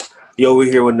Yo, we're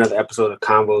here with another episode of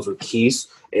Convos with Keith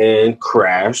and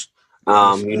Crash.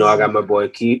 I got my boy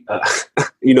Keith. I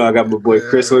got my boy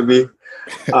Chris with me,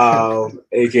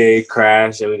 aka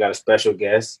Crash, and we got a special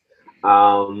guest.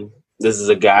 This is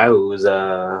a guy who is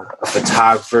a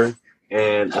photographer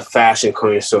and a fashion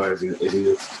connoisseur, if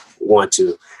you want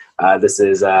to. This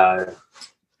is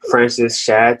Francis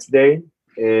Shad today,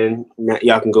 and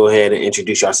y'all can go ahead and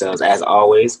introduce yourselves as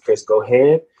always. Chris, go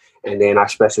ahead, and then our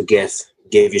special guest.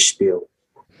 Give your spiel.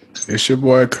 It's your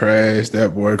boy Crash,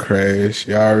 that boy Crash.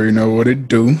 Y'all already know what it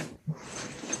do.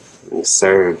 Yes,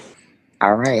 sir.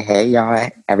 All right. Hey, y'all.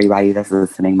 Everybody that's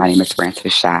listening, my name is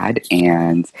Francis Shad,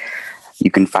 and you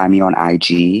can find me on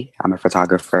IG. I'm a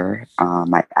photographer.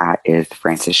 My @ is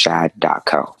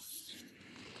francisshad.co.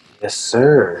 Yes,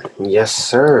 sir. Yes,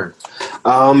 sir.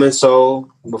 And so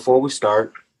before we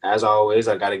start, as always,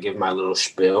 I got to give my little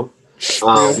spiel.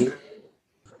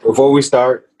 Before we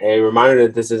start, a reminder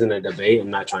that this isn't a debate.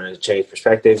 I'm not trying to change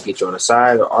perspectives, get you on a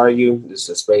side, or argue. This is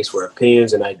a space where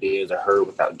opinions and ideas are heard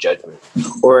without judgment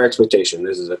or expectation.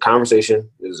 This is a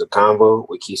conversation. This is a convo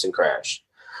with Keith and Crash.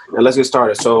 Now let's get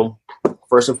started. So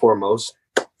first and foremost,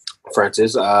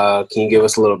 Francis, can you give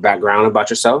us a little background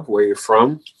about yourself, where you're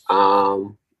from,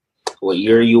 what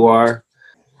year you are?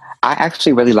 I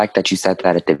actually really like that you said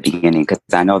that at the beginning, because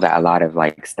I know that a lot of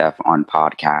stuff on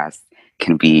podcasts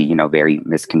can be, very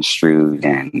misconstrued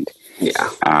and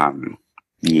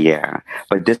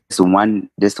But this one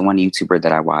YouTuber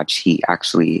that I watch, he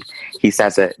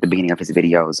says at the beginning of his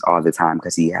videos all the time,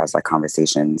 because he has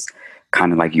conversations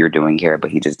kind of like you're doing here, but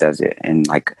he just does it in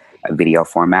a video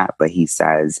format. But he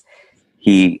says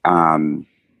he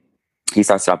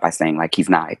starts it off by saying he's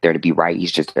not there to be right,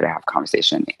 he's just there to have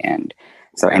conversation. And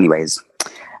so anyways,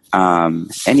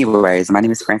 my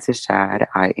name is Francis Chad.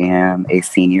 I am a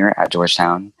senior at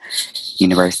Georgetown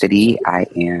University. I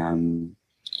am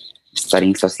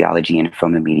studying sociology and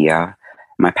film and media.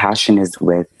 My passion is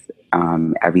with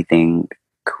everything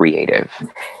creative.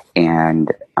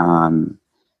 And I'm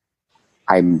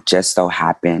just so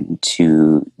happened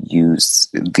to use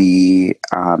the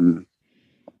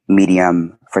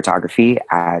medium photography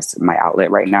as my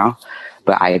outlet right now.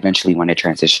 But I eventually want to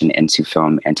transition into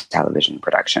film and television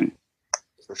production.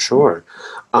 For sure.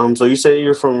 So you say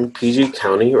you're from PG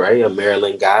County, right? A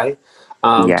Maryland guy.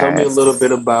 Yes. Tell me a little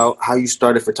bit about how you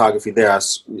started photography there.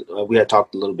 We had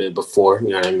talked a little bit before, you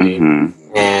know what I mean?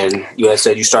 Mm-hmm. And you had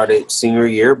said you started senior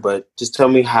year, but just tell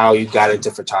me how you got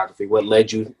into photography. What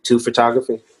led you to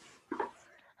photography?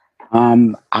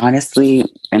 Honestly,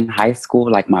 in high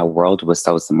school, my world was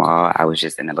so small. I was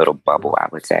just in a little bubble, I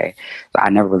would say. So I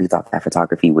never really thought that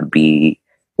photography would be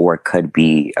or could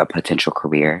be a potential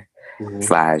career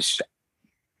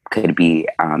 / could be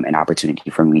an opportunity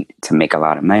for me to make a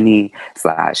lot of money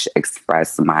 /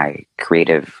 express my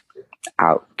creative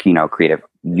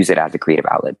use it as a creative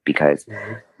outlet, because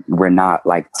we're not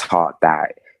taught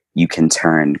that you can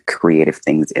turn creative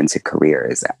things into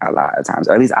careers a lot of times.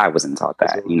 Or at least I wasn't taught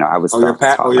that. I was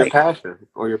taught your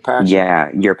passion.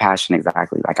 Yeah, your passion,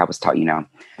 exactly. I was taught,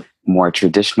 more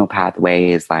traditional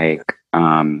pathways,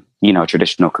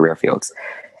 traditional career fields.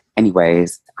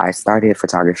 Anyways, I started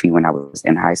photography when I was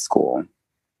in high school.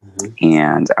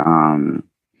 And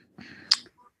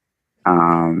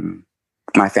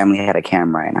my family had a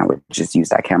camera, and I would just use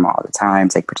that camera all the time,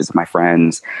 take pictures of my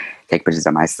friends, take pictures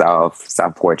of myself,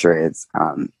 self-portraits,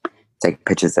 take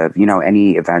pictures of,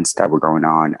 any events that were going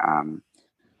on.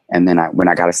 And then when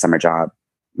I got a summer job,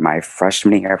 my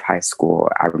freshman year of high school,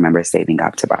 I remember saving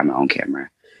up to buy my own camera.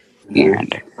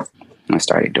 And I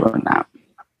started doing that.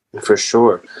 For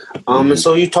sure. And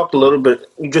so you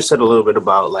just said a little bit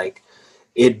about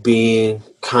it being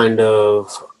kind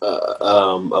of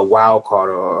a wild card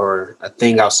or a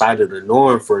thing outside of the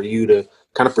norm for you to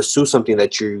kind of pursue something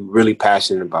that you're really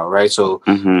passionate about, right? So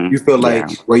you feel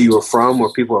where you were from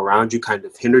or people around you kind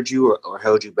of hindered you or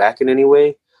held you back in any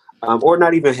way, or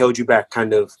not even held you back,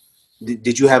 kind of,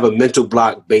 did you have a mental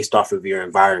block based off of your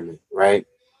environment, right?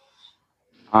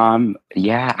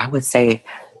 Yeah, I would say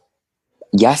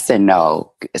yes and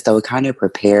no. So it kind of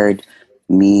prepared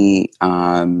me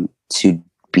to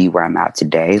be where I'm at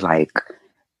today,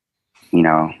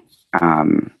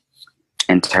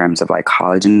 in terms of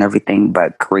college and everything.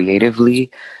 But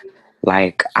creatively,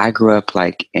 I grew up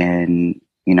in,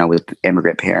 with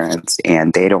immigrant parents,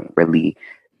 and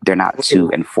they're not too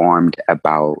informed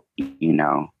about,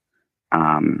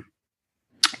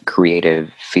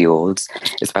 creative fields,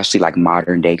 especially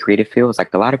modern day creative fields.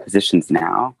 A lot of positions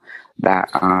now that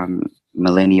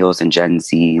millennials and Gen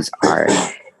Zs are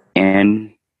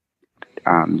in,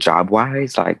 job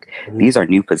wise, these are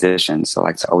new positions. So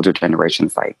to older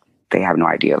generations, they have no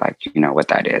idea, like, you know, what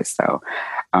that is. So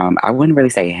I wouldn't really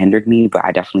say it hindered me, but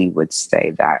I definitely would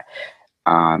say that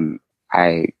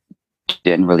I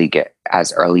didn't really get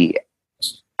as early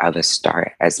of a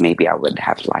start as maybe I would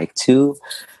have liked to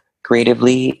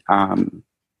creatively.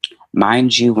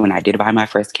 Mind you, when I did buy my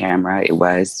first camera, it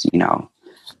was, you know,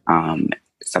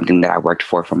 something that I worked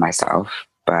for myself.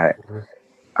 But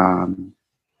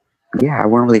yeah, I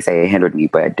wouldn't really say it hindered me,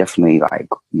 but definitely, like,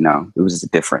 you know, it was a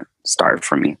different start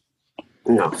for me.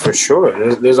 No, for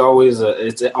sure. There's always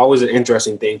it's always an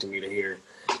interesting thing to me to hear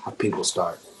how people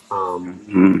start.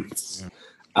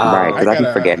 Right, because I be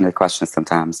gotta, forgetting the question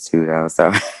sometimes too, though.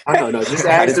 So I don't know. Just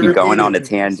I ask just to be repeat going on a it.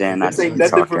 tangent. I This just ain't be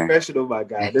nothing talking. professional, my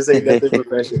guy. This ain't nothing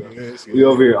professional. Yes, We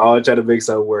over here all trying to make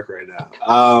something work right now.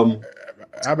 I about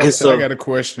to And say, I so, got a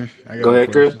question. go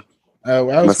ahead, Chris. I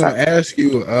was What's gonna up? ask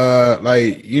you,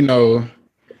 like, you know,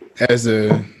 as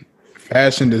a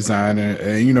fashion designer,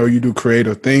 and you know, you do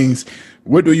creative things.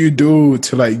 What do you do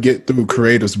to like get through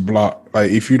creator's block?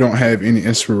 Like, if you don't have any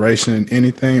inspiration in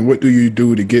anything, what do you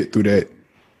do to get through that?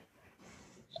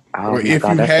 Oh Or my if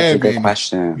God, you that's such a have good any?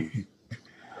 question.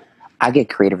 I get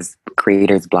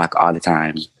creators block all the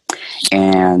time.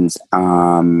 And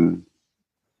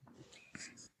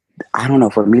I don't know.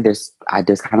 For me, there's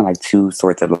kind of like two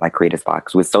sorts of like creative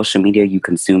blocks. With social media, you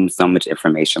consume so much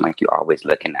information, like you're always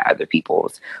looking at other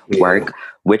people's work,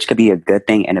 which could be a good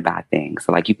thing and a bad thing.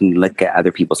 So like you can look at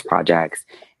other people's projects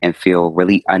and feel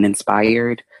really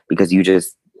uninspired because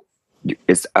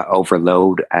it's an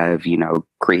overload of, you know,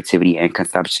 creativity and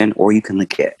consumption. Or you can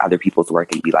look at other people's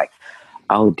work and be like,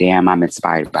 oh damn, I'm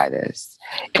inspired by this.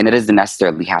 And it doesn't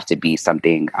necessarily have to be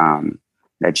something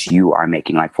that you are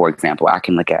making. Like, for example, I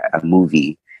can look at a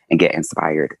movie and get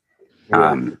inspired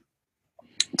to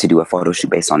do a photo shoot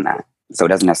based on that. So it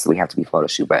doesn't necessarily have to be a photo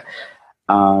shoot. But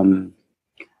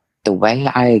the way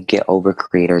I get over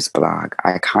creator's block,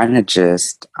 I kind of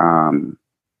just,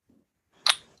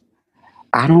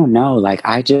 I don't know. Like,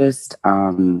 I just,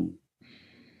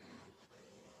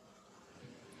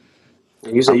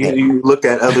 You said okay. you look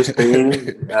at other things.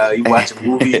 You watch a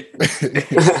movie.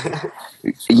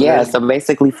 Yeah, so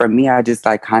basically for me, I just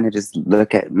like kind of just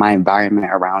look at my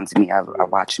environment around me. I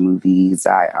watch movies.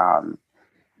 I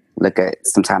look at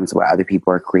sometimes what other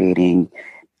people are creating,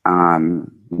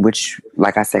 which,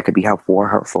 like I said, could be helpful or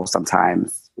hurtful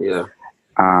sometimes. Yeah.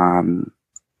 Um,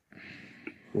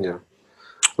 Yeah.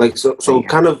 Like so yeah.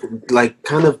 kind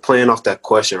of playing off that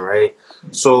question, right?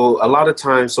 So a lot of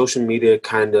times social media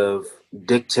kind of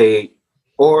dictate,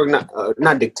 or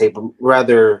not dictate, but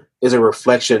rather is a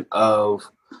reflection of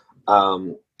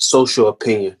social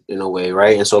opinion in a way,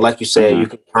 right? And so, like you said, you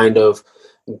can kind of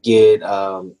get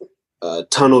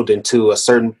tunneled into a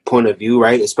certain point of view,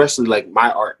 right? Especially like my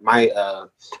art, my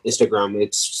Instagram,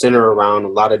 it's centered around a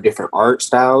lot of different art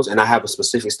styles, and I have a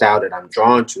specific style that I'm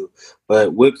drawn to.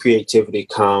 But with creativity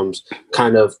comes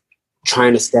kind of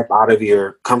trying to step out of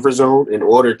your comfort zone in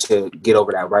order to get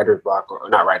over that writer's block, or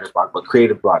not writer's block, but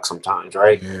creative block sometimes,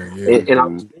 right? And I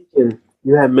was thinking,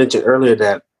 you had mentioned earlier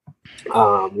that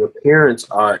your parents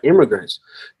are immigrants.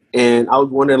 And I was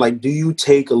wondering, like, do you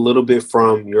take a little bit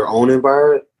from your own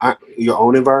environment?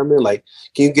 Like,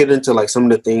 can you get into like some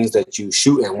of the things that you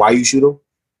shoot and why you shoot them?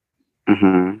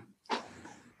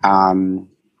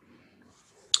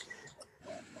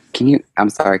 I'm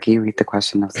sorry, can you read the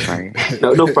question? I'm sorry.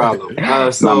 No problem.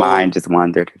 My mind just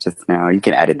wandered just now. You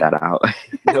can edit that out.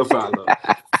 No problem.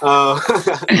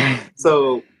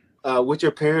 So, with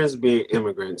your parents being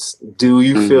immigrants, do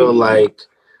you feel like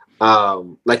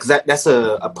that's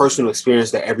a personal experience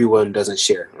that everyone doesn't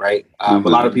share, right? A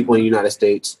lot of people in the United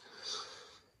States,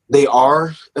 they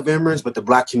are of immigrants, but the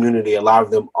Black community, a lot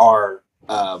of them are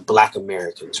Black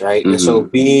Americans, right? And so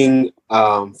being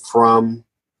from,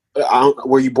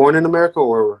 were you born in America,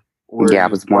 or I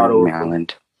was born in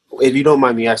Maryland. If you don't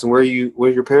mind me asking, where's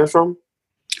your parents from?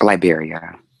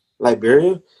 Liberia.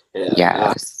 Liberia? Yeah.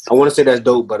 Yes. I want to say that's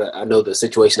dope, but I know the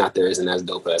situation out there isn't as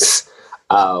dope as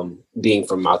being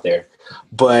from out there.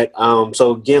 But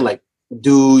so again, like,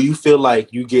 do you feel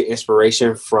like you get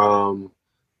inspiration from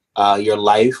your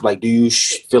life? Like, do you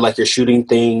feel like you're shooting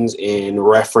things in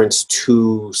reference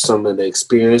to some of the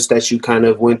experience that you kind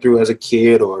of went through as a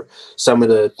kid, or some of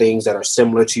the things that are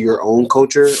similar to your own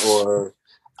culture? Or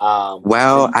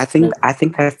I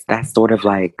think that's sort of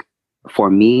like,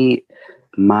 for me,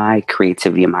 my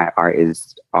creativity and my art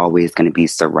is always going to be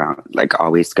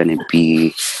always going to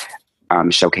be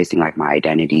showcasing like my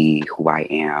identity, who I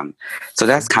am. So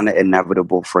that's kind of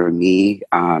inevitable for me.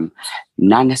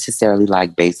 Not necessarily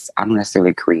like I don't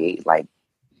necessarily create like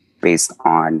based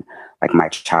on like my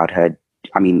childhood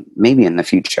I mean, maybe in the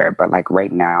future, but like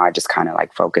right now, I just kind of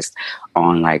like focus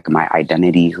on like my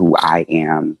identity, who I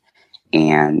am,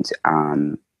 and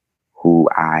who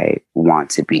I want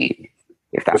to be,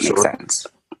 if that makes sense.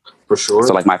 For sure.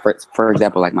 So like for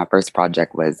example, like my first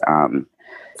project was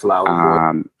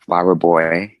Flower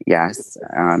Boy. Yes.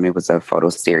 It was a photo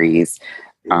series.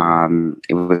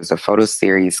 It was a photo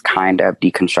series kind of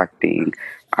deconstructing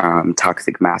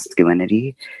toxic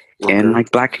masculinity in like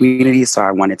Black communities. So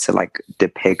I wanted to like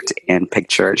depict and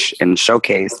picture and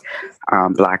showcase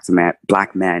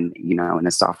black men, you know, in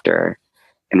a softer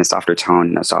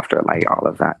tone, a softer light, all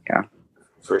of that. Yeah.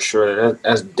 For sure.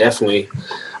 That's definitely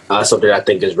something I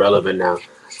think is relevant now.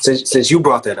 Since you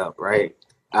brought that up, right?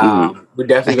 We're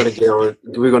definitely going to get on.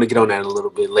 We're going to get on that a little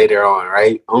bit later on,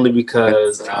 right? Only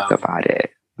because let's talk about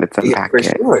it. Let's unpack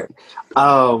it. Sure.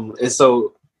 And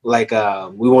so, like,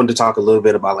 we wanted to talk a little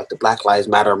bit about like the Black Lives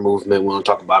Matter movement. We want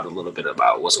to talk about a little bit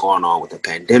about what's going on with the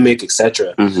pandemic,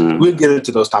 etc. We'll get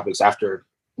into those topics after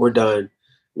we're done.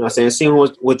 You know what I'm saying? Seeing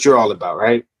what you're all about,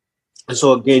 right? And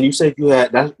so again, you said you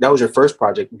had that was your first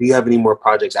project. Do you have any more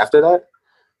projects after that?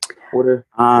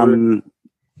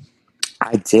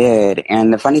 I did.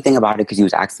 And the funny thing about it, because you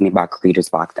was asking me about Creators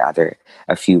Block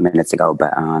a few minutes ago,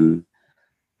 but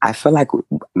I feel like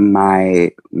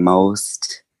my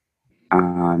most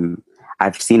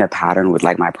I've seen a pattern with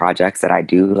like my projects that I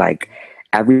do. Like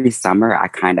every summer I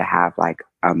kind of have like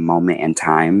a moment in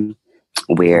time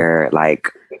where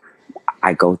like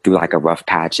I go through like a rough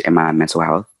patch in my mental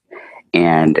health.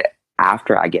 And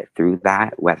after I get through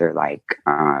that, whether like,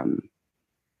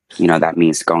 you know, that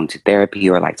means going to therapy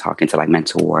or like talking to like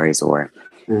mentors or,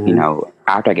 you know,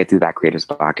 after I get through that creative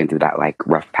block and through that like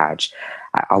rough patch,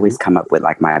 I always come up with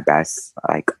like my best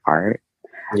like art.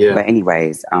 Yeah. But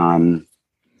anyways,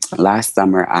 last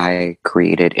summer I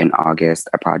created in August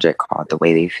a project called The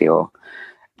Way They Feel.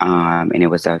 And it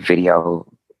was a film,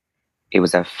 it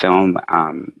was a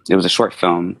short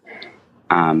film,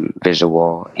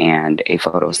 visual and a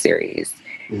photo series.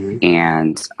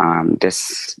 And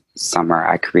this summer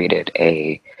I created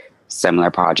a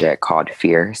similar project called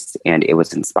Fierce, and it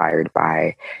was inspired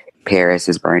by Paris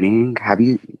is Burning. Are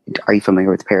you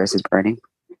familiar with Paris is Burning?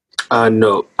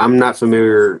 No, I'm not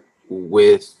familiar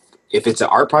with, if it's an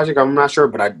art project, I'm not sure,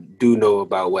 but I do know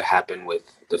about what happened with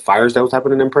the fires that was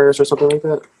happening in Paris or something like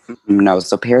that. No,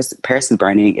 so Paris is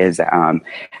Burning is I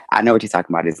know what you're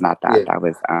talking about. It's not that. Yeah.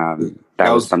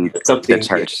 That was from something, the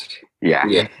church.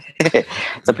 Yeah.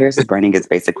 So Paris is Burning is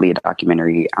basically a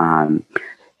documentary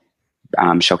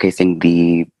showcasing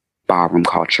the ballroom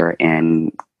culture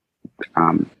in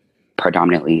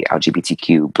predominantly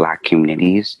LGBTQ Black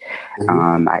communities.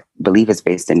 I believe it's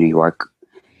based in New York.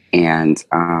 And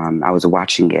I was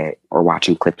watching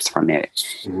clips from it.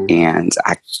 And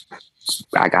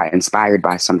I got inspired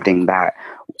by something that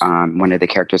one of the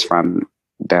characters from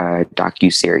the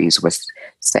docu-series was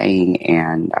saying,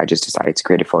 and I just decided to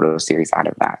create a photo series out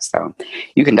of that. So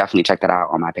you can definitely check that out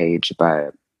on my page,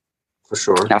 but for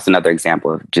sure, that's another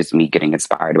example of just me getting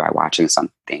inspired by watching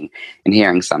something and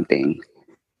hearing something.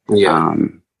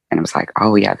 And I was like,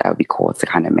 oh yeah, that would be cool to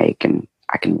kind of make, and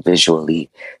I can visually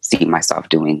see myself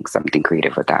doing something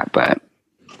creative with that. But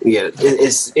yeah,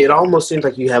 it almost seems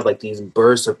like you have like these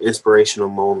bursts of inspirational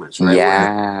moments, right?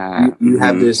 Yeah, you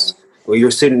have this where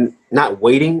you're sitting, not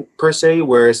waiting per se,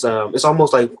 where it's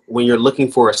almost like when you're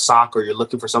looking for a sock or you're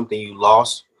looking for something you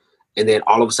lost, and then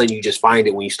all of a sudden you just find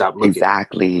it when you stop looking.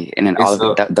 Exactly, and then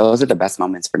those are the best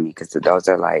moments for me, because those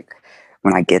are like,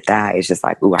 when I get that, it's just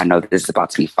like, ooh, I know this is about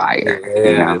to be fire. Yeah,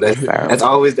 you know? That's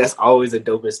always the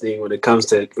dopest thing when it comes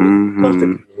to.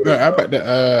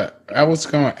 I was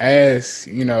gonna ask,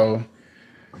 you know,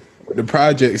 the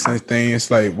projects and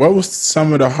things, like what was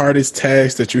some of the hardest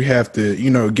tasks that you have to, you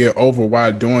know, get over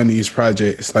while doing these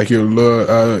projects, like your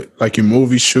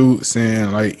movie shoots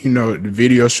and like, you know, the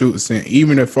video shoots and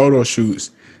even the photo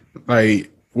shoots? Like,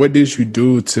 what did you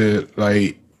do to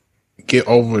like get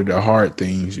over the hard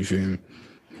things? You feel me?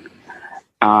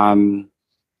 I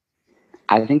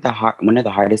think one of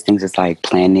the hardest things is like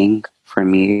planning for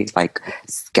me, like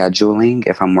scheduling.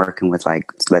 If I'm working with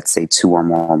like, let's say 2 or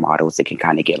more models, it can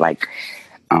kind of get like,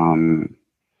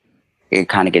 it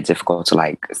kind of get difficult to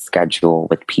like schedule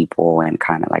with people and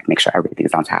kind of like make sure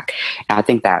everything's on track. And I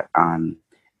think that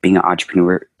being an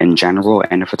entrepreneur in general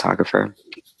and a photographer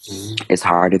is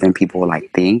harder than people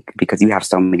like think, because you have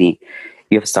so many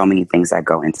things that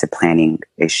go into planning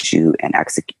a shoot and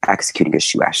executing a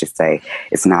shoot, I should say.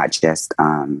 It's not just,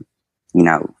 you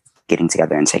know, getting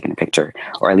together and taking a picture,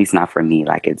 or at least not for me.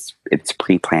 Like it's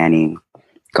pre-planning,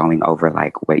 going over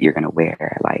like what you're going to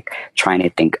wear, like trying to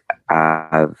think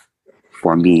of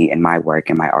for me in my work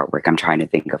and my artwork, I'm trying to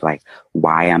think of like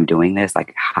why I'm doing this.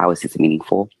 Like, how is this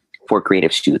meaningful for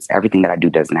creative shoots? Everything that I do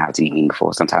doesn't have to be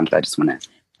meaningful. Sometimes I just want to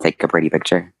take a pretty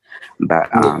picture. But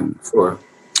sure.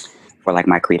 For like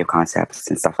my creative concepts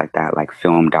and stuff like that, like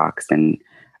film docs and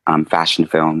fashion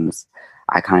films,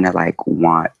 I kind of like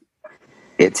want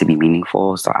it to be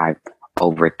meaningful. So I'm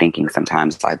overthinking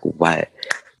sometimes, like, what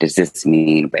does this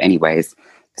mean? But anyways,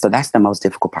 so that's the most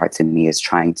difficult part to me, is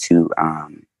trying to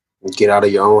get out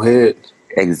of your own head.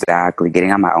 Exactly, getting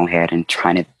out of my own head and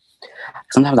trying to.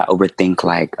 Sometimes I overthink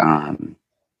like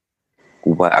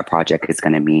what a project is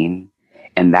going to mean,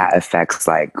 and that affects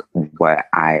like what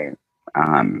I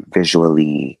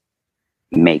visually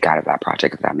make out of that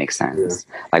project, if that makes sense.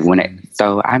 Yeah. Like when it,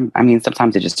 so I mean,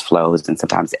 sometimes it just flows and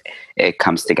sometimes it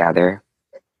comes together.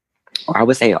 Or I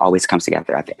would say it always comes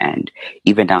together at the end,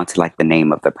 even down to like the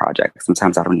name of the project.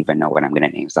 Sometimes I don't even know what I'm going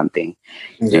to name something.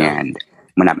 Yeah. And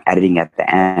when I'm editing at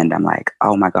the end, I'm like,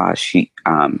 oh my gosh,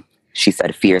 she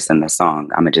said fierce in the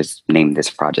song. I'm going to just name this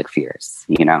project Fierce,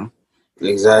 you know?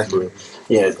 Exactly.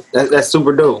 Yeah, that's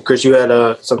super dope. Chris, you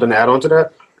had something to add on to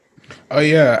that? Oh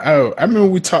yeah, I remember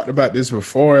we talked about this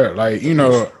before. Like, you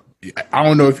know, I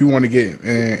don't know if you want to get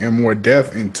in more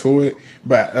depth into it,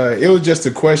 but it was just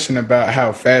a question about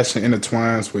how fashion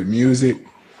intertwines with music,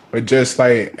 but just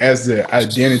like as the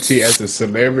identity, as a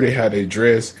celebrity, how they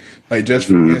dress. Like, just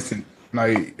for instance,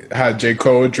 like how J.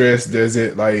 Cole dressed, does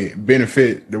it like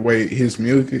benefit the way his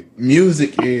music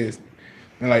is,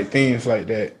 and like things like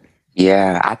that?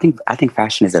 Yeah, I think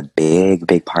fashion is a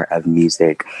big part of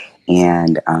music,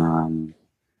 and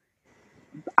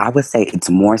I would say it's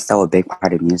more so a big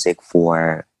part of music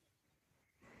for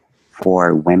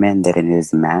women than it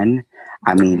is men.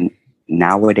 I mean,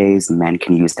 nowadays men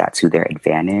can use that to their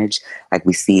advantage. Like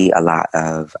we see a lot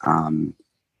of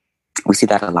we see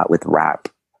that a lot with rap.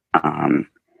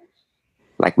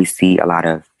 Like we see a lot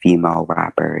of female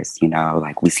rappers, you know,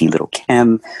 like we see Lil'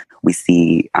 Kim, we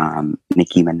see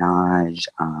Nicki Minaj,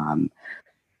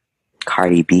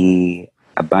 Cardi B,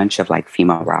 a bunch of like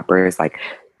female rappers. Like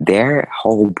their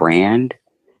whole brand,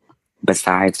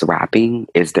 besides rapping,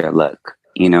 is their look.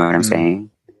 You know what I'm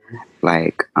saying?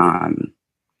 Like,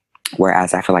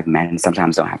 whereas I feel like men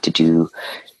sometimes don't have to do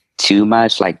too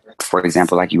much. Like, for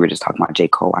example, like you were just talking about J.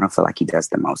 Cole, I don't feel like he does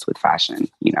the most with fashion,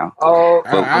 you know? Oh,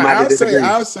 I'll disagree.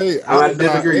 I'll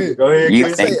disagree. Go ahead.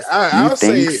 You think so?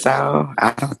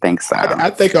 I don't think so. I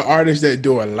think an artist that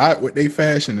do a lot with their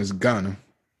fashion is Gunna.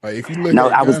 Like if you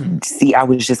look at I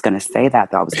was just gonna say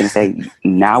that though. I was gonna say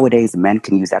nowadays men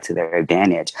can use that to their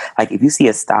advantage. Like if you see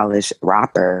a stylish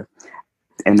rapper,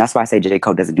 and that's why I say J.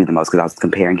 Cole doesn't do the most, because I was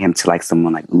comparing him to like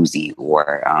someone like Uzi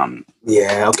or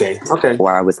okay.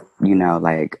 Or I was, you know,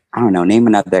 like I don't know, name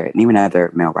another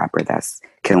male rapper that's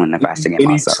killing the fashion game.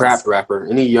 Any trap rapper,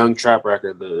 any young trap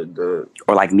rapper, the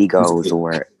or like Migos,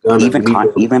 or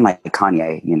even like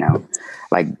Kanye, you know.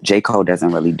 Like J. Cole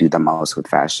doesn't really do the most with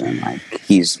fashion. Like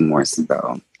he's more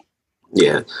so.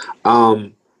 Yeah.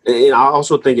 And I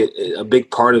also think a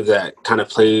big part of that kind of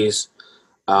plays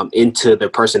into their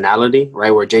personality,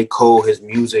 right? Where J. Cole, his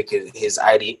music, his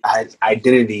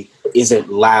identity isn't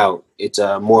loud. It's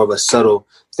more of a subtle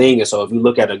thing. And so if you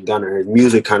look at a Gunner, his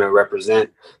music kind of represent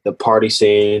the party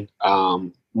scene,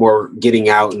 more getting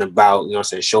out and about, you know what I'm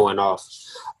saying, showing off.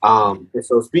 And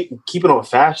so keeping on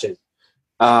fashion,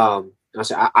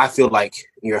 I feel like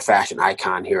you're a fashion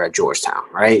icon here at Georgetown,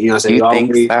 right? You know what I'm saying?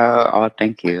 You think so? Oh,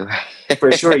 thank you.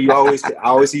 For sure. I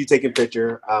always see you taking a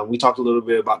picture. We talked a little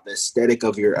bit about the aesthetic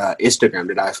of your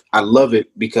Instagram that I love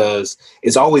it, because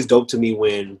it's always dope to me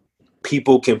when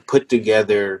people can put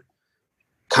together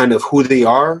kind of who they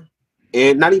are,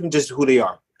 and not even just who they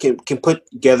are, can put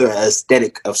together an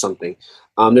aesthetic of something.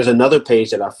 There's another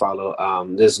page that I follow.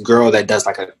 This girl that does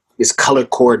like it's color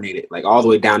coordinated, like all the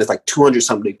way down. It's like 200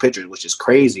 something pictures, which is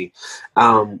crazy.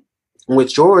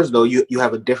 With yours though, you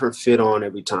have a different fit on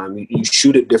every time. You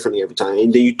shoot it differently every time,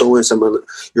 and then you throw in some of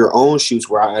your own shoots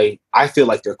where I feel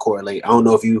like they're correlated. I don't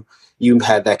know if you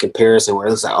had that comparison where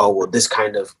it's like, oh well, this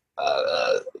kind of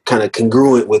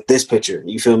congruent with this picture.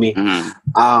 You feel me?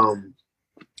 Mm-hmm.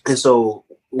 And so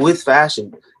with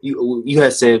fashion, you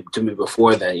had said to me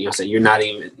before that you're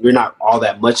not all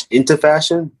that much into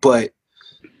fashion, but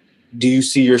do you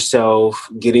see yourself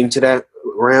getting to that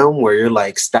realm where you're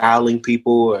like styling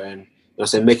people and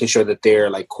making sure that they're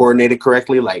like coordinated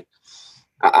correctly? Like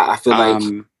I feel like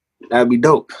that'd be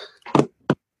dope.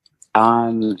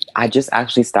 I just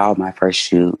actually styled my first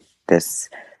shoot this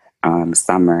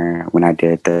summer when I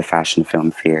did the fashion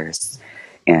film Fierce,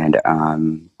 and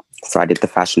so I did the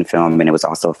fashion film, and it was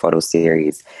also a photo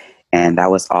series. and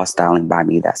that was all styling by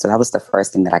me. So that was the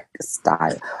first thing that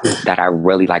I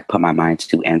really like put my mind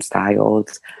to and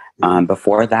styled.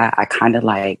 Before that, I kind of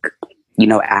like, you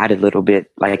know, add a little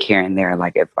bit like here and there,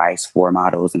 like advice for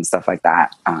models and stuff like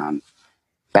that.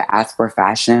 But as for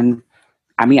fashion,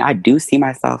 I mean, I do see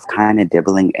myself kind of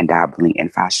dibbling and dabbling in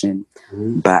fashion,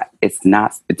 but it's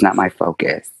not my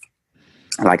focus.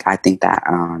 Like, I think that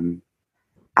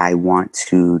I want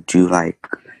to do like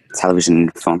television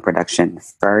and film production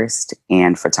first,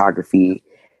 and photography,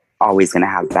 always going to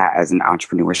have that as an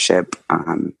entrepreneurship,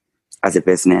 as a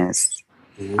business.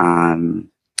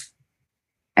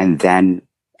 And then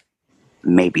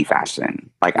maybe fashion.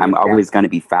 Like, I'm always going to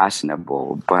be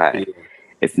fashionable, but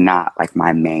it's not like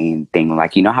my main thing.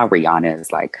 Like, you know how Rihanna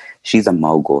is, like, she's a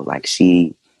mogul. Like,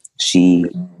 she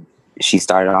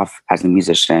started off as a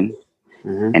musician,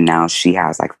 and now she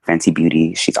has like Fenty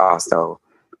Beauty. She's also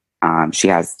she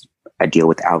has a deal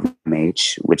with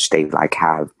LVMH, which they like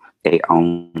they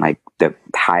own like the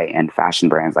high end fashion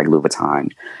brands like Louis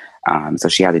Vuitton. So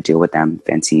she has a deal with them,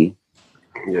 Fenty.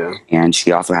 Yeah. And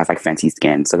she also has like Fenty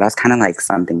Skin. So that's kind of like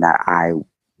something that I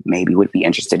maybe would be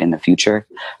interested in the future.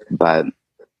 But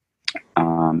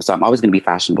so I'm always going to be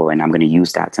fashionable, and I'm going to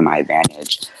use that to my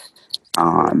advantage.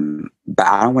 But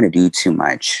I don't want to do too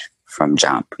much from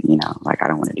jump, you know, like I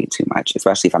don't want to do too much,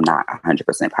 especially if I'm not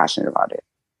 100% passionate about it.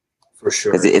 For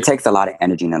sure. Because it takes a lot of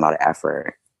energy and a lot of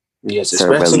effort. Yes,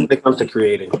 especially when it comes to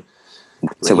creating.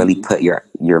 To really put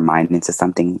your mind into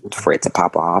something for it to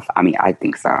pop off. I mean, I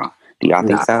think so. Do y'all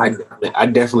think so? I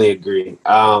definitely agree.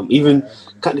 Even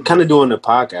kind of doing the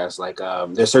podcast, like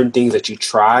there's certain things that you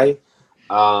try,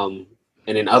 and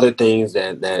then other things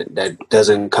that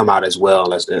doesn't come out as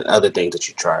well as the other things that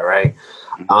you try, right?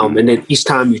 And then each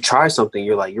time you try something,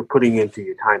 you're putting into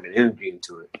your time and energy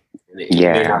into it, and it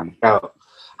may not work out.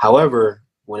 However,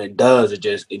 when it does, it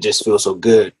just feels so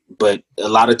good. But a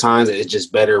lot of times, it's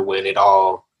just better when it's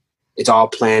all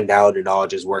planned out. It all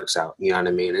just works out. You know what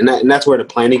I mean? And that's where the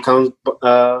planning comes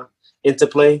into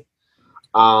play.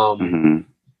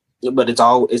 But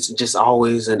it's just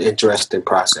always an interesting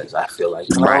process. I feel like,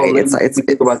 right. Let me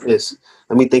think about this.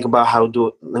 Let me think about how to do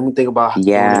it. Let me think about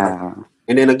And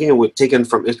then again, with taking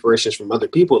from inspirations from other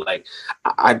people, like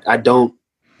I don't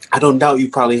doubt you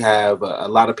probably have a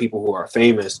lot of people who are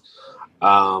famous,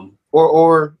 or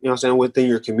you know what I'm saying, within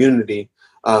your community,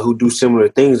 who do similar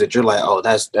things that you're like, oh,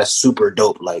 that's super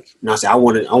dope. Like, you know what I'm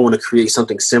saying, I want to create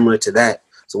something similar to that.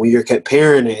 So when you're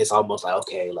comparing it, it's almost like,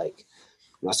 okay, like, you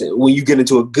know what I'm saying, when you get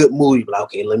into a good mood, you're like,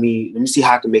 okay, let me see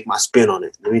how I can make my spin on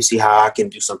it. Let me see how I can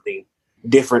do something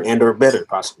different and or better,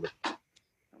 possibly.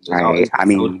 So right. I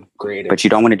mean, but you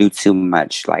don't want to do too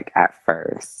much, like at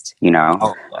first, you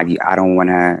know. Like, I don't want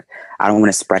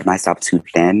to spread myself too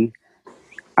thin.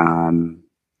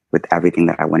 With everything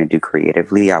that I want to do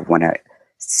creatively, I want to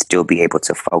still be able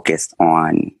to focus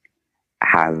on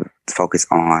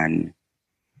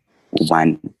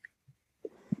one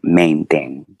main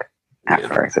thing at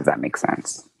first, if that makes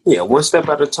sense. Yeah, one step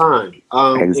at a time.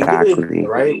 Exactly.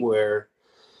 Right, where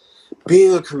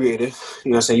being a creative,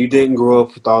 you know what I'm saying, you didn't grow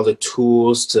up with all the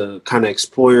tools to kind of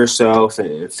explore yourself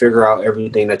and figure out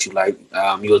everything that you like.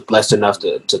 You were blessed enough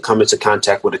to come into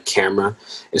contact with a camera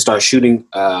and start shooting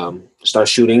and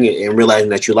realizing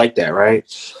that you like that, right?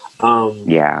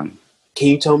 Can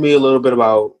you tell me a little bit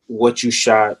about what you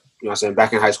shot, you know what I'm saying,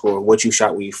 back in high school, or what you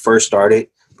shot when you first started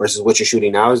versus what you're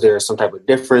shooting now? Is there some type of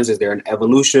difference? Is there an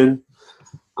evolution?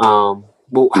 How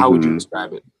would you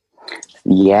describe it?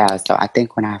 Yeah, so I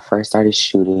think when I first started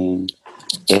shooting,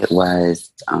 it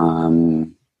was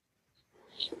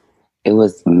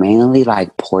mainly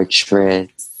like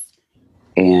portraits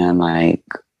and like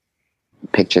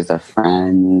pictures of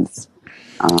friends.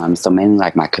 So mainly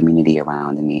like my community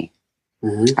around me,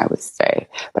 I would say.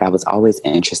 But I was always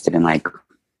interested in like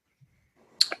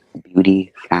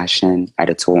beauty, fashion,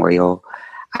 editorial.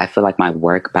 I feel like my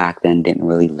work back then didn't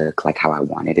really look like how I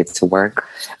wanted it to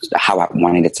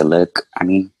look. I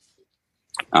mean,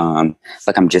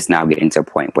 like I'm just now getting to a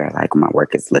point where like my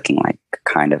work is looking like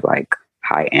kind of like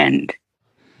high end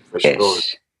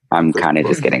ish. I'm kind of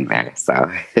just getting there. So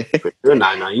you're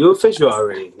not. You're official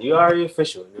already. You are already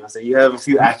official. You know what I'm saying? You have a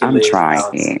few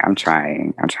accolades. I'm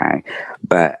trying.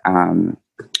 But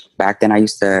back then I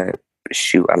used to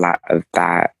shoot a lot of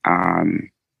that.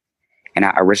 And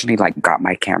I originally like got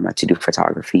my camera to do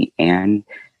photography and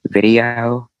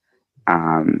video.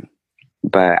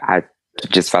 But I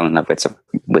just fell in love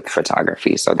with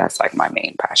photography. So that's like my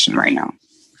main passion right now.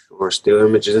 Or still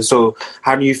images. And so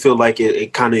how do you feel like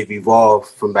it kind of evolved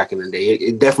from back in the day?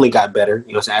 It definitely got better.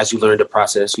 You know, so as you learned the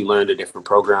process, you learned the different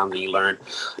programs and you learned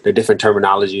the different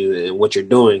terminology and what you're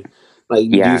doing. Like,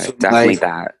 do you Yeah, feel definitely like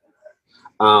that.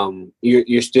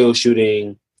 you're still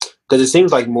shooting, because it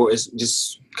seems like more it's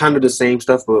just kind of the same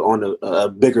stuff but on a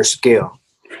bigger scale.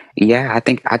 Yeah, I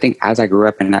think as I grew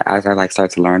up and as I like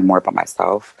started to learn more about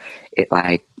myself, it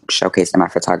like showcased in my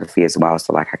photography as well.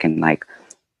 So like I can like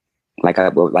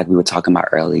we were talking about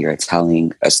earlier,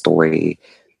 telling a story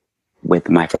with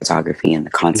my photography and the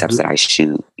concepts that I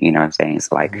shoot. You know what I'm saying?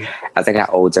 So like as I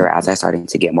got older, as I started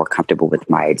to get more comfortable with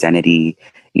my identity,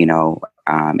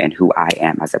 and who I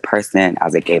am as a person,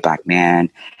 as a gay Black man,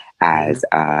 as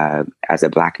a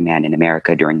Black man in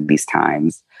America during these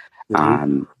times.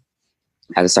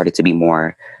 As I started to be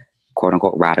more quote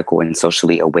unquote radical and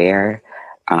socially aware,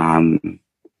 I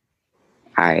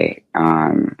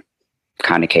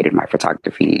kind of catered my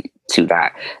photography to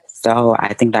that. So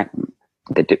I think that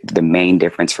the main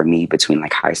difference for me between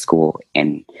like high school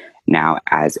and now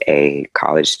as a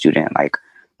college student, like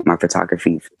my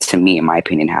photography, to me, in my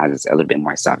opinion, has a little bit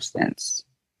more substance.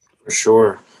 For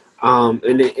sure.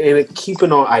 And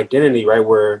keeping on identity, right?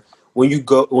 Where when you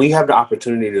have the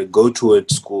opportunity to go to a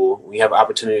school, when you have the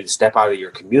opportunity to step out of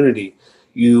your community,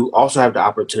 you also have the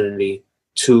opportunity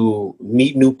to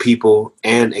meet new people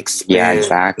and Yeah, expand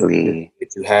the community exactly.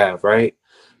 that you have, right?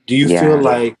 Do you feel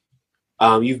Yeah. like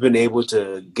you've been able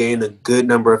to gain a good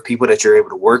number of people that you're able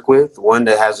to work with, one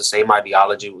that has the same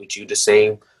ideology with you, the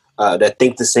same, that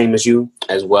think the same as you,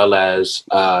 as well as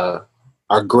are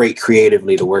great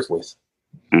creatively to work with?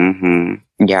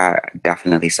 Yeah,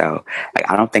 definitely so. Like,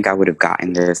 I don't think I would have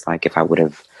gotten this, like, if I would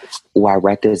have, I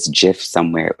read this GIF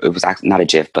somewhere. It was actually not a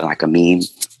GIF, but like a meme.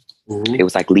 It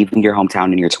was like leaving your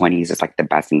hometown in your 20s is like the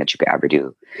best thing that you could ever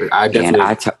do. I And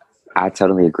definitely. I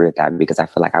totally agree with that because I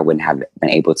feel like I wouldn't have been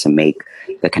able to make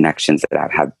the connections that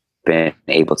I have been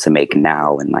able to make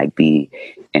now and like be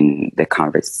in the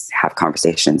have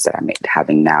conversations that I'm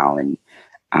having now and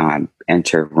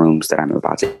enter rooms that I'm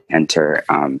about to enter.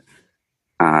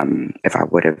 If I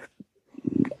would have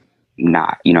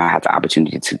not, I had the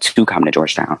opportunity to come to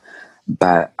Georgetown,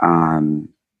 but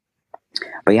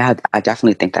yeah, I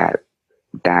definitely think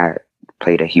that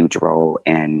played a huge role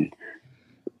in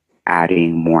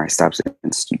adding more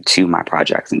substance to my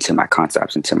projects and to my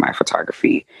concepts and to my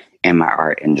photography and my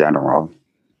art in general.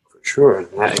 For sure.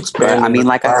 But I mean,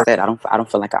 like I Art. said, I don't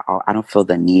feel like I don't feel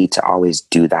the need to always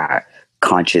do that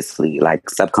consciously. Like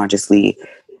subconsciously,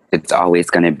 it's always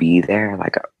going to be there.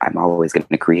 Like I'm always going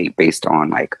to create based on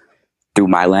like through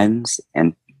my lens,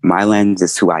 and my lens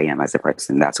is who I am as a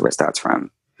person. That's where it starts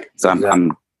from. So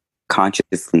Exactly.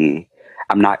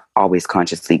 I'm not always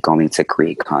consciously going to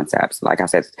create concepts. Like I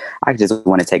said, I just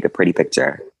want to take a pretty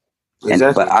picture. But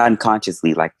Exactly.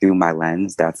 unconsciously, like through my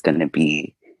lens, that's going to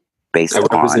be based A on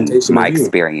representation my of you.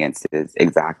 experiences.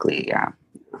 Exactly. Yeah.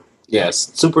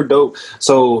 Yes, super dope.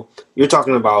 So you're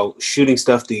talking about shooting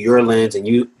stuff through your lens, and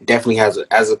you definitely as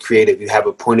a creative, you have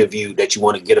a point of view that you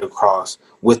want to get across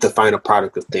with the final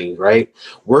product of things, right?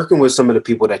 Working with some of the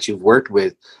people that you've worked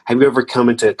with, have you ever come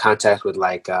into contact with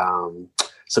like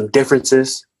some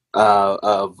differences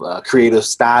of creative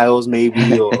styles,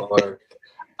 maybe, or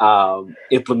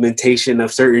implementation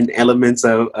of certain elements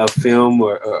of film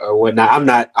or whatnot? I'm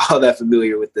not all that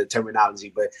familiar with the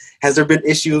terminology, but has there been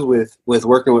issues with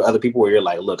working with other people where you're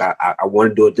like, look, I want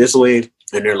to do it this way,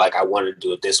 and they're like, I want to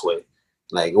do it this way?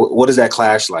 Like, what is that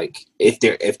clash like,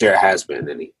 if there has been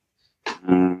any?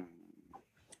 Mm,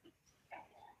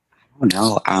 I don't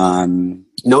know.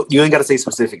 No, you ain't got to say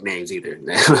specific names either.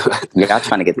 Yeah, I'm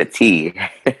trying to get the tea.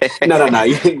 No,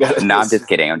 you ain't got No, I'm to. just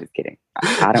kidding. I'm just kidding.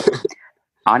 I don't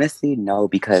honestly no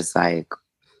because like,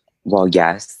 well,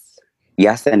 yes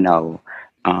and no.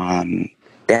 Um,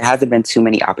 there hasn't been too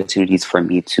many opportunities for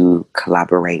me to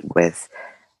collaborate with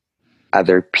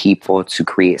other people to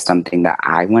create something that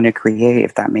I want to create,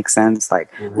 if that makes sense. Like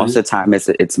most of the time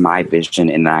it's my vision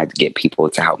and I get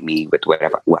people to help me with what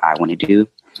I want to do.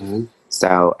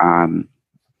 So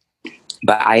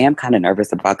but I am kind of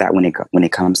nervous about that when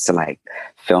it comes to like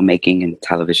filmmaking and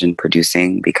television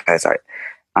producing because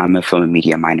I'm a film and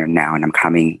media minor now and I'm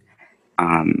coming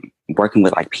working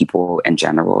with like people in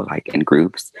general, like in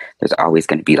groups, there's always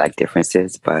going to be like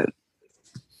differences, but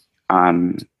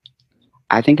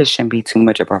I think it shouldn't be too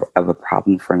much of a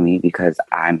problem for me because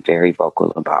I'm very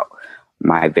vocal about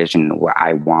my vision, what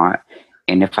I want.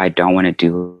 And if I don't want to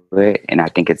do it, and I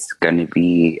think it's going to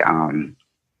be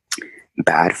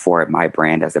bad for my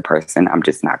brand as a person, I'm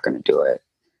just not going to do it.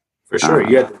 For sure,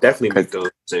 you have to definitely make Because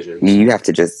those decisions. you have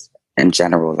to just, in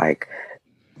general, like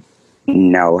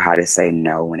know how to say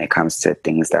no when it comes to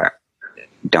things that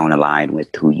don't align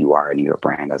with who you are and your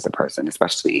brand as a person,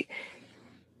 especially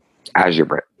as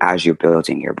you're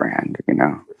building your brand, you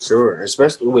know. Sure,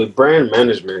 especially with brand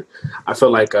management, I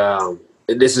feel like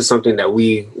this is something that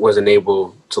we wasn't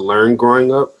able to learn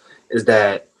growing up. Is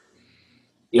that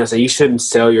so you shouldn't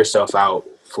sell yourself out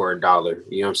for $1.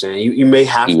 You know what I'm saying? You may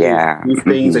have to do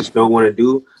things that you don't want to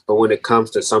do, but when it comes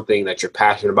to something that you're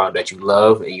passionate about, that you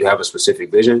love, and you have a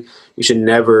specific vision, you should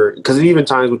never. Because even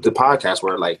times with the podcast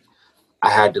where like I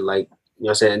had to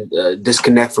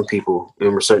disconnect from people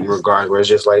in certain regards, where it's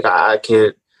just like I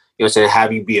can't.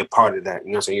 Have you be a part of that.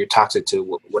 You're toxic to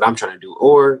what I'm trying to do.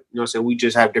 Or, we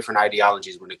just have different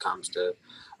ideologies when it comes to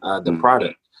the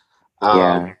product.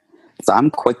 So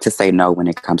I'm quick to say no when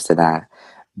it comes to that.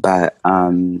 But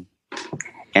in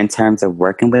terms of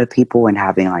working with people and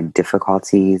having like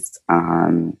difficulties,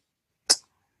 nothing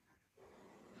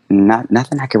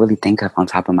I can really think of on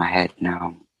top of my head,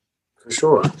 no. For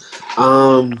sure.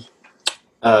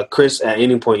 Chris, at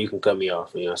any point you can cut me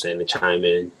off, to chime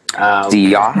in. Do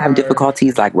y'all have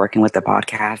difficulties like working with the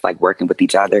podcast, like working with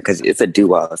each other? Because it's a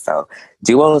duo, so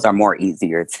duos are more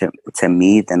easier to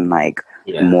me than like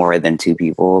more than two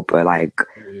people. But like,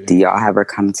 do y'all ever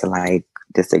come to like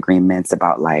disagreements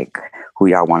about like who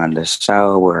y'all want on the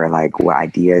show, or like what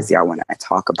ideas y'all want to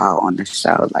talk about on the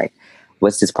show? Like,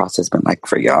 what's this process been like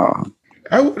for y'all?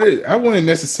 I wouldn't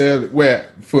necessarily. Well,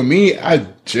 for me, I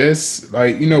just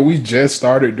we just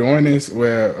started doing this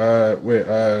where with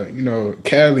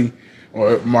Callie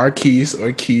or Marquise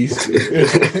or Keith.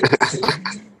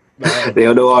 They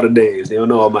don't know all the names. They don't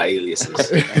know all my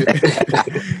aliases.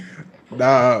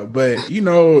 But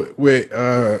with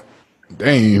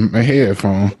dang, my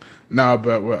headphone.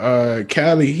 But with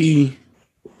Callie,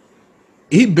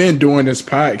 he been doing this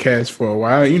podcast for a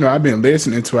while. I've been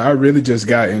listening to it. I really just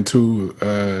got into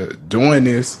doing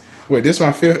this. Wait, this is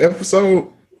my 5th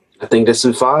episode? I think this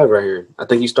is 5 right here. I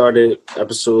think you started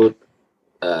episode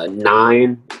 9,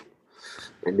 and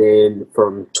then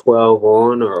from 12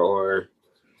 on or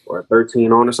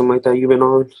 13 on or something like that, you've been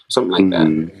on? Something like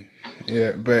that.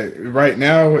 Yeah, but right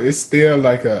now it's still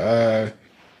like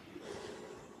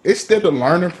it's still a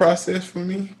learning process for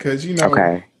me because,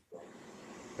 Okay.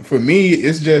 For me,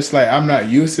 it's just like I'm not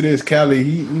used to this. Callie,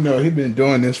 he been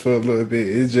doing this for a little bit.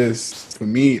 It's just for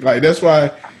me, like that's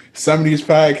why some of these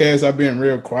podcasts I've been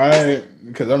real quiet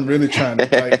because I'm really trying to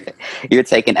like. You're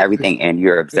taking everything in.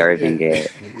 You're observing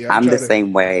it. Yeah, I'm the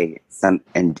same way.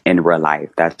 In real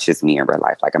life, that's just me in real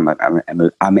life. Like I'm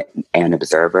an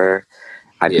observer.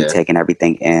 I be taking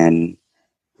everything in,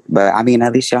 but I mean,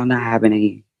 at least y'all not having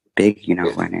any big,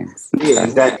 run-ins. Yeah,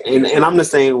 exactly. And I'm the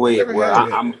same way. Where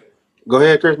I'm. Go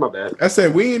ahead, Chris. My bad. I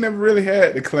said we ain't never really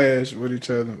had the clash with each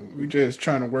other. We just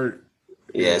trying to work.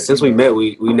 Yeah, since we met,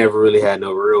 we never really had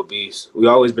no real beefs. We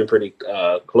always been pretty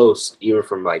close, even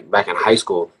from like back in high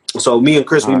school. So me and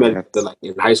Chris, we met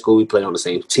in high school. We played on the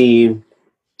same team.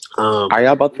 Are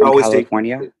y'all both from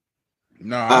California?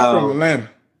 No, I'm from Atlanta.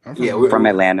 We're from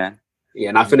Atlanta. Yeah,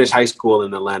 and I finished high school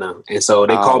in Atlanta, and so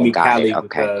they called me Cali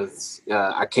because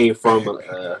I came from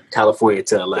California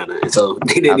to Atlanta, and so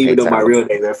they didn't even know my real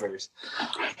name at first.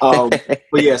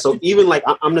 But yeah, so even like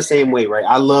I'm the same way, right?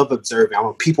 I love observing. I'm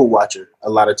a people watcher a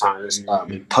lot of times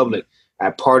in public,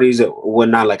 at parties and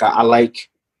whatnot. Like I like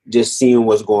just seeing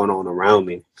what's going on around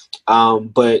me.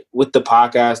 But with the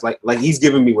podcast, like he's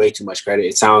giving me way too much credit.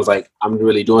 It sounds like I'm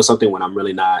really doing something when I'm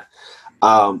really not.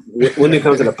 When it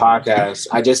comes to the podcast,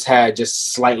 I just had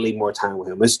slightly more time with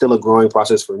him. It's still a growing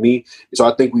process for me.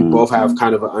 So I think we both have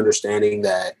kind of an understanding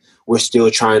that we're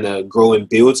still trying to grow and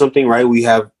build something, right? We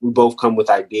both come with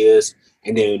ideas,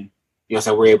 and then,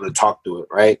 so we're able to talk through it,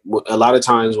 right? A lot of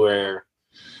times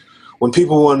when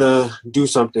people want to do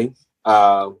something,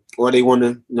 or they want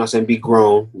to, be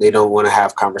grown, they don't want to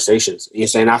have conversations.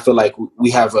 I feel like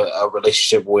we have a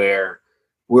relationship where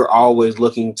we're always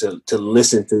looking to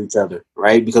listen to each other,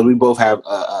 right? Because we both have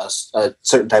a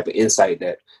certain type of insight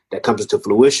that comes into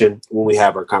fruition when we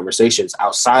have our conversations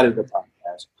outside of the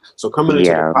podcast. So coming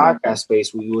into the podcast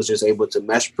space, we was just able to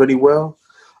mesh pretty well.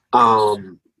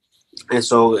 And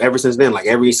so ever since then, like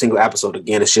every single episode,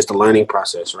 again, it's just a learning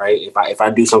process, right? If I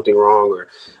do something wrong, or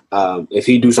if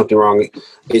he do something wrong,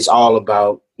 it's all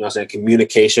about,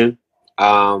 communication.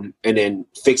 And then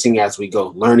fixing as we go,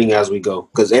 learning as we go,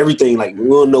 because everything, like, we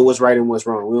don't know what's right and what's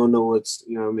wrong. We don't know what's,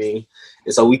 what I mean?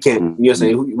 And so we can't, we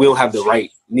don't have the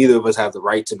right. Neither of us have the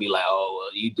right to be like, oh,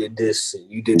 well, you did this and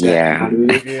you did that. Yeah. You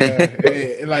know what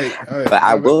I mean? But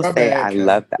I will say, I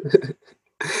love that.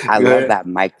 I love that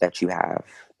mic that you have.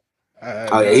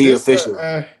 He official.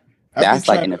 That's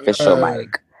like an official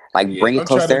mic. Like, bring it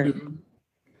closer.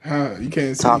 You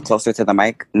can't talk closer to the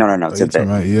mic. No, to the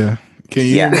mic. Yeah. Can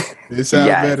you hear Yeah. me? It sounds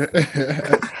better.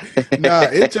 Nah,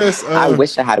 it just I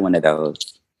wish I had one of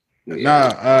those.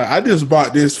 I just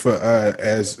bought this for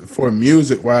as for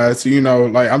music wise. You know,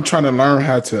 like I'm trying to learn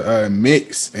how to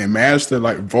mix and master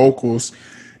like vocals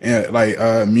and like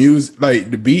music, like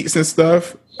the beats and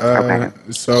stuff. Okay.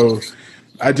 So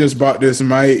I just bought this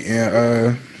mic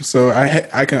and so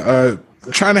I can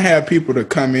trying to have people to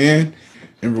come in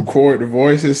and record the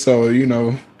voices. So you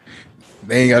know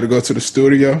they ain't got to go to the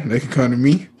studio. They can come to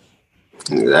me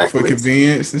for Exactly.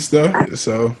 convenience and stuff.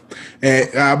 So,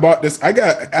 and I bought this. I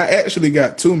actually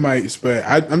got two mics, but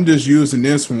I'm just using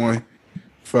this one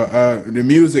for the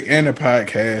music and the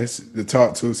podcast to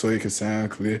talk to, so it can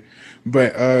sound clear.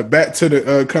 But back to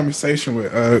the conversation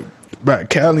with about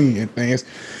Callie and things.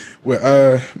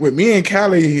 With me and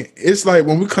Callie, it's like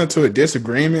when we come to a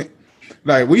disagreement,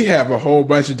 like we have a whole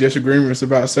bunch of disagreements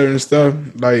about certain stuff,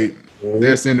 like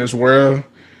that's in this world.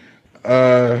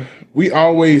 We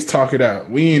always talk it out.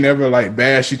 We ain't ever like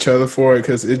bash each other for it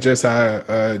because it's just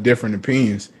our different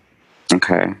opinions.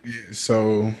 Okay.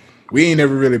 So we ain't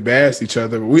never really bashed each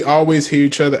other. But we always hear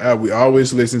each other out. We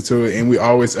always listen to it, and we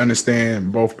always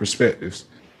understand both perspectives.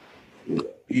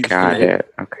 Got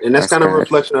it. Okay. And that's kind of a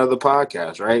reflection of the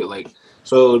podcast, right? Like,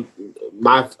 so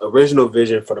my original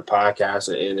vision for the podcast,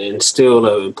 and still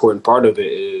an important part of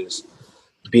it, is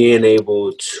being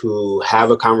able to have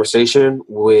a conversation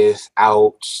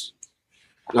without,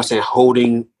 I'm not saying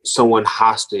holding someone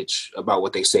hostage about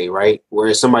what they say, right?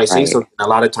 Whereas somebody says something, a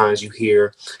lot of times you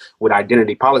hear with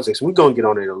identity politics, we're going to get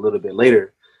on it a little bit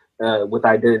later, with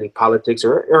identity politics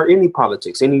or any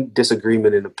politics, any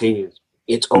disagreement in opinions.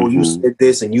 It's, oh, you said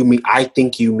this and you mean, I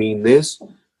think you mean this,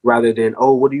 rather than,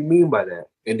 oh, what do you mean by that?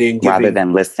 And then rather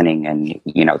than listening and,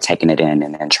 you know, taking it in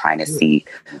and then trying to see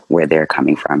where they're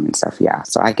coming from and stuff. Yeah.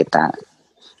 So I get that.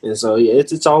 And so, yeah,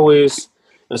 it's always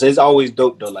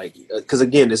dope though. Like, cause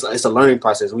again, it's a learning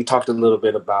process. We talked a little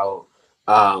bit about,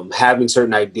 having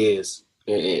certain ideas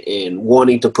and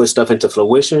wanting to put stuff into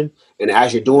fruition. And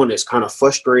as you're doing, it's kind of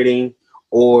frustrating,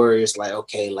 or it's like,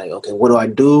 okay, what do I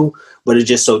do? But it's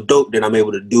just so dope that I'm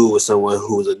able to do it with someone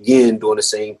who's again doing the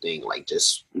same thing, like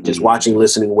just watching,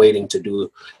 listening, waiting to do,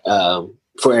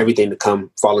 for everything to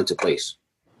fall into place,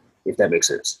 if that makes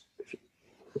sense.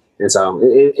 And so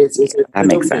it's that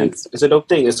makes sense. It's a dope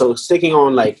thing. And so sticking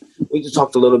on, like, we just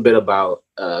talked a little bit about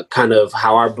kind of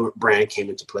how our brand came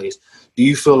into place. Do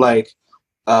you feel like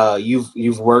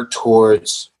you've worked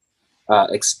towards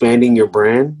expanding your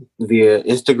brand via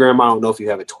Instagram? I don't know if you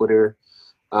have a Twitter.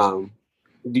 Do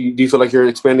you feel like you're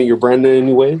expanding your brand in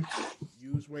any way?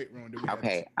 Use weight room.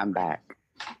 Okay, I'm back.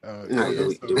 We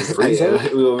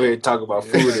over here talking about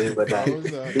food and whatnot. You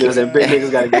know what I'm saying? Big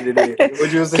niggas gotta get it in.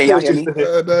 What you saying? Can y'all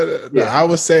hear me? I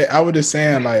was just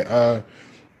saying like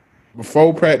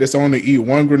before practice, I only eat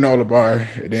one granola bar,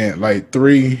 and then like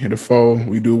 3 to 4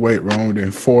 we do weight room,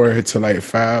 then 4 to like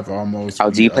 5 almost. Oh,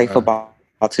 do you play football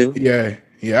too? Yeah,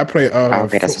 I play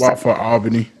football for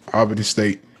Albany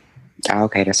State. Oh,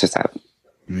 okay, that's what's up.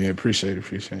 Yeah, appreciate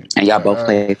it. And y'all both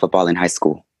play football in high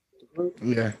school?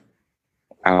 Yeah.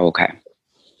 Oh, okay.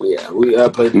 Yeah, we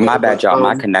played. My bad, y'all.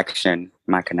 My connection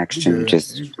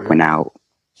just went out.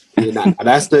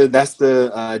 That's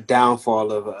the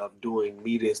downfall of doing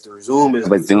meetings through Zoom. Is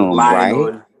with Zoom,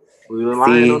 right? We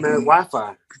relying on that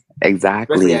Wi-Fi.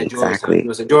 Exactly.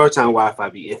 Georgetown Wi-Fi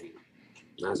be iffy.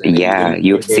 Yeah,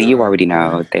 you already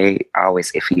know they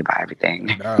always iffy about everything.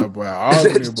 Nah, boy,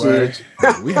 Albany, boy,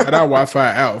 we had our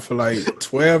Wi-Fi out for like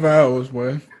 12 hours,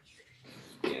 boy.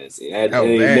 Yeah, see, I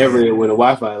never when the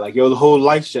Wi-Fi, like, the whole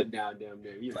light shut down down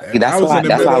there. Like, that's why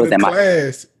I was in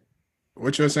class.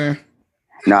 What you were saying?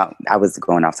 No, I was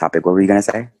going off topic. What were you gonna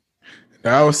say?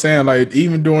 I was saying, like,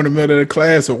 even during the middle of the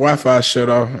class, the Wi-Fi shut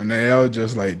off, and they all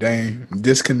just like, dang, I'm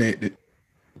disconnected.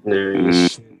 There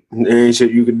ain't shit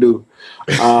you can do.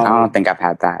 I don't think I've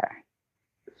had that.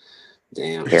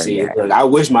 Damn. See, look, I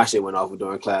wish my shit went off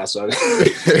during class. So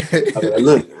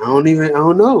look, I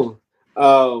don't know.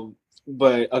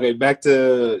 But okay, back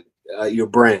to your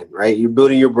brand, right? You're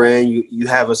building your brand. You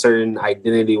have a certain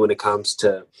identity when it comes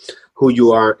to who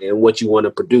you are and what you want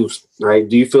to produce, right?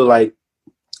 Do you feel like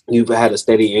you've had a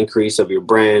steady increase of your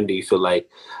brand? Do you feel like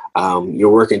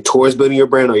you're working towards building your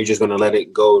brand, or you're just going to let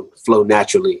it go flow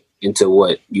naturally into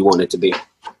what you want it to be?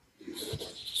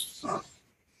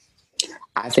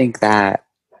 I think that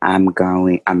I'm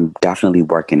definitely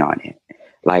working on it.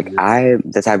 Like, I'm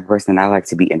the type of person, I like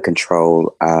to be in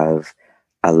control of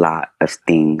a lot of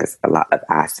things, a lot of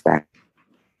aspects.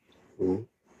 Mm-hmm.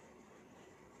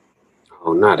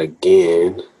 Oh, not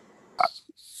again.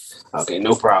 Okay,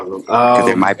 no problem. Because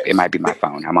it might be my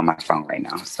phone. I'm on my phone right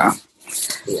now. So,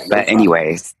 yeah, but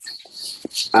anyways,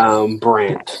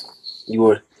 Brand. You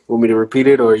want me to repeat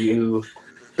it, or you?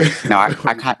 No,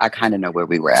 I kind of know where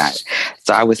we were at.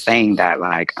 So I was saying that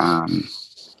like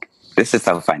this is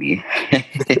so funny.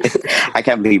 I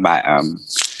can't believe my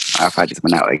I just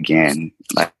went out again.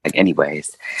 Like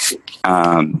anyways,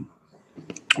 um,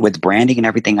 with branding and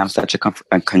everything, I'm such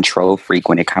a control freak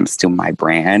when it comes to my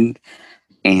brand,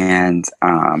 and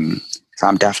so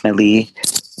I'm definitely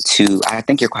I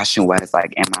think your question was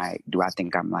like, do I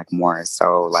think I'm like more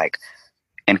so like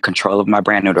in control of my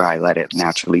brand, or do I let it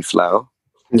naturally flow?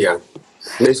 Yeah,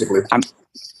 basically. I'm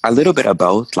a little bit of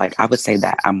both. Like I would say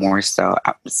that I'm more so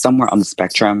somewhere on the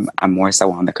spectrum. I'm more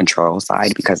so on the control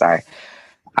side because I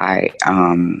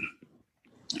I'm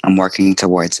working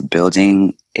towards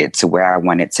building it to where I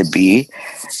want it to be.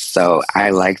 So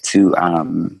I like to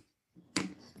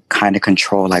kind of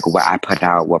control like what I put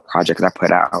out, what projects I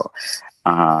put out.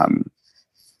 Um,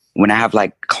 when I have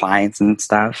like clients and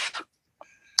stuff,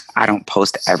 I don't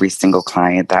post every single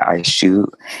client that I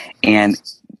shoot. And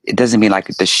it doesn't mean like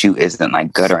the shoot isn't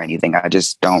like good or anything. I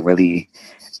just don't really,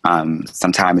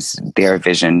 sometimes their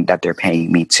vision that they're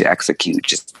paying me to execute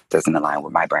just doesn't align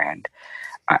with my brand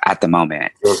at the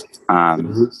moment.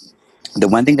 Mm-hmm. The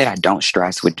one thing that I don't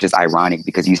stress, which is ironic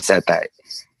because you said that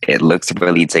it looks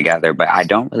really together, but I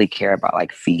don't really care about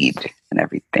like feed and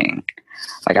everything.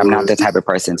 Like I'm not the type of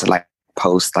person to like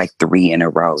post like 3 in a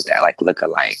row that like look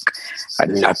alike.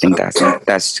 I think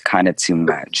that's kind of too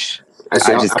much. I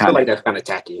feel like that's kind of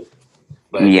tacky.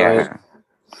 But yeah,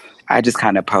 I just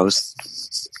kind of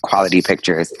post quality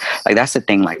pictures. Like that's the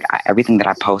thing. Like everything that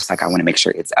I post, like I want to make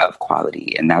sure it's of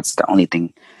quality, and that's the only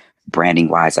thing branding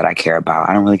wise that I care about.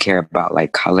 I don't really care about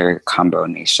like color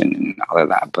combination and all of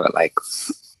that, but like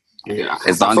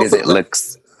as long as it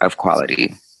looks of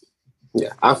quality.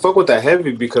 Yeah, I fuck with that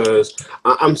heavy because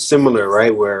I'm similar,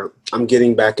 right? Where I'm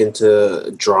getting back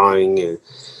into drawing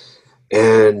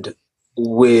and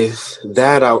with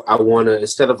that, I want to,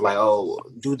 instead of like, oh,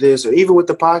 do this, or even with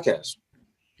the podcast,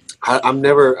 I've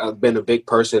never been a big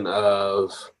person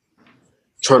of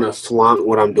trying to flaunt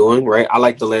what I'm doing, right? I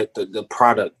like to let the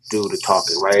product do the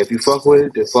talking, right? If you fuck with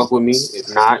it, then fuck with me.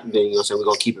 If not, then you know what I'm saying, we're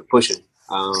going to keep it pushing.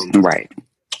 Right.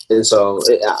 And so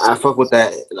I fuck with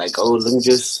that. Like, oh, let me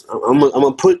just, I'm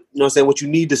gonna put, you know what I'm saying, what you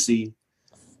need to see.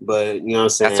 But, you know what I'm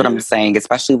saying? That's what I'm saying,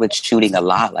 especially with shooting a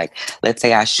lot. Like, let's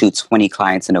say I shoot 20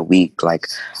 clients in a week. Like,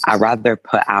 I'd rather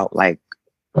put out like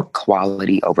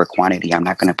quality over quantity. I'm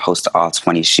not going to post all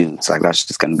 20 shoots. Like, that's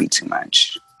just going to be too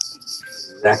much.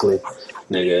 Exactly.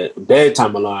 Nigga,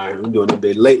 bedtime alarm. I'm doing a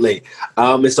bit late.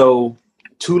 And so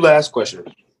 2 last questions.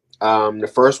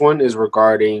 The first one is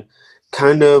regarding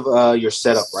kind of your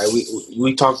setup, right?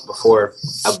 We talked before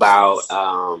about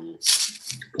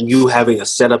you having a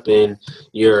setup in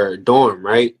your dorm,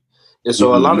 right? And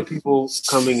so a lot of people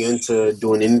coming into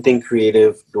doing anything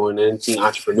creative, doing anything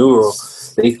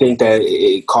entrepreneurial, they think that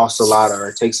it costs a lot or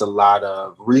it takes a lot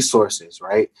of resources,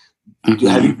 right?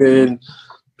 Have you been,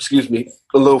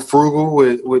 a little frugal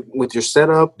with your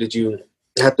setup? Did you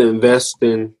have to invest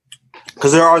in,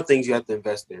 because there are things you have to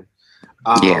invest in.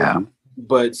 Yeah.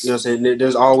 But, you know what I'm saying,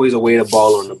 there's always a way to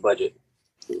ball on the budget.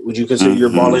 Would you consider you're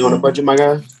balling on a budget, my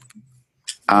guy?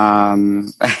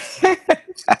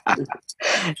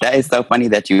 That is so funny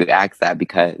that you asked that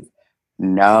because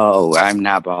no, I'm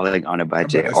not balling on a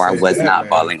budget, or I was not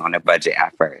balling on a budget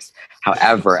at first.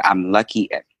 However, I'm lucky.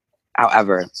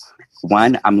 However,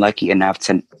 one, I'm lucky enough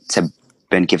to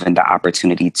been given the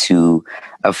opportunity to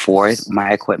afford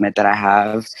my equipment that I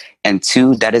have, and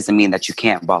 2, that doesn't mean that you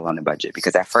can't ball on a budget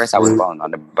because at first I was balling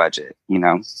on the budget, you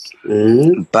know.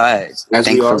 But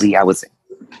thankfully, I was.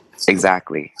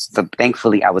 Exactly. So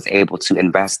thankfully, I was able to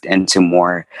invest into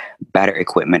more better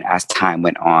equipment as time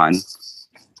went on,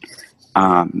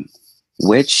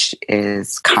 which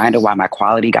is kind of why my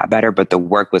quality got better, but the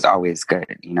work was always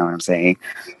good. You know what I'm saying?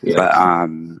 Yeah. But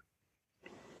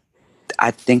I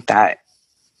think that,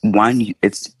 one,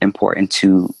 it's important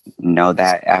to know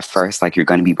that at first, like, you're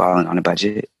going to be balling on a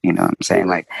budget. You know what I'm saying?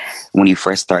 Like, when you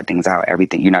first start things out,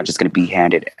 everything, you're not just going to be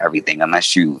handed everything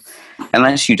unless you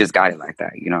just got it like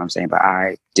that. You know what I'm saying? But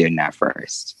I didn't at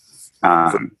first.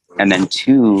 And then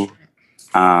 2,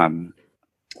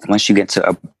 once you get to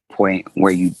a point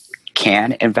where you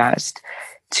can invest,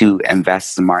 to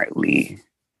invest smartly.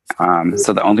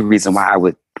 So the only reason why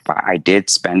I did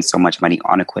spend so much money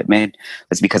on equipment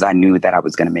was because I knew that I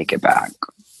was going to make it back.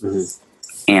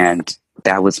 And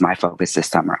that was my focus this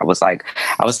summer. I was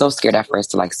so scared at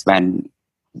first to like spend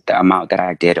the amount that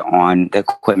I did on the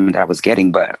equipment that I was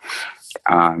getting. But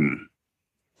I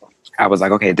was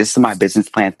like, okay, this is my business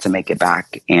plan to make it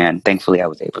back. And thankfully I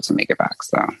was able to make it back.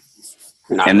 So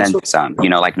Nah, and then some. You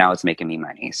know, like now it's making me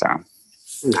money. So,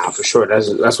 nah, for sure.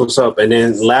 That's what's up. And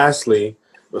then lastly,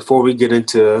 before we get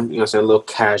into a little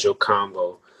casual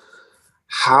combo,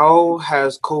 how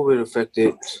has COVID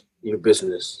affected your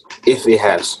business, if it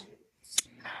has?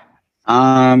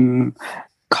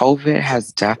 COVID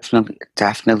has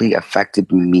definitely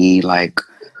affected me, like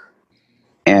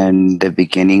in the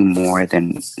beginning more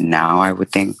than now, I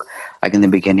would think. Like in the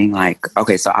beginning, like,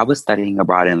 okay, so I was studying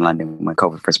abroad in London when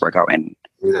COVID first broke out in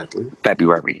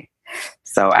February.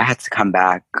 So I had to come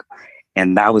back,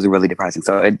 and that was really depressing.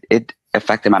 So it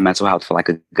affected my mental health for like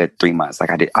a good 3 months.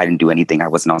 Like I didn't do anything. I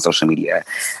wasn't on social media.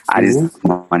 I just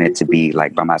wanted to be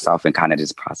like by myself and kind of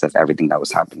just process everything that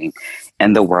was happening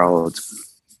in the world.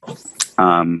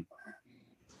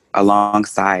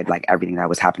 Alongside like everything that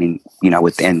was happening, you know,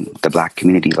 within the Black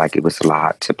community, like it was a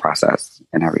lot to process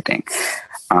and everything.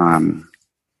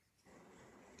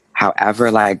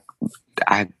 However, like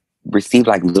I received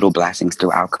like little blessings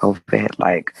throughout COVID.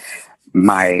 Like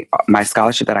my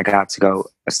scholarship that I got to go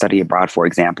study abroad, for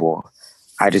example,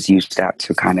 I just used that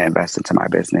to kind of invest into my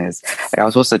business. Like I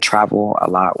was supposed to travel a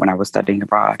lot when I was studying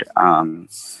abroad, and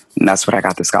that's what I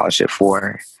got the scholarship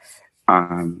for.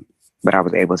 But I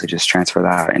was able to just transfer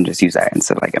that and just use that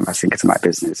instead of like investing into my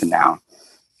business. And now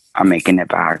I'm making it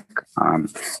back.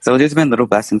 So there's been little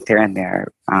blessings here and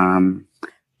there from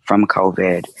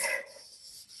COVID.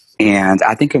 And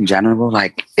I think in general,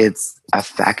 like it's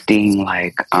affecting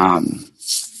like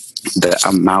the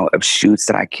amount of shoots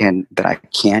that I can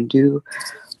do.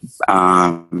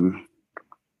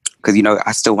 Because, you know,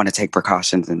 I still want to take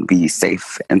precautions and be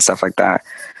safe and stuff like that.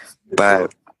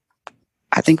 But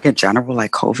I think in general,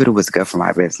 like COVID was good for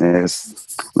my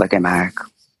business. Looking back.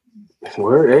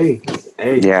 Word,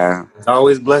 hey. Yeah. There's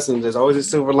always blessings. There's always a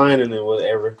silver lining in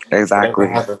whatever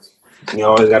happens. You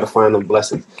always got to find them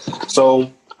blessings. So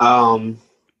that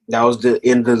was the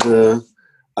end of the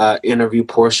interview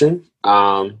portion.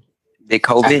 Did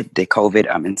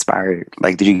COVID inspire?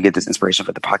 Like, did you get this inspiration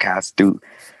for the podcast through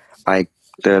like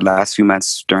the last few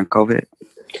months during COVID?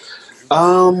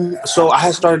 So I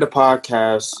had started the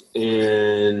podcast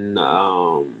in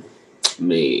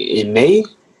May,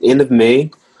 end of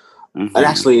May, and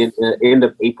actually in the end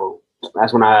of April.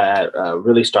 That's when I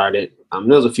really started. There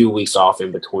was a few weeks off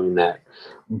in between that,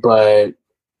 but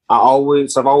I've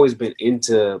always been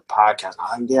into podcasts.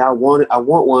 I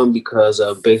want one because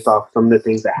based off some of the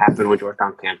things that happened with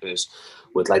Georgetown campus,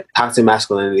 with like toxic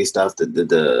masculinity stuff,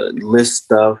 the list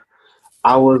stuff.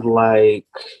 I was like,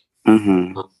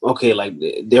 okay, like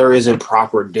there isn't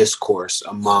proper discourse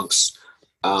amongst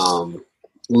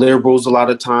liberals a lot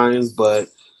of times, but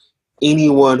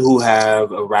anyone who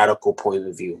have a radical point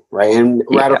of view, right? And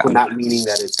radical not meaning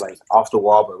that it's like off the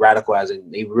wall, but radical as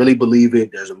in they really believe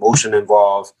it. There's emotion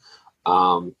involved.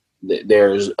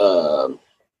 There's a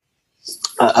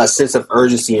sense of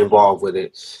urgency involved with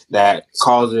it that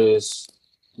causes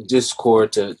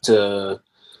discord to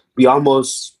be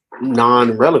almost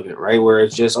non-relevant, right? Where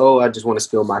it's just, I just want to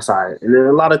spill my side. And then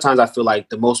a lot of times I feel like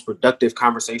the most productive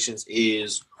conversations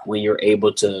is when you're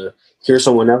able to hear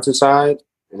someone else's side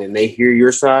and then they hear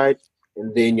your side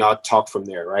and then y'all talk from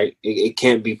there, right? It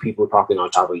can't be people talking on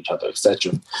top of each other,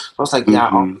 etc. So I was like,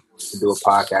 I want to do a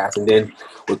podcast. And then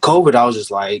with COVID, I was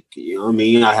just like, you know what I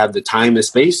mean? I have the time and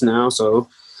space now, so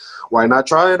why not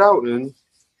try it out? And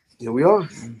here we are.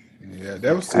 Yeah,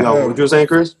 that was what you were saying,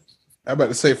 Chris? I'm about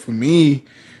to say, for me,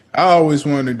 I always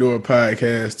wanted to do a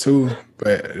podcast too,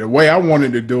 but the way I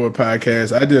wanted to do a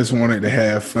podcast, I just wanted to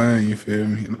have fun. You feel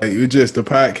me? Like it was just a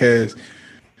podcast,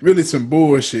 really some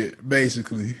bullshit,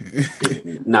 basically.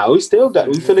 No, we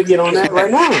finna get on that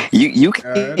right now. You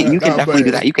can definitely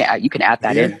do that. You can add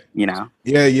that in. You know.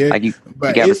 Yeah. Like you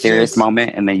have a serious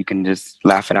moment, and then you can just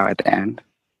laugh it out at the end.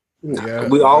 Yeah, I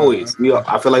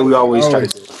feel like we always try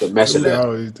to mesh it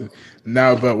up.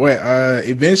 No, but what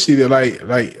eventually, like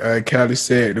Callie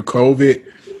said, the COVID,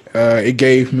 it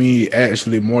gave me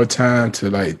actually more time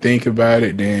to like think about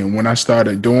it than when I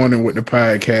started doing it with the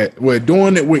podcast. Well,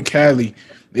 doing it with Callie,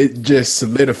 it just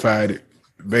solidified it,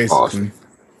 basically.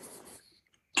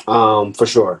 Awesome. For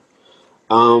sure.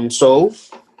 So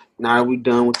now we're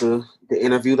done with the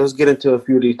interview. Let's get into a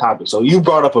few of these topics. So you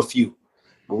brought up a few.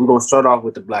 We're going to start off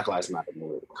with the Black Lives Matter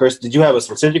movement. Chris, did you have a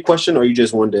specific question or you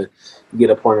just wanted to get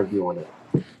a point of view on it?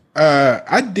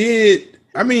 I did.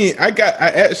 I mean, I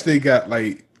actually got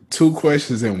like two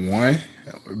questions in one,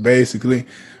 basically.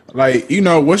 Like, you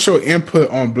know, what's your input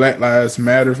on Black Lives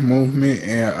Matter movement?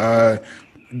 And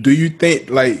do you think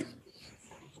like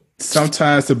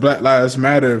sometimes the Black Lives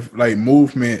Matter like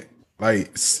movement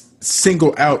like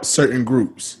single out certain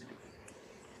groups?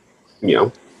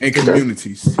 Yeah. And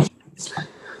communities.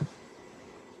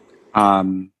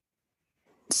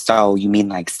 So you mean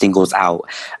like singles out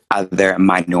other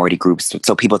minority groups,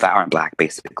 so people that aren't Black,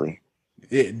 basically?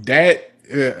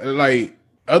 Like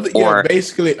other, Or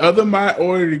basically other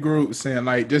minority groups and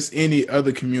like just any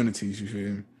other communities. You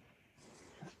feel me?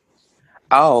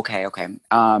 oh, okay.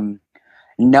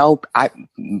 No,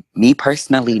 me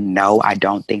personally, no, I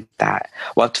don't think that.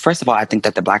 Well, first of all, I think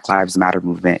that the Black Lives Matter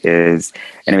movement is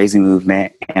an amazing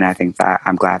movement, and I think that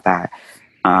I'm glad that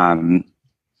um,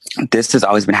 this has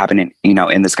always been happening,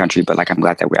 in this country. But like, I'm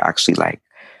glad that we're actually like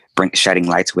shedding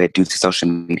light to it due to social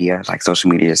media. Like,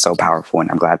 social media is so powerful, and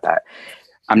I'm glad that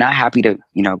I'm not happy to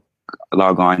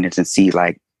log on and see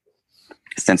like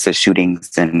senseless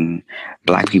shootings and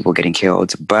Black people getting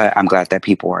killed, but I'm glad that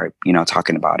people are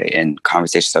talking about it and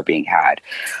conversations are being had.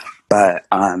 But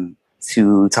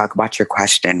to talk about your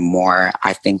question more,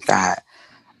 I think that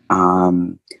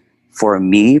for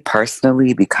me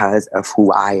personally, because of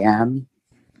who I am,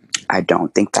 I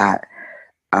don't think that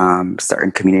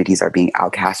certain communities are being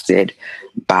outcasted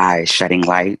by shedding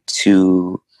light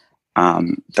to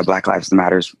the Black Lives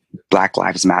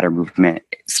Matter movement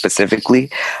specifically.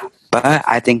 But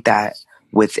I think that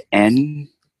within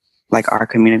like our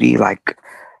community, like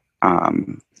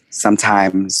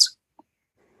sometimes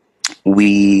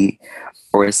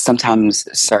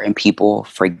sometimes certain people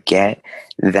forget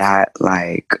that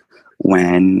like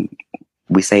when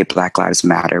we say Black Lives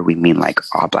Matter, we mean like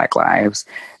all Black lives,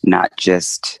 not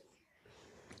just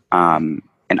an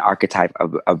archetype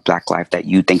of Black life that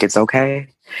you think it's okay.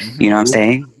 You know what I'm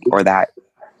saying? Or that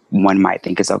one might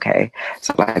think is okay.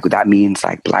 So like that means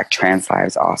like Black trans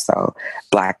lives also,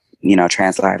 Black,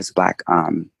 trans lives, Black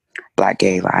Black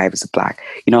gay lives, Black,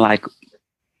 like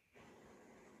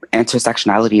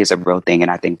intersectionality is a real thing. And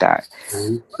I think that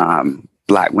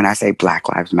Black, when I say Black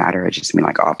Lives Matter, I just mean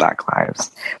like all Black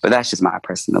lives. But that's just my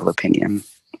personal opinion.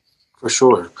 For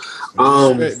sure.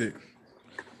 So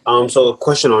a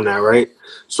question on that, right?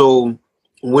 So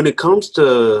when it comes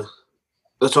to,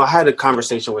 so I had a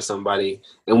conversation with somebody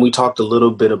and we talked a little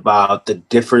bit about the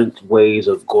different ways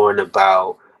of going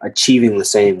about achieving the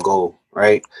same goal,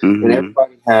 right? Mm-hmm. And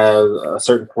everybody has a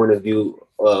certain point of view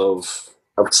of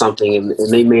something, and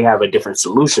they may have a different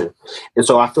solution. And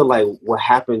so I feel like what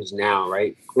happens now,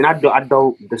 right? And I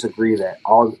don't disagree that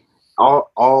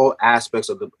all aspects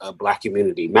of the Black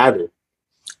community matter,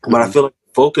 but I feel like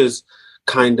focus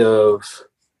kind of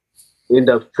end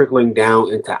up trickling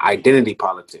down into identity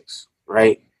politics,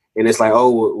 right? And it's like,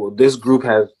 oh, well, this group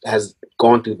has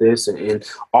gone through this, and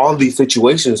all these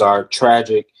situations are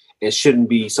tragic and shouldn't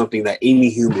be something that any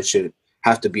human should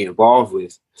have to be involved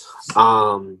with.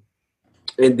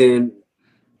 And then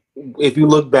if you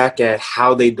look back at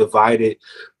how they divided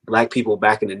Black people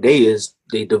back in the day, is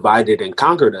they divided and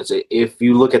conquered us. If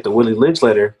you look at the Willie Lynch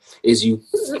letter, is you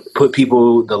put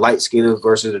people, the light skin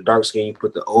versus the dark skin, you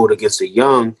put the old against the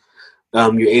young.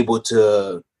 You're able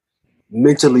to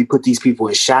mentally put these people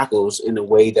in shackles in a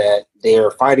way that they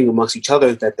are fighting amongst each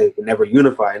other that they can never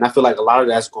unify. And I feel like a lot of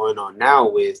that's going on now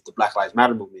with the Black Lives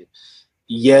Matter movement.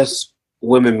 Yes,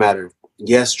 women matter.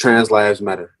 Yes, trans lives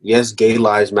matter. Yes, gay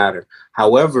lives matter.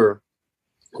 However,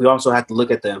 we also have to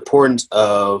look at the importance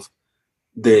of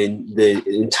the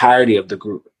entirety of the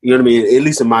group. You know what I mean? At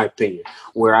least in my opinion,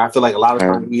 where I feel like a lot of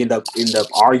times we end up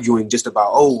arguing just about,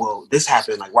 oh, well, this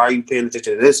happened. Like, why are you paying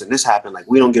attention to this and this happened? Like,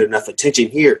 we don't get enough attention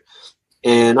here.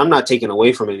 And I'm not taking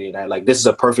away from any of that. Like, this is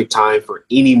a perfect time for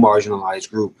any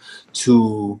marginalized group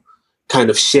to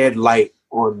kind of shed light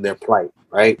on their plight,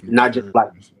 right? Not just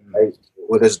Black people, right?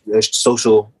 Where there's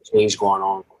social change going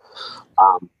on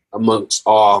amongst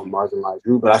all marginalized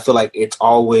groups. But I feel like it's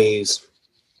always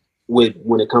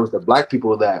when it comes to Black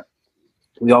people that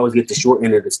we always get the short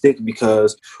end of the stick,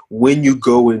 because when you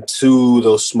go into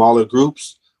those smaller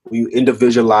groups, when you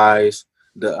individualize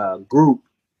the group,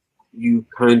 you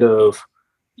kind of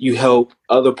you help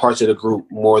other parts of the group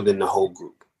more than the whole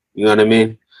group. You know what I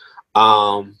mean?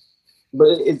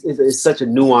 But it's such a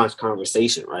nuanced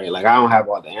conversation, right? Like, I don't have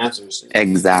all the answers.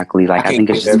 Exactly. Like, I think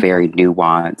it's just very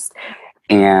nuanced.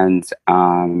 And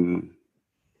I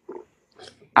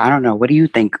don't know. What do you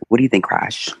think? What do you think,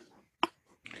 Crash?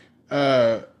 What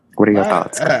are your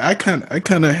thoughts? I kind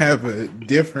of have a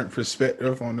different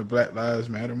perspective on the Black Lives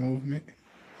Matter movement.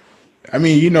 I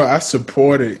mean, I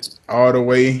support it all the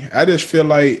way. I just feel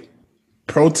like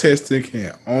protesting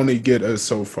can only get us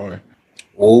so far.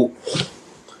 Oh,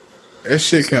 that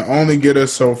shit can only get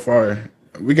us so far.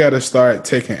 We got to start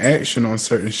taking action on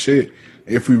certain shit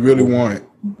if we really want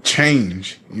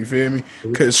change. You feel me?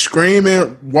 Because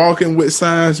screaming, walking with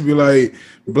signs, be like,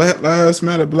 Black Lives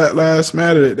Matter, Black Lives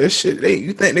Matter. That shit,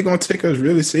 you think they're going to take us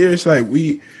really serious? Like,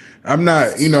 we I'm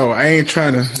not, I ain't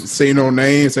trying to say no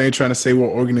names. I ain't trying to say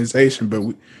what organization, but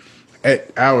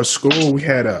at our school we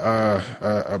had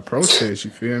a protest.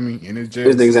 You feel me? And it's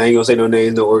There's niggas just I ain't gonna say no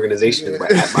names, no organization,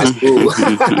 but at my school.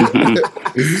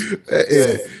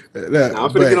 yeah, Now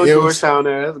I'm finna get but on it was Georgetown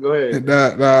ass. Go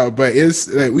ahead. but it's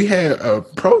like we had a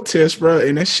protest, bro,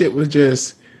 and that shit was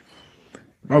just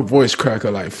my voice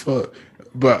cracker like fuck.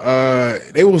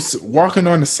 But they was walking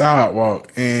on the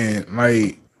sidewalk and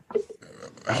like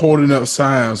holding up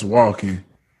signs, walking.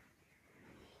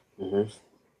 Mm-hmm.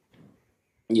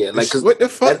 Yeah, like cause What the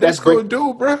fuck that's this break. go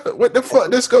do, bro? What the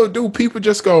fuck this go do? People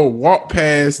just go walk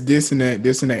past this and that,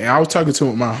 this and that. And I was talking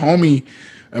to my homie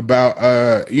about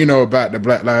about the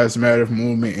Black Lives Matter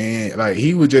movement, and like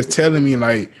he was just telling me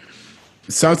like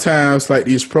sometimes like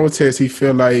these protests, he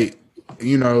feel like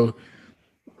you know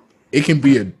it can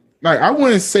be a like I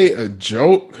wouldn't say a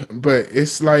joke, but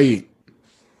it's like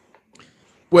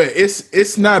well,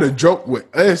 it's not a joke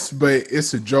with us, but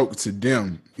it's a joke to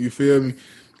them. You feel me?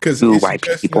 Because To it's white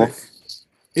just people. like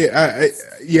yeah,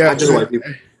 Not just white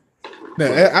people.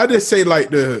 no, I just say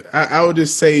like I would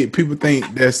just say people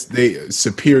think that's the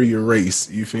superior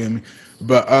race. You feel me?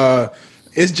 But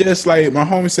it's just like my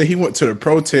homie said he went to the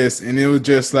protest and it was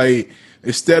just like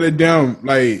instead of them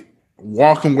like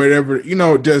walking wherever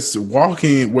just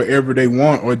walking wherever they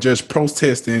want or just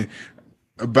protesting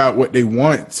about what they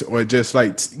want or just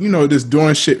like just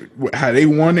doing shit how they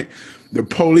want it. The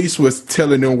police was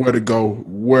telling them where to go,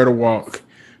 where to walk,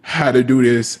 how to do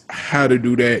this, how to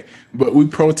do that. But we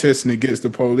protesting against the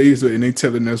police and they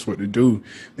telling us what to do.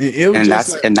 And it was And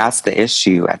just like that's the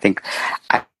issue. I think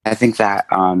that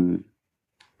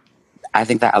I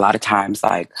think that a lot of times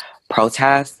like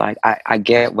protests, like I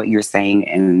get what you're saying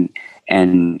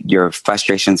and your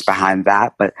frustrations behind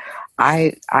that, but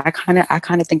I kind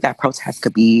of think that protest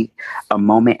could be a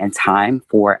moment in time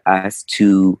for us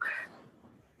to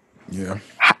yeah.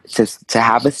 to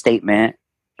have a statement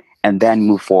and then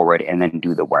move forward and then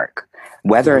do the work.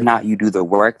 Whether or not you do the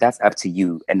work, that's up to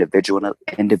you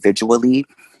individually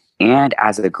and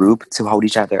as a group to hold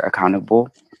each other accountable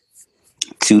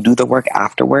to do the work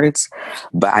afterwards.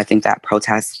 But I think that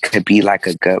protest could be like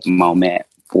a good moment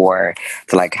for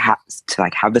to like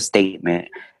have the statement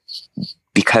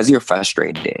because you're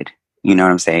frustrated. You know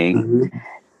what I'm saying? Mm-hmm.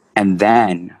 And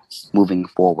then moving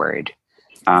forward,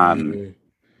 Yeah.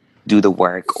 do the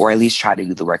work, or at least try to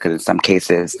do the work. Because in some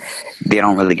cases, they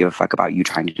don't really give a fuck about you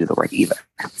trying to do the work either.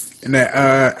 And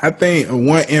that I think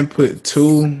one input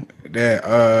too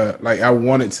that like I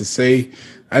wanted to say,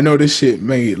 I know this shit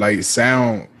may like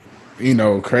sound,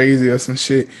 crazy or some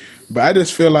shit, but I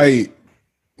just feel like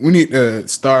we need to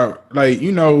start like,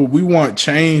 we want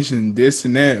change and this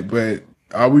and that, but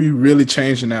are we really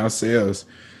changing ourselves?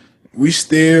 We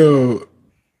still,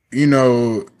 you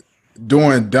know,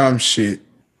 doing dumb shit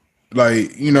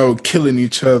like killing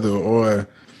each other or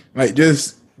like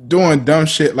just doing dumb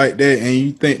shit like that and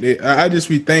you think that I just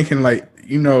be thinking like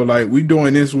like we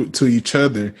doing this to each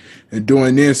other and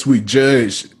doing this we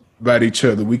judge about each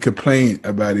other, we complain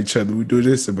about each other, we do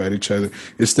this about each other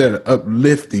instead of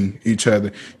uplifting each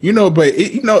other, but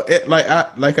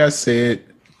like I said,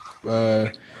 uh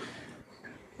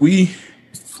we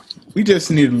we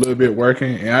just need a little bit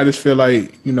working, and I just feel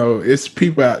like it's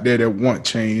people out there that want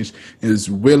change, is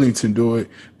willing to do it.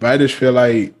 But I just feel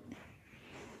like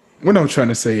what I'm trying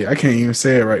to say, I can't even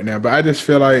say it right now. But I just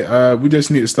feel like we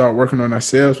just need to start working on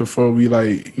ourselves before we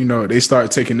they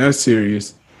start taking us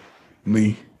seriously.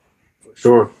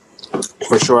 Sure.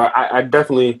 For sure. I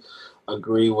definitely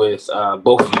agree with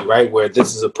both of you, right? Where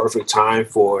this is a perfect time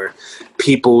for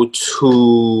people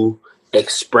to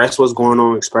express what's going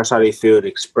on, express how they feel, to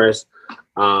express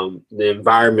the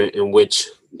environment in which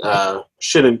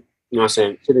shouldn't,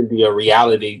 shouldn't be a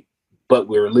reality, but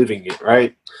we're living it,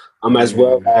 right? As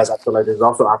well Yeah, as I feel like there's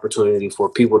also opportunity for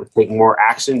people to take more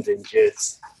action than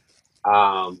just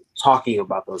talking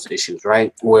about those issues,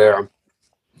 right? Where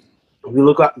if you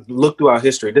look throughout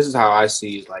history, this is how I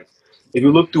see it. Like, if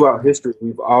you look throughout history,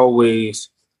 we've always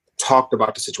talked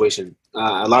about the situation.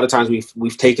 A lot of times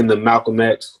we've taken the Malcolm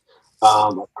X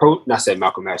approach, not say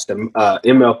Malcolm X, the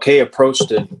MLK approach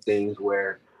to things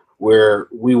where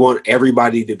we want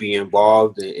everybody to be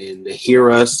involved and to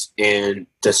hear us and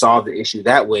to solve the issue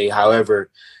that way. However,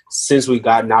 since we've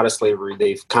gotten out of slavery,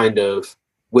 they've kind of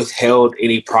withheld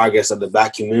any progress of the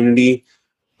Black community.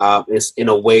 It's in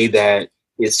a way that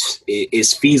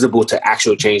it's feasible to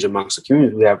actual change amongst the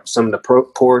communities. We have some of the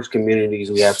poorest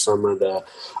communities. We have some of the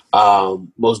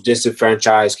most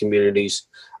disenfranchised communities.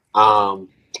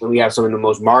 And we have some of the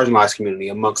most marginalized community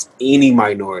amongst any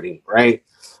minority, right?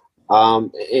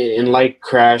 And like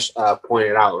Crash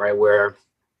pointed out, right, where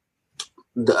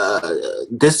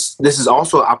this is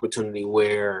also an opportunity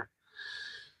where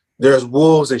there's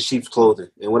wolves in sheep's clothing.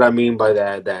 And what I mean by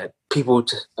that people,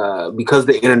 because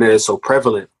the internet is so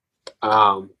prevalent,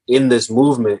 in this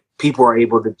movement, people are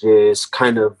able to just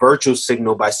kind of virtue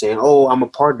signal by saying, oh, I'm a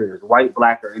part of this, white,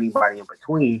 black, or anybody in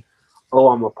between. Oh,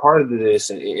 I'm a part of this,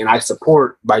 and I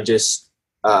support by just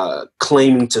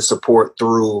claiming to support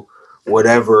through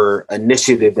whatever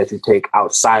initiative that you take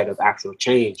outside of actual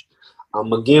change.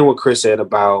 Again, what Chris said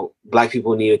about Black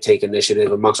people need to take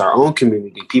initiative amongst our own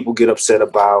community. People get upset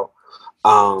about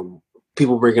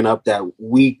people bringing up that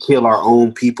we kill our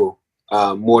own people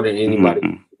more than anybody.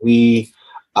 Mm-hmm. We,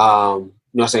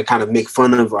 kind of make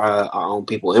fun of our own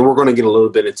people. And we're going to get a little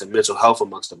bit into mental health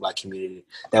amongst the Black community,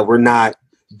 that we're not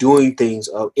doing things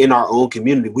in our own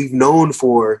community. We've known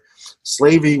for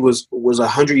slavery was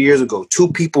 100 years ago.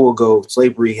 2 people ago,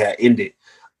 slavery had ended.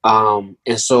 And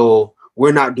so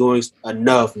we're not doing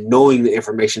enough knowing the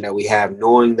information that we have,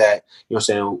 knowing that,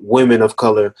 women of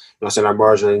color, are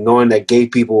marginalized, knowing that gay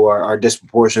people are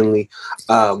disproportionately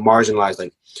marginalized,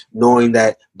 like knowing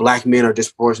that Black men are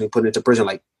disproportionately put into prison.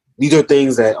 Like, these are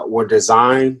things that were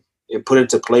designed and put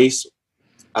into place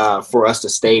for us to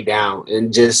stay down,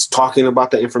 and just talking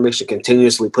about the information,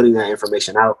 continuously putting that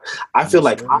information out. I feel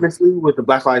like, honestly, with the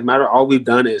Black Lives Matter, all we've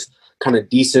done is kind of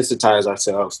desensitize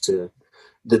ourselves to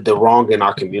the wrong in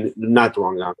our community, not the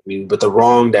wrong in our community, but the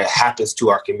wrong that happens to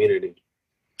our community.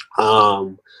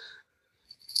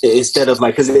 Instead of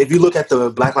because if you look at the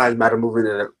Black Lives Matter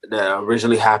movement that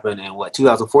originally happened in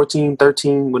 2014,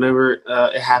 13, whenever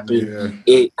it happened,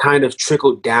 it kind of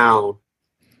trickled down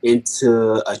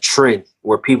into a trend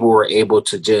where people were able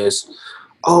to just,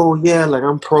 oh yeah, like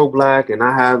I'm pro-Black and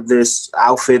I have this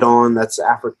outfit on that's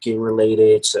African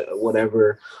related, so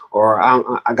whatever, or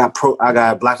I got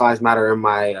Black Lives Matter in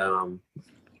my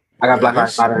Black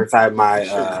Lives Matter inside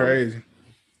my crazy.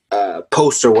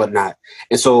 Post or whatnot.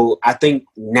 And so I think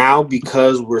now,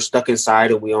 because we're stuck inside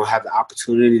and we don't have the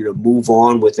opportunity to move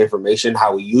on with information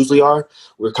how we usually are,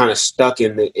 we're kind of stuck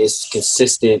in it's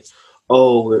consistent.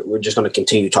 Oh, we're just going to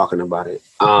continue talking about it,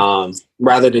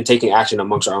 rather than taking action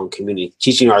amongst our own community,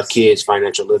 teaching our kids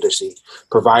financial literacy,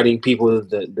 providing people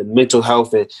the mental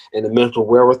health and the mental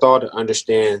wherewithal to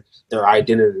understand their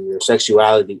identity, their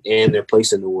sexuality, and their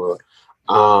place in the world.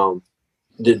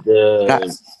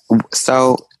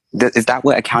 Is that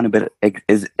what accountability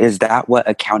is that what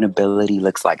accountability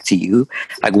looks like to you?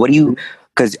 Like, what do you?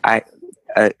 Because a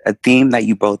theme that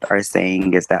you both are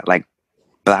saying is that, like,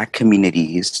 Black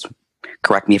communities.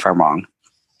 Correct me if I'm wrong,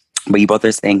 but you both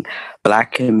are saying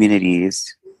Black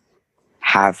communities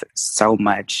have so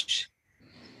much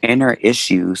inner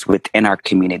issues within our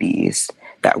communities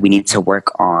that we need to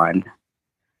work on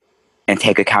and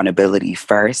take accountability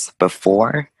first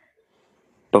before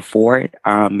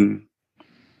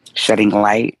shedding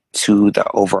light to the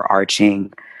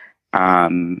overarching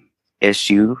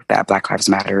issue that Black Lives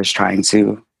Matter is trying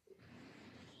to.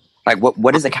 Like,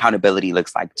 what does accountability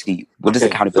looks like to you? What does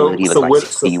accountability look like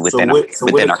to you within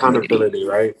our community?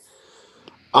 Right?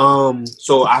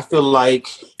 So I feel like,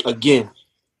 again,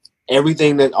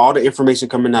 everything all the information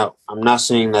coming out, I'm not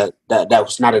saying that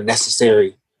was not a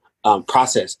necessary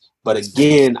process, but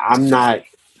again, I'm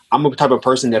a type of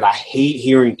person that I hate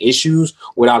hearing issues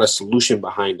without a solution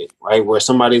behind it, right? Where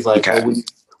somebody's like, oh,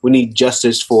 we need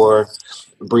justice for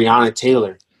Breonna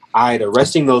Taylor. All right,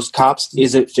 arresting those cops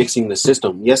isn't fixing the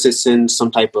system. Yes, it sends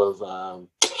some type of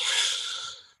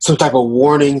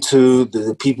warning to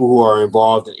the people who are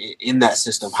involved in that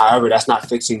system. However, that's not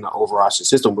fixing the overall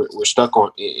system. We're stuck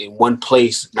in one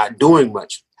place, not doing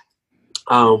much.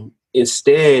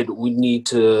 Instead, we need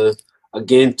to,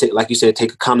 again, like you said,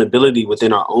 take accountability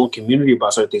within our own community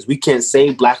about certain things. We can't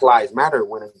say Black Lives Matter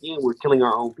when, again, we're killing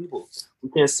our own people. We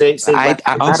can't say Black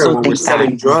Lives Matter when we're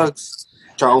selling drugs.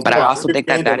 But I also think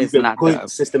that we've been put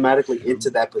systematically into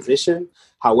that position.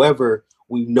 However,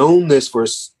 we've known this for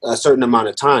a certain amount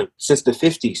of time, since the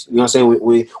 50s. You know what I'm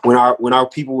saying? When our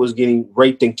people was getting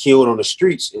raped and killed on the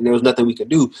streets, and there was nothing we could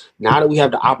do. Now that we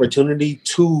have the opportunity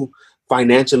to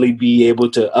financially be able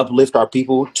to uplift our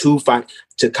people, to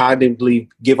cognitively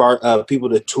give our people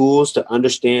the tools to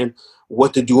understand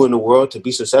what to do in the world to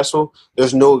be successful,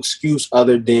 there's no excuse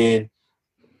other than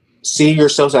seeing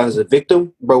yourselves as a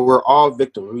victim. Bro, we're all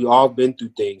victims. We all been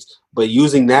through things. But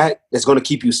using that, it's going to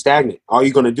keep you stagnant. All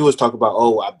you're going to do is talk about,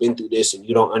 oh, I've been through this, and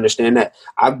you don't understand that.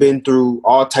 I've been through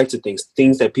all types of things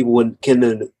that people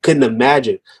couldn't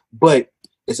imagine. But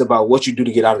it's about what you do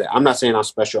to get out of that. I'm not saying I'm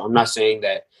special. I'm not saying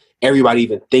that everybody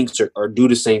even thinks or do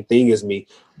the same thing as me.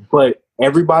 But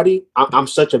everybody, I'm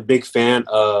such a big fan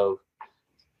of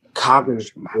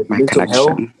cognitive mental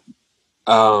health.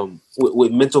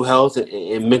 with mental health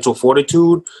and mental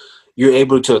fortitude, you're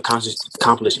able to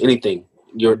accomplish anything.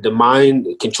 The mind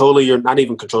controlling your not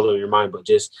even controlling your mind, but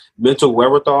just mental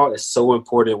wherewithal is so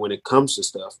important when it comes to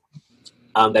stuff.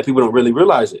 That people don't really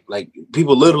realize it. Like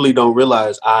people literally don't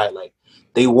realize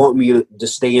they want me to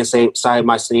stay inside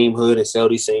my same hood and sell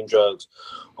these same drugs,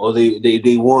 or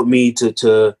they want me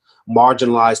to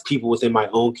marginalize people within my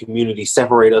own community,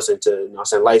 separate us into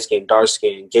light skin, dark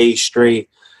skin, gay, straight,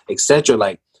 etc.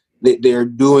 Like they're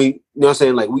doing,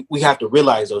 like we have to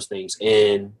realize those things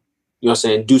and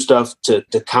do stuff to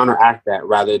counteract that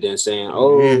rather than saying,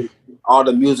 oh, all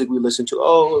the music we listen to,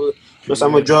 oh,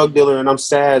 I'm a drug dealer and I'm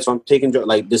sad, so I'm taking drugs.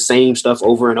 Like the same stuff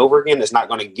over and over again. It's not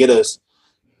going to get us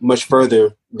much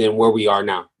further than where we are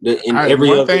now.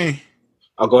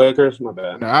 Oh, go ahead, Chris. My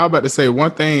bad. No, I was about to say one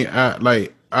thing. I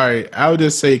would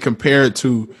just say compared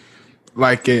to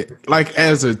like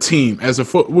as a team,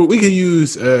 we can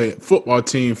use a football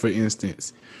team for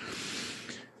instance.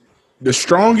 The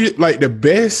strongest, like the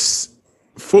best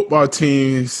football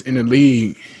teams in the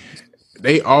league,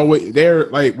 they're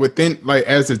like within, like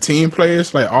as a team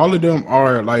players, like all of them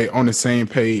are like on the same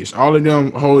page. All of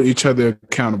them hold each other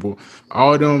accountable.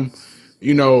 All of them,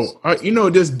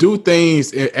 just do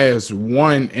things as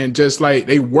one, and just like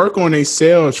they work on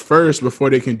themselves first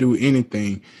before they can do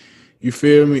anything. You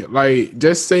feel me? Like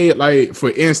just say it, like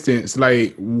for instance,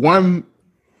 like one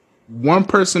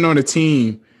person on the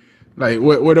team, like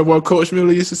what Coach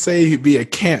Miller used to say, he'd be a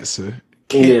cancer.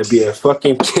 Yeah, be a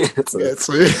fucking cancer.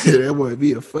 That would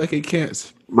be a fucking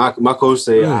cancer. My coach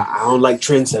say I don't like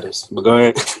trendsetters, but go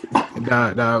ahead.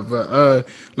 But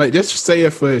like just say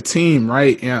it for a team,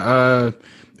 right? And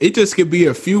it just could be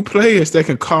a few players that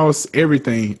can cost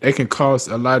everything. They can cost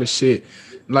a lot of shit.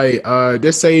 Like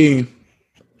just say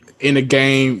in a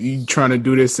game you trying to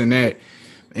do this and that,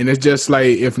 and it's just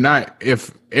like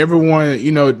if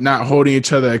everyone not holding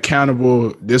each other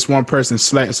accountable, this one person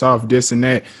slacks off this and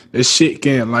that, this shit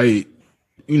can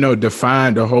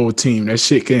define the whole team. That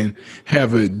shit can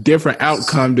have a different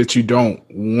outcome that you don't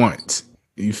want.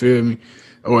 You feel me?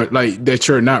 Or like that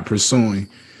you're not pursuing.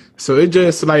 So it's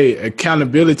just like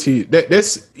accountability.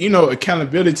 That's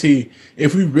accountability.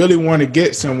 If we really want to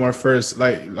get somewhere first,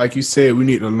 like you said, we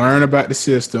need to learn about the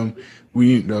system. We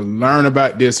need to learn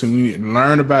about this, and we need to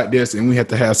learn about this, and we have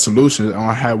to have solutions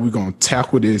on how we're gonna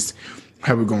tackle this,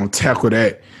 how we're gonna tackle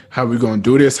that, how we're gonna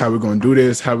do this, how we're gonna do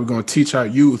this, how we're gonna teach our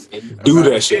youth do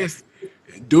that shit.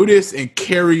 Do this and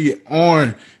carry it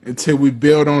on until we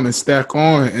build on and stack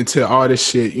on until all this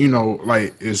shit,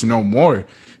 like is no more.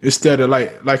 Instead of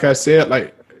like I said,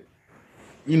 I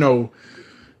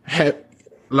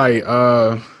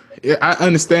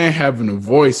understand having a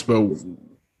voice, but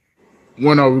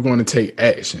when are we going to take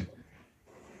action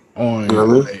on?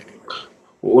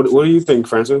 What do you think,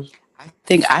 Francis?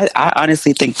 I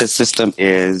honestly think the system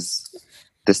is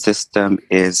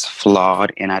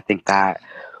flawed, and I think that.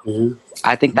 Mm-hmm.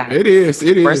 I think that it is.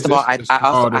 First of all, I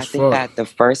think that the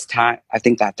first time, I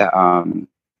think that what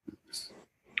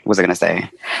was I gonna say?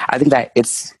 I think that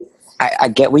I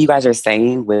get what you guys are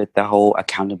saying with the whole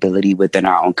accountability within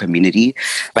our own community,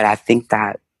 but I think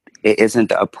that it isn't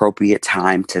the appropriate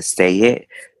time to say it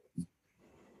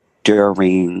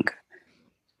during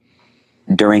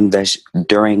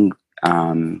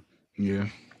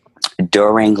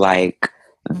like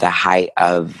the height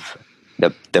of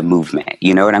the movement.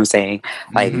 You know what I'm saying?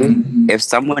 Like if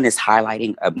someone is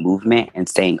highlighting a movement and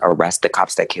saying arrest the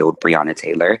cops that killed Breonna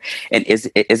Taylor, and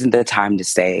it isn't the time to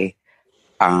say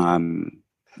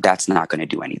that's not going to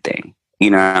do anything. You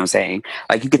know what I'm saying?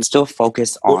 Like you can still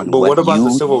focus on. But what about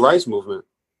the civil rights movement?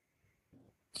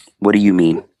 What do you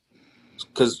mean?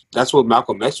 Because that's what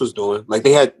Malcolm X was doing. Like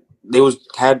they had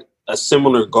a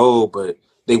similar goal, but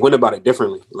they went about it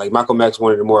differently. Like Malcolm X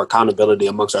wanted more accountability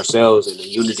amongst ourselves and the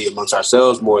unity amongst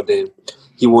ourselves more than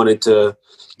he wanted to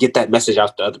get that message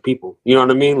out to other people. You know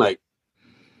what I mean? Like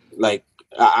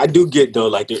I do get though,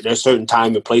 like there's certain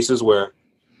time and places where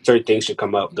certain things should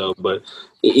come up though. But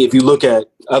if you look at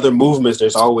other movements,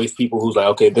 there's always people who's like,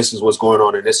 okay, this is what's going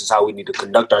on and this is how we need to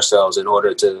conduct ourselves in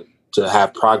order to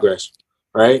have progress.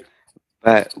 Right?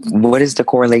 But what is the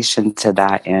correlation to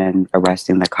that and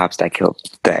arresting the cops that killed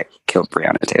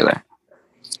Breonna Taylor?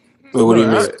 What do you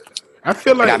mean? I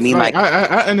feel like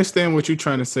I understand what you're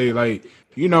trying to say. Like,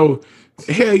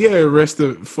 hell yeah, arrest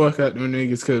the fuck out them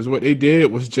niggas because what they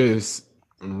did was just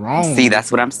wrong. See,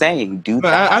 that's what I'm saying. Do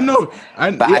But that. I know. I I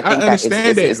think that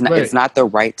understand that. it's not the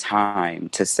right time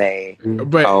to say,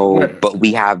 But but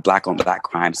we have black on black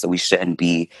crime, so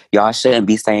y'all shouldn't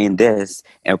be saying this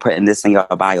and putting this in your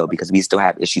bio because we still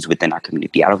have issues within our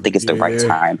community. I don't think it's the right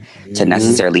time to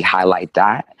necessarily highlight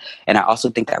that. And I also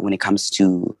think that when it comes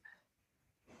to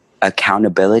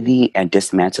accountability and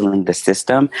dismantling the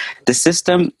system,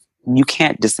 you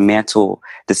can't dismantle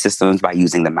the systems by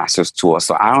using the master's tool.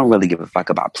 So I don't really give a fuck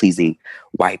about pleasing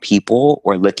white people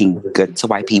or looking good to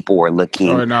white people or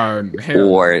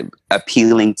or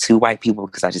appealing to white people,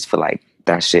 because I just feel like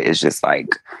that shit is just like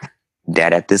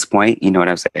dead at this point. You know what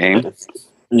I'm saying?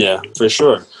 Yeah, for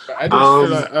sure. I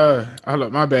just feel like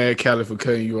look, my bad, Callie, for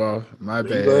cutting you off. My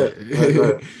bad. Go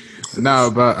ahead.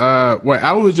 No, but what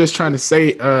I was just trying to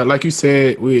say, like you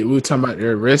said, we were talking about the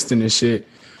arresting and shit,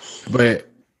 but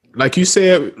like you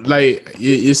said, like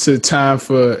it's a time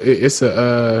for it's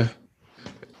a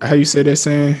how you say that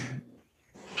saying?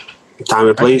 Time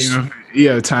and place.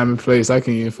 Time and place. I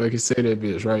can't even fucking say that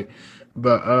bitch right,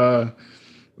 but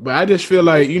I just feel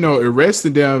like,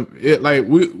 arresting them. It like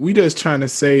we just trying to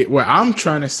say. What I'm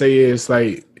trying to say is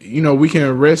like, we can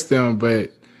arrest them,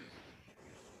 but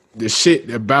the shit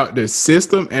about the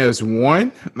system as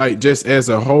one, like just as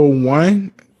a whole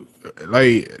one,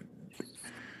 like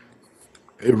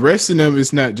arresting them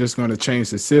is not just going to change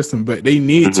the system, but they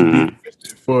need to be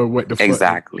arrested for what the fuck.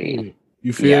 Exactly.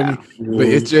 You feel me? But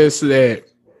it's just that,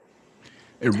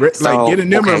 like getting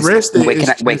them arrested.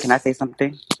 Can I say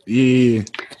something? Yeah.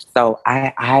 So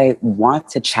I want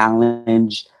to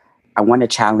challenge. I want to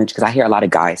challenge, because I hear a lot of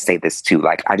guys say this too.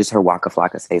 Like I just heard Waka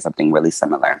Flocka say something really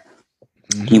similar.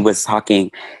 Mm-hmm. He was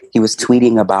tweeting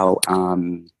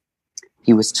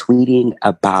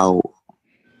about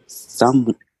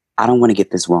some. I don't want to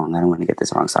get this wrong.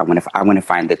 So I want to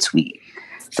find the tweet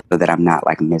so that I'm not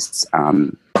like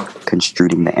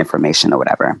construing the information or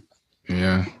whatever.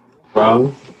 Yeah.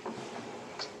 Wrong.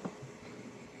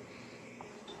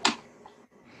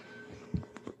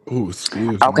 Ooh,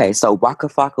 excuse me. Okay, so Waka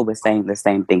Flocka was saying the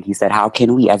same thing. He said, how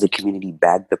can we as a community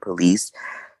beg the police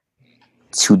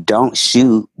to don't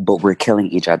shoot, but we're killing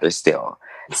each other still?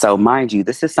 So mind you,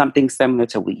 this is something similar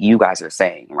to what you guys are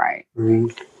saying, right? Mm-hmm.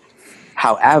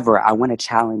 However, I want to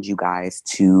challenge you guys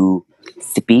to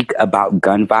speak about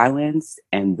gun violence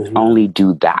and only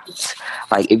do that.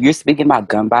 Like if you're speaking about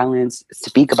gun violence,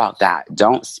 speak about that.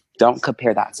 Don't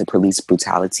compare that to police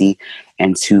brutality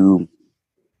and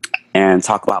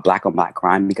talk about black on black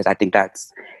crime, because I think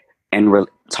that's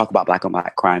talk about black on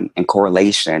black crime in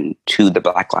correlation to the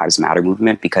Black Lives Matter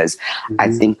movement, because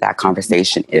I think that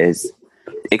conversation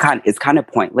it's kind of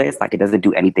pointless. Like it doesn't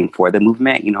do anything for the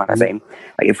movement. You know what I'm saying?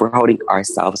 Like if we're holding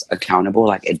ourselves accountable,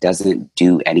 like it doesn't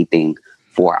do anything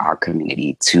for our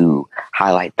community to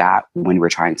highlight that when we're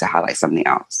trying to highlight something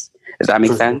else. Does that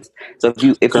make sense? So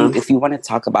if you want to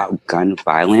talk about gun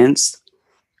violence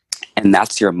and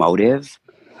that's your motive,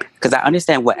 because I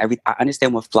understand what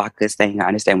Flocka is saying. I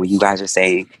understand what you guys are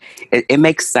saying. It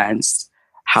makes sense.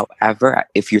 However,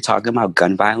 if you're talking about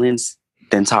gun violence,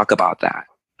 then talk about that.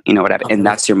 You know whatever, and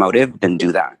that's your motive, then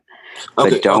do that.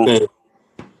 Okay, but don't. Okay.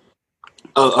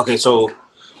 Okay. So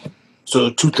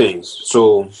two things.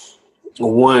 So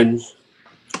one,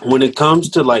 when it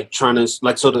comes to like trying to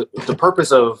like, so the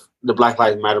purpose of the Black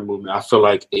Lives Matter movement, I feel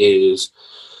like, is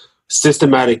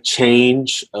systematic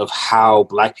change of how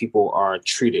Black people are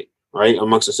treated, right,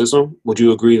 amongst the system. Would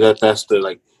you agree that that's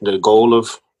the goal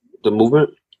of the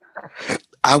movement?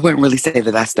 I wouldn't really say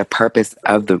that that's the purpose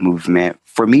of the movement.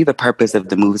 For me, the purpose of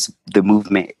the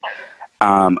movement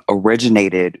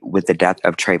originated with the death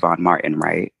of Trayvon Martin,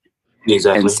 right?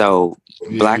 Exactly. And so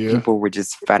Black people were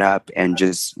just fed up and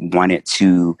just wanted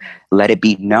to let it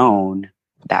be known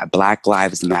that Black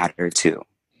lives matter too.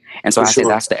 And so I say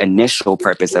that's the initial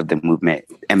purpose of the movement,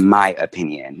 in my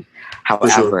opinion.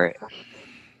 However,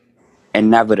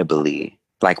 inevitably,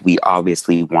 like we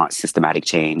obviously want systematic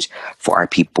change for our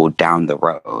people down the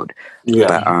road.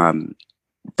 Yeah.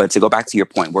 But to go back to your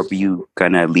point, what were you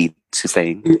gonna lead to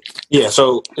saying? Yeah.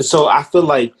 So I feel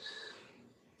like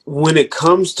when it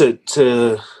comes to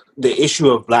the issue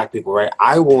of Black people, right?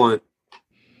 I want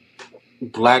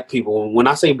Black people. When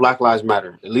I say Black Lives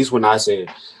Matter, at least when I say it,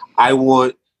 I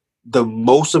want the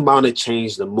most amount of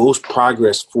change, the most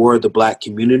progress for the Black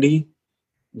community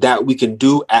that we can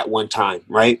do at one time,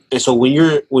 right? And so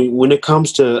when it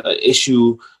comes to an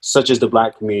issue such as the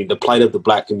Black community, the plight of the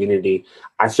Black community,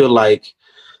 I feel like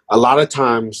a lot of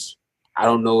times, I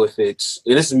don't know if it's,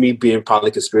 and this is me being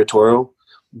probably conspiratorial,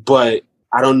 but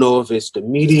I don't know if it's the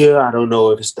media, I don't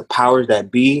know if it's the powers that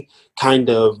be kind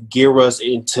of gear us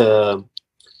into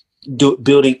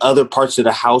building other parts of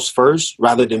the house first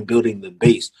rather than building the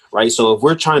base, right? So if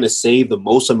we're trying to save the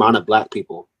most amount of Black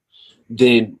people,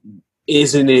 then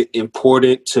isn't it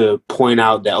important to point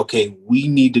out that, okay, we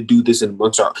need to do this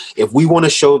if we want to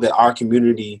show that our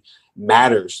community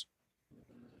matters,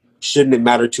 shouldn't it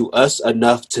matter to us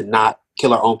enough to not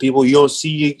kill our own people? You don't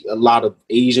see a lot of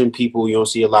Asian people. You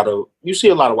see a lot of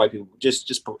white people just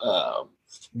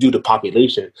due to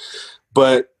population.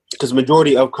 But because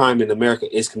majority of crime in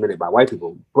America is committed by white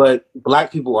people, but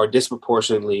Black people are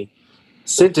disproportionately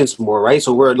sentenced more, right?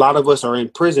 So where a lot of us are in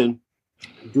prison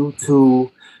due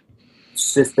to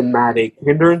systematic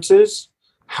hindrances.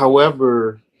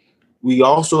 However, we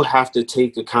also have to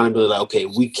take accountability. Like, okay,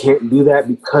 we can't do that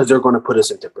because they're going to put us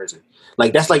into prison.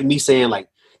 Like, that's like me saying, like,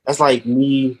 that's like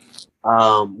me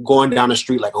going down the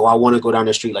street, like, oh, I want to go down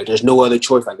the street. Like, there's no other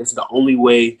choice. Like, this is the only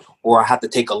way, or I have to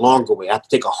take a longer way. I have to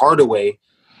take a harder way.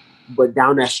 But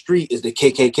down that street is the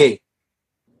KKK.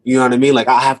 You know what I mean? Like,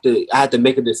 I have to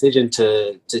make a decision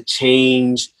to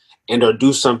change and or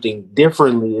do something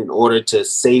differently in order to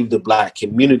save the Black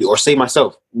community or save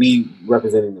myself, me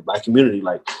representing the Black community.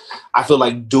 Like, I feel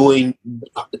like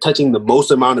touching the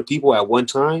most amount of people at one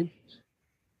time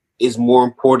is more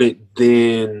important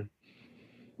than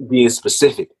being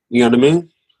specific. You know what I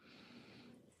mean?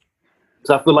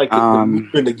 So I feel like the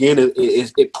movement, again,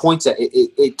 it points at,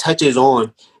 it touches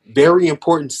on very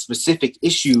important specific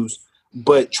issues,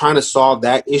 but trying to solve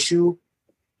that issue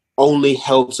only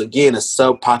helps, again, a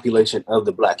subpopulation of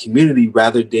the Black community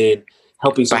rather than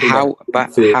helping. How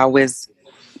is,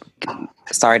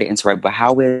 sorry to interrupt, but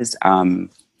how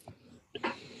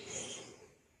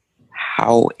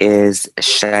is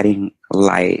shedding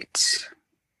light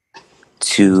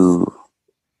to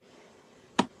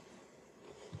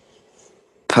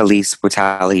police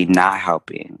brutality not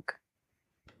helping?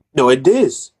 No, it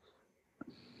is.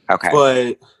 Okay.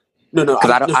 But no,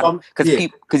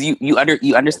 because you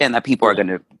understand that people are going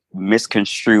to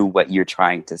misconstrue what you're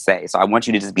trying to say. So I want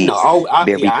you to just be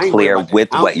very clear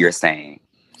with what you're saying.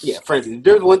 Yeah, Francis,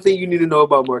 there's one thing you need to know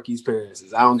about Marquis' parents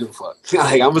is I don't give a fuck.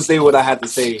 Like, I'm gonna say what I have to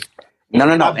say. No.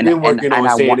 And I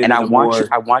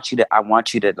want you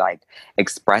to like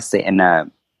express it I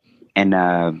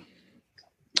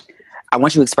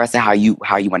want you to express it how you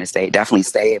want to say it. Definitely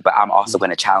say it, but I'm also going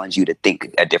to challenge you to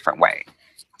think a different way.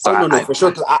 So for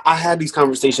sure. Because I had these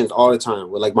conversations all the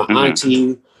time with like my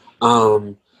auntie,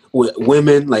 with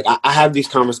women. Like I have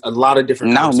these a lot of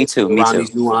different. No, me too.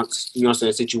 These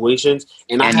nuanced situations,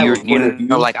 and I have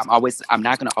like I'm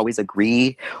not going to always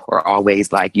agree or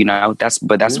always like that's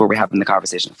what we're having the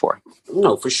conversation for.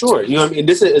 No, for sure. You know what I mean?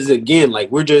 This is again like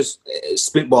we're just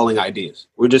spitballing ideas.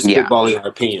 We're just spitballing our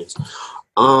opinions.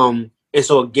 And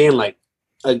so again,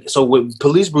 so with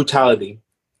police brutality.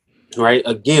 Right.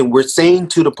 Again, we're saying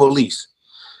to the police,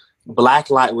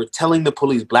 we're telling the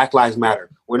police Black lives matter.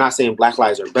 We're not saying Black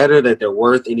lives are better, that they're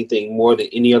worth anything more than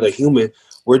any other human.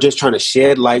 We're just trying to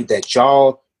shed light that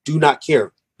y'all do not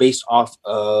care based off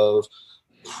of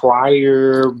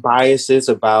prior biases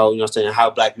about, how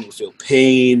Black people feel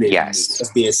pain and us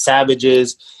being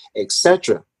savages,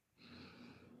 etc.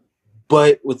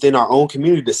 But within our own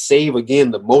community, to save,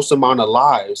 again, the most amount of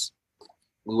lives,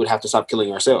 we would have to stop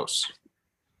killing ourselves.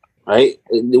 Right?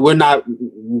 We're not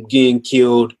getting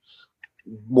killed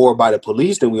more by the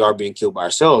police than we are being killed by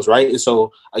ourselves, right? And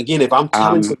so again, if I'm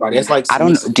telling somebody, it's like I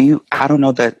don't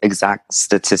know the exact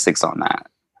statistics on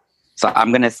that. So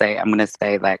I'm gonna say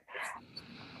like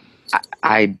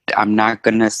I'm not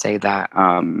gonna say that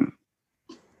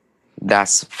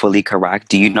that's fully correct.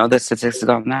 Do you know the statistics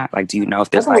on that? Like, do you know if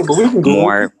there's like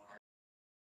more?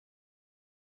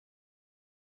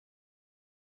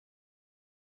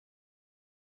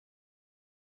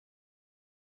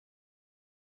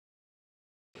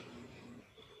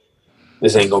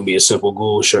 This ain't gonna be a simple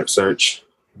Google search.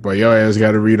 But your ass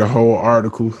got to read a whole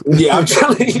article. Yeah, I'm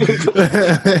telling you.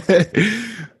 Let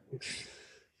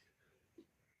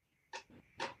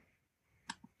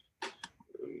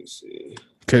me see.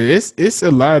 Cause it's a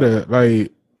lot of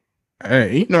like,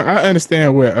 I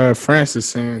understand what Francis is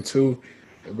saying too.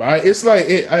 But it's like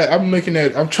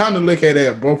I'm trying to look at it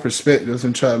at both perspectives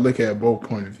and try to look at both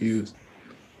point of views.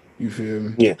 You feel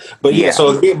me? Yeah, but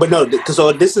so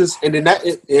this is, and then that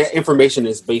information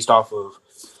is based off of,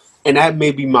 and that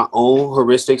may be my own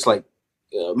heuristics, like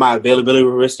my availability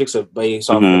heuristics are based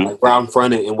off of like where I'm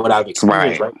from and what I've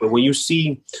experienced, right? But when you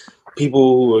see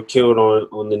people who are killed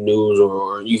on the news,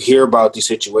 or you hear about these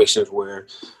situations where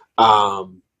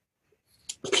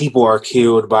people are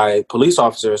killed by police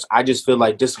officers, I just feel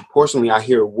like disproportionately I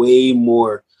hear way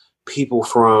more people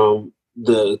from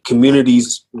the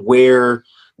communities where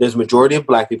there's majority of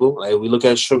black people. Like we look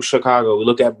at Chicago, we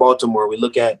look at Baltimore, we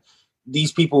look at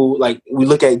these people. Like we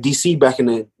look at DC back in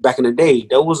the day.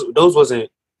 Those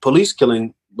wasn't police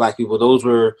killing black people. Those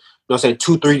were, you know, what I'm saying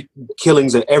 2-3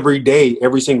 killings every day,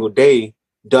 every single day,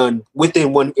 done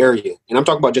within one area. And I'm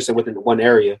talking about just within one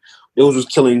area. Those was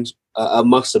killings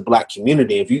amongst the black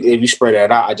community. If you spread that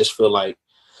out, I just feel like,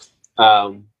 you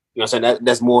know, what I'm saying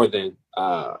that's more than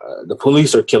the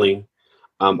police are killing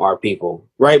our people,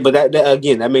 right? But that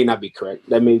again, that may not be correct.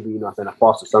 That may be, you know, what I'm saying, a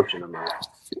false assumption of mine.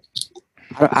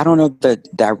 I don't know the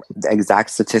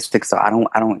exact statistics, so I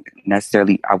wouldn't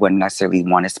necessarily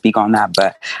want to speak on that.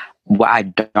 But what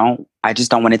I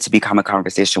just don't want it to become a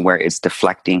conversation where it's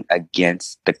deflecting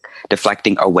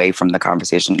away from the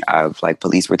conversation of like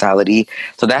police brutality.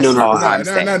 So that's all I'm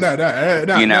saying.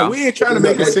 No, we ain't trying to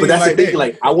make it seem like that.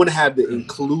 Like, I want to have the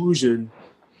inclusion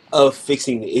of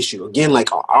fixing the issue. Again, like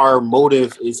our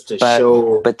motive is to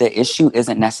show. But the issue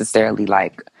isn't necessarily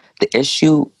like the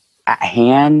issue at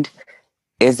hand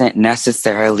isn't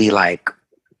necessarily like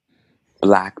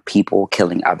black people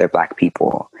killing other black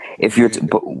people. If you're,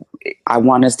 I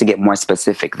want us to get more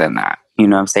specific than that. You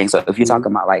know what I'm saying? So if you're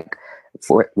talking about like,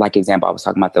 for like example, I was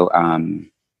talking about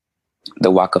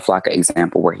the Waka Flocka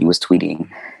example where he was tweeting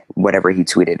whatever he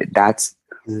tweeted. That's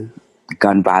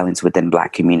gun violence within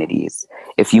black communities.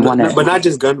 If you want to, but not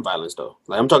just gun violence though.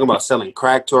 Like I'm talking about selling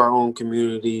crack to our own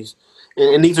communities,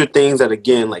 and these are things that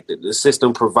again, like the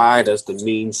system provide us the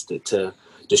means to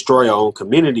destroy our own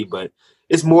community. But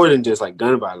it's more than just like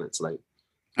gun violence. Like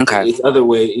it's other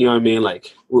way. You know what I mean?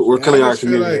 Like we're killing our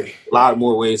community like, a lot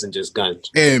more ways than just guns.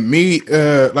 And me,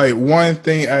 like one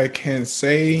thing I can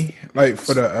say, like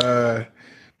for the,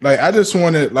 like I just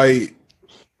want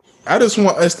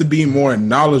us to be more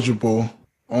knowledgeable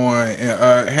on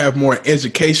and have more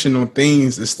educational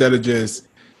things instead of just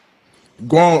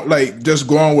going with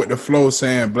the flow,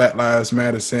 saying Black Lives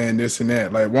Matter, saying this and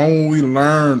that. Like, why don't we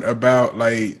learn about,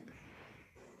 like,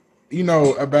 you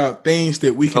know, about things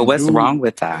that we can do? But what's wrong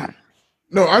with that?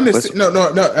 No, I'm just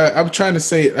I'm trying to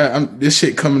say this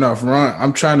shit coming off wrong.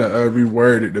 I'm trying to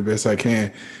reword it the best I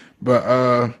can,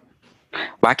 but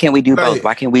why can't we do both?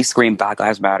 Why can't we scream Black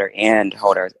Lives Matter and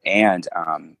hold our and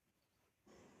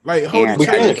like hold each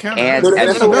other accountable?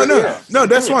 No.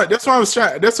 That's why I was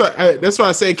trying. That's why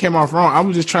I say it came off wrong. I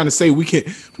was just trying to say we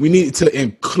need to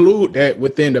include that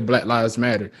within the Black Lives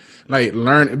Matter. Like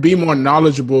be more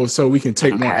knowledgeable so we can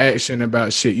take more action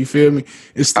about shit. You feel me?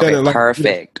 Instead of like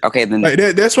perfect. Okay, then like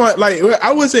that's why like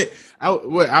I was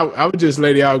just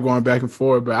letting y'all going back and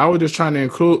forth, but I was just trying to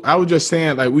include. I was just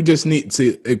saying like we just need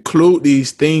to include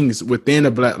these things within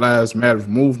the Black Lives Matter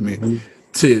movement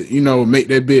to, you know, make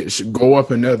that bitch go up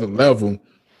another level.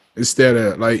 Instead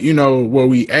of like, you know, where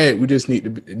we at, we just need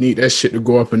that shit to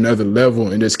go up another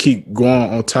level and just keep going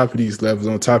on top of these levels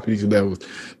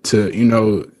to, you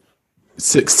know,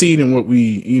 succeed in what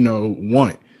we, you know,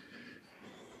 want.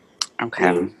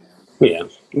 Okay. Yeah.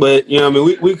 But you know, I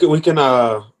mean, we can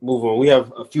move on. We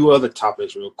have a few other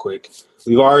topics real quick.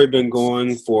 We've already been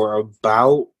going for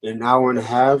about an hour and a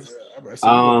half.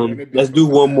 Let's do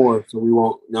one more, so we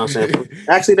won't. You know what I'm saying?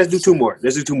 Actually, let's do two more.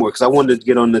 Because I wanted to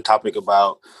get on the topic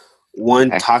about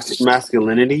toxic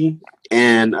masculinity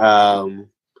and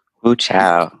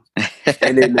child.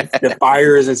 and then the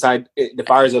fires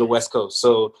of the West Coast.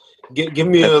 So give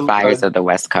me the fires of the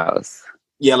West Coast.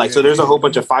 Yeah, like so. There's a whole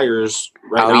bunch of fires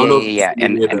right now.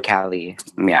 In Cali,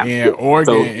 and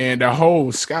Oregon, and the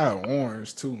whole sky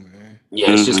orange too, man.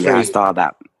 Yeah, it's just crazy. I saw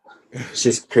that. It's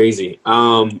just crazy.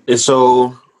 And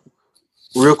so,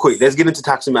 real quick, let's get into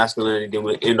toxic masculinity. Then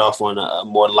we'll end off on a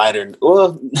more lighter.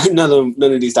 Well, none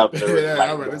of these topics are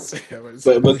lighter.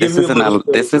 But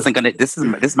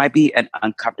this might be an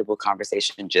uncomfortable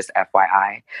conversation. Just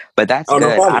FYI, but that's good.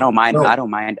 No, I don't mind. I don't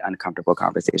mind uncomfortable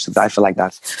conversations. I feel like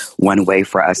that's one way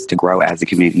for us to grow as a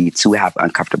community, to have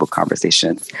uncomfortable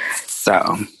conversations.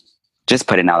 So, just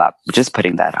putting that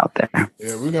out there.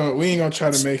 Yeah, we ain't gonna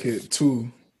try to make it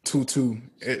too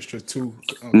extra.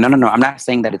 No. I'm not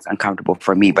saying that it's uncomfortable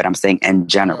for me, but I'm saying in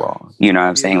general. You know what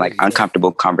I'm saying? Like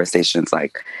uncomfortable conversations.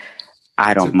 Like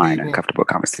I don't mind uncomfortable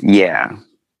conversations. Yeah.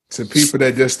 To people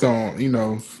that just don't, you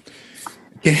know,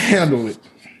 can handle it.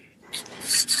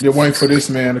 You're waiting for this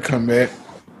man to come back.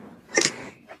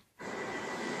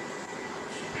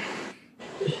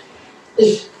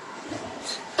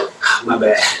 My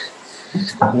bad.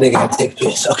 Nigga, I take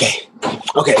piss. Okay.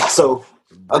 So.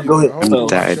 Go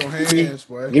ahead.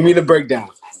 Give me the breakdown.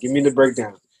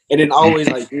 And then always,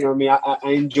 like, you know what I mean? I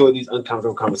enjoy these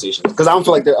uncomfortable conversations. Because I don't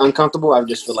feel like they're uncomfortable. I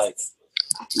just feel like,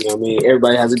 you know what I mean?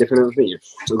 Everybody has a different opinion.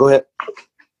 So go ahead.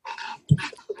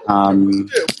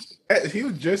 He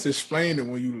was just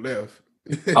explaining when you left.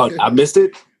 Oh, I missed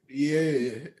it.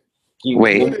 Yeah.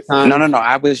 Wait, no.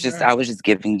 I was just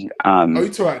giving you Oh, you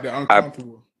talking about the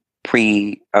uncomfortable.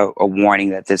 A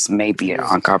warning that this may be an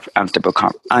uncomfortable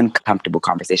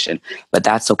conversation, but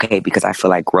that's okay because I feel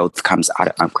like growth comes out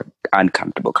of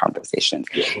uncomfortable conversations.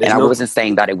 And I wasn't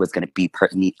saying that it was going to be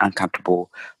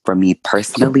uncomfortable for me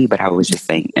personally, but I was just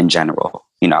saying in general.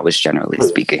 I was generally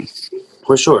speaking.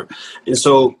 For sure. And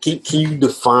so, can you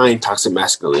define toxic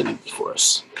masculinity for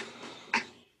us?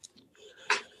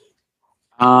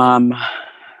 And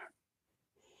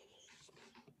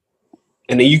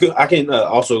then I can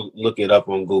also look it up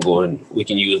on Google, and we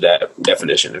can use that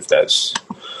definition if that's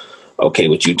okay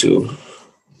with you too.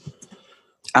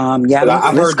 Yeah,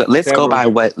 let's go by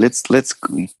what. Let's.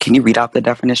 Can you read out the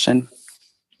definition?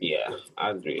 Yeah,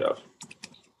 I'll read off.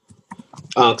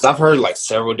 Because I've heard like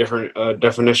several different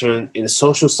definitions in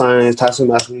social science. Toxic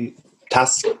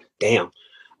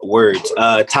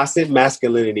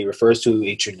masculinity refers to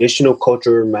a traditional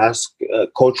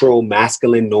cultural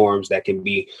masculine norms that can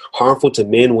be harmful to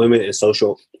men, women, and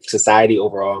society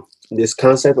overall. This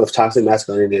concept of toxic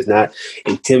masculinity is not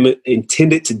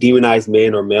intended to demonize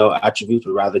men or male attributes,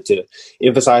 but rather to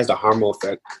emphasize the harmful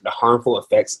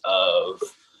effects of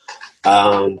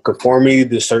conformity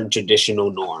to certain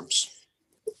traditional norms.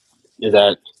 Is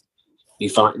that you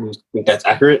think that's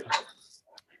accurate?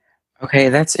 Okay,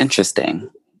 that's interesting.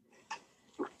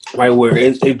 Right, where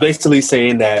it's basically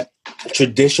saying that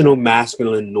traditional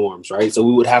masculine norms, right? So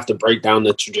we would have to break down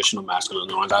the traditional masculine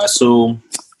norms. I assume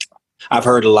I've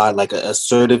heard a lot like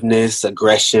assertiveness,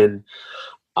 aggression,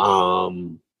 all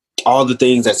the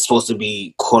things that's supposed to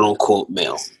be quote unquote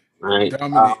male, right?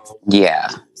 Yeah.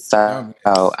 So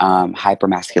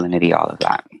hypermasculinity, all of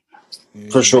that.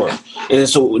 For sure. And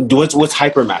so what's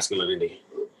hypermasculinity?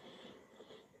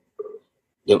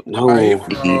 No.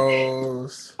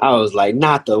 I was like,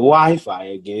 not the Wi-Fi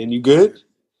again. You good?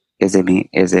 Is it me?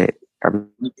 Is it?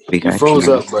 You froze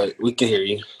up, but we can hear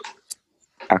you.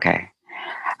 Okay.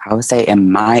 I would say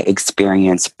in my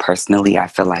experience personally, I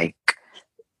feel like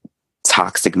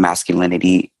toxic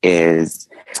masculinity is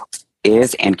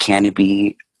and can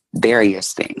be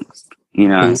various things. You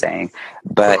know what I'm saying?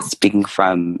 But speaking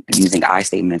from using I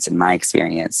statements in my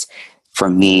experience, for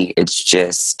me, it's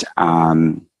just,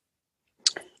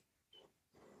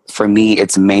 for me,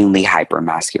 it's mainly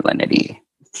hypermasculinity.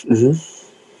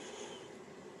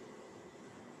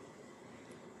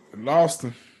 Lost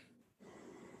him.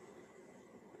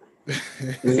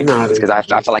 Because I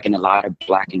feel like in a lot of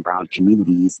Black and brown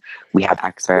communities, we have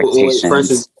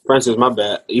expectations. Francis, my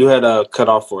bad. You had cut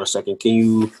off for a second. Can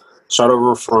you start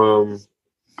over from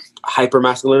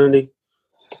hypermasculinity?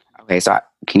 Okay, so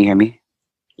can you hear me?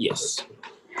 Yes.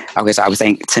 Okay, so I was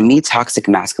saying, to me, toxic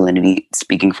masculinity,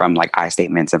 speaking from like I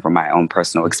statements and from my own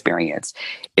personal experience,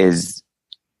 is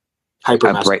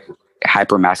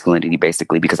hypermasculinity,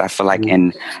 basically, because I feel like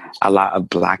in a lot of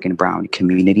Black and brown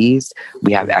communities,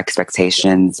 we have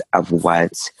expectations of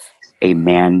what a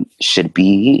man should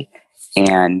be,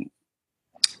 and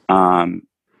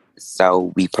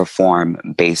so we perform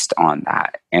based on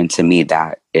that. And to me,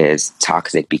 that is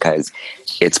toxic because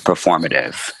it's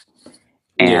performative.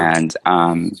 And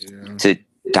to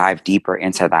dive deeper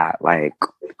into that, like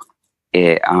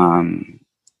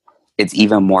it's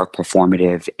even more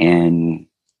performative in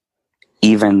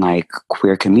even like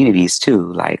queer communities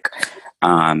too. Like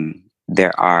I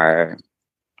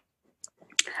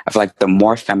feel like the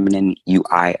more feminine you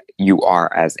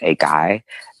are as a guy,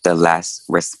 the less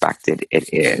respected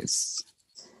it is,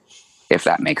 if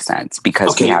that makes sense,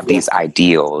 because we have these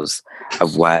ideals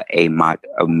of what a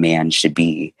man should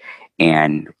be,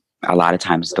 and a lot of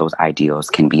times those ideals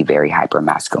can be very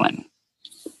hypermasculine.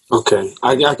 Okay,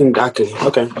 I can. Okay.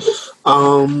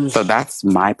 So that's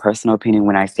my personal opinion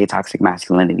when I say toxic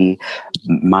masculinity.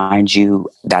 Mind you,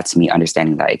 that's me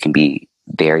understanding that it can be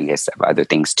various of other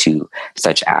things too,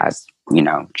 such as,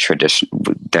 tradition,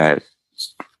 the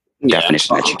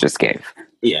definition that you just gave.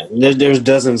 Yeah, there's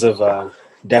dozens of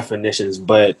definitions,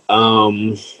 but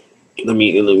let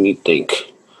me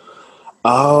think.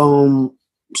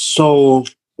 So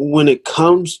when it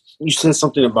comes, you said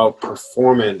something about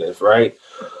performative, right?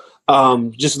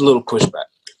 Just a little pushback.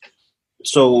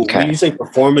 So when you say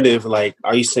performative, like,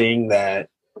 are you saying that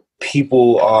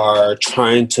people are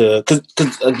trying to,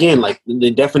 because again, like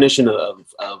the definition of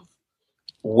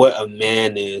what a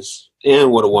man is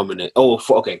and what a woman is. Oh,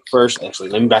 okay. First, actually,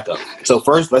 let me back up. So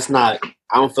first, I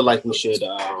don't feel like we should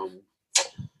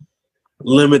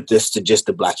limit this to just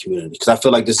the Black community, because I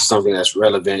feel like this is something that's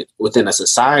relevant within a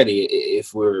society.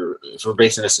 If we're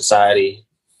basing a society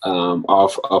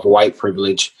off of white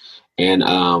privilege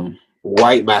and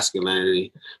white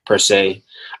masculinity per se.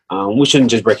 We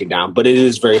shouldn't just break it down, but it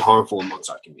is very harmful amongst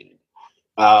our community.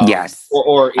 Yes.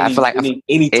 Or I feel like any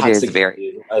it is toxic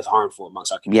is harmful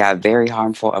amongst our community. Yeah, very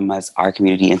harmful amongst our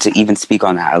community. And to even speak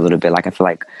on that a little bit, like, I feel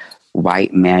like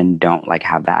white men don't like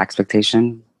have that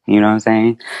expectation. You know what I'm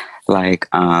saying? Like,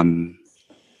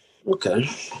 Okay.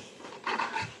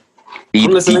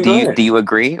 do you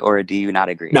agree or do you not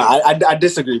agree? No, I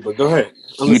disagree, but go ahead.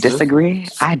 You disagree?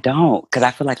 I don't, because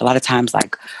I feel like a lot of times,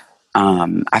 like,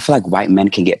 I feel like white men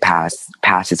can get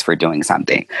passes for doing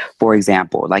something. For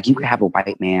example, like, you could have a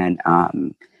white man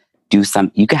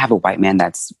you could have a white man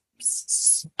that's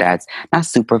not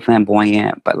super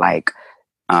flamboyant, but like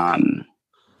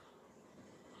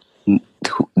who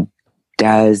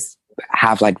does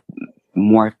have like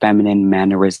more feminine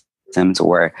mannerisms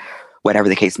or whatever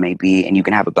the case may be, and you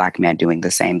can have a black man doing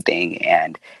the same thing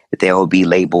and they'll be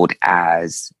labeled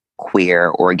as queer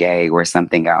or gay or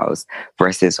something else,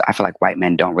 versus I feel like white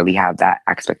men don't really have that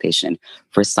expectation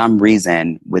for some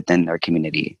reason within their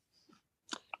community.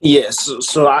 Yes,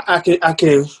 so I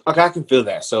can feel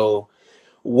that. So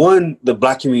one, the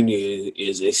black community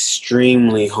is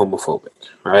extremely homophobic,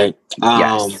 right?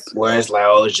 Yes. Whereas like,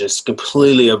 it's just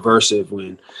completely aversive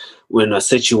when a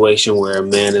situation where a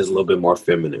man is a little bit more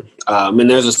feminine. And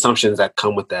there's assumptions that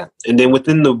come with that. And then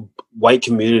within the white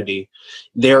community,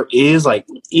 there is like,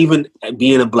 even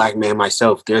being a black man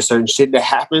myself, there's certain shit that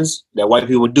happens that white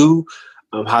people do.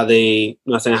 How they, you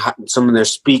know what I'm saying, how, some of their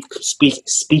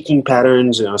speaking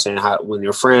patterns, you know what I'm saying, how when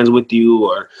they're friends with you,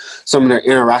 or some of their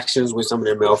interactions with some of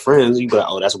their male friends, you be like,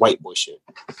 oh, that's white boy shit.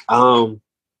 And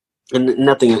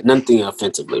nothing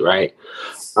offensively, right?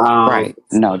 Right.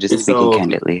 No, just speaking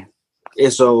candidly.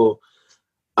 And so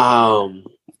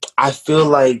I feel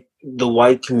like the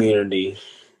white community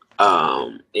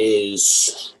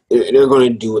they're going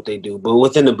to do what they do, but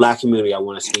within the black community, I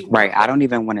want to speak. Right, I don't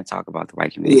even want to talk about the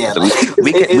white community. Yeah,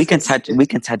 we can touch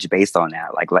base on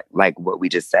that, like what we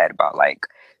just said about like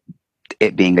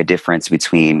it being a difference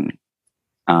between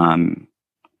how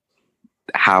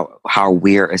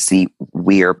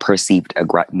we're perceived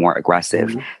more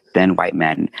aggressive than white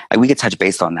men. Like, we could touch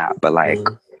base on that, but like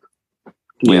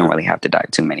we don't really have to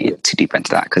dive too deep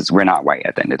into that because we're not white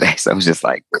at the end of the day. So it's just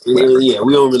like, whatever. Yeah,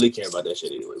 we don't really care about that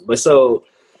shit anyway. But so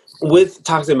with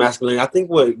toxic masculinity, I think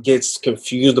what gets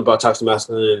confused about toxic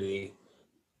masculinity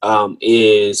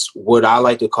is what I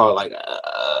like to call like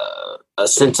a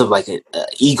sense of like an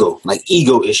ego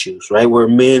issues, right? Where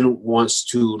men wants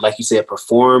to, like you said,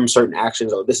 perform certain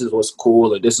actions. Oh, this is what's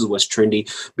cool, or this is what's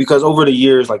trendy. Because over the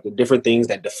years, like the different things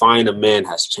that define a man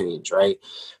has changed, right?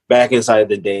 Back inside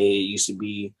the day, it used to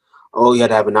be, oh, you had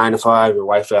to have a 9 to 5, your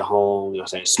wife at home, you know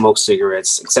what I'm saying, smoke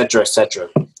cigarettes, etc., etc.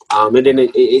 And then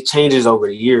it changes over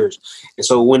the years. And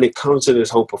so when it comes to this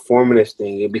whole performative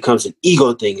thing, it becomes an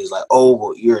ego thing. It's like, oh,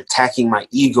 well, you're attacking my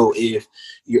ego if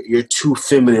you're too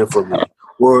feminine for me.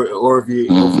 Or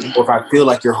if I feel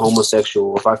like you're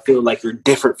homosexual, or if I feel like you're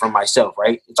different from myself,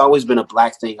 right? It's always been a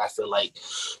black thing, I feel like,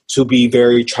 to be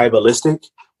very tribalistic,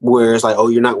 where it's like, oh,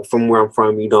 you're not from where I'm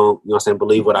from, you don't, you know what I'm saying,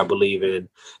 believe what I believe in,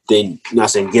 then, you know what I'm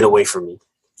saying, get away from me.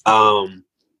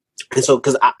 And so,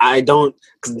 because because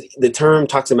the term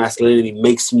toxic masculinity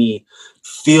makes me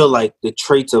feel like the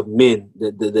traits of men,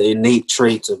 the innate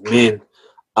traits of men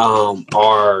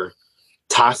are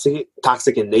toxic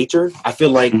in nature. I feel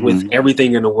like with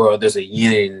everything in the world, there's a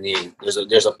yin and yang.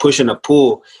 There's a push and a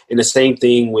pull. And the same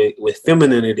thing with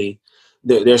femininity.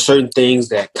 There are certain things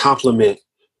that complement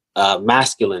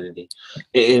masculinity,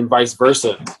 and vice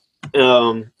versa.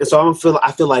 And so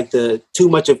I feel like too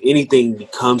much of anything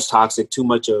becomes toxic. Too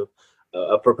much of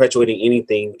perpetuating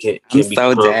anything can I'm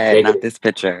become so dead. negative. Not this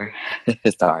picture.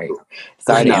 Sorry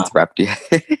to interrupt you.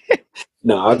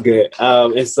 No, I'm good.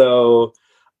 And so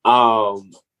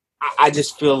I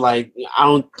just feel like I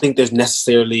don't think there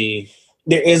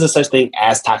is a such thing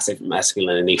as toxic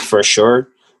masculinity for sure.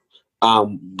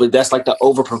 But that's like the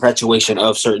over perpetuation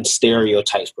of certain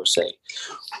stereotypes per se.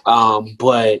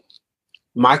 But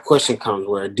my question comes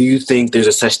where, do you think there's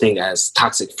a such thing as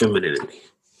toxic femininity?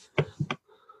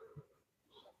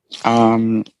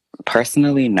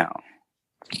 Personally, no.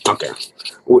 Okay.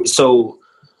 So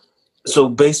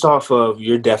based off of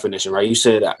your definition, right? You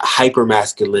said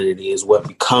hypermasculinity is what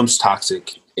becomes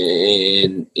toxic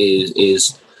and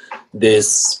is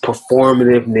this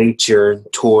performative nature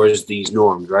towards these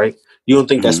norms, right? You don't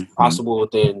think that's possible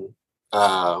within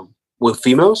with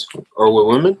females or with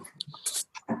women?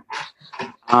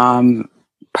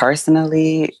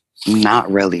 Personally, not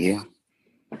really,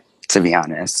 to be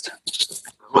honest.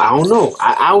 I don't know.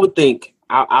 I would think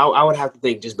I would have to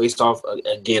think just based off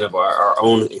again of our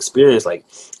own experience. Like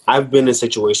I've been in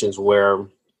situations where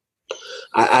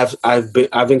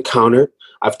I've encountered,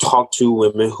 I've talked to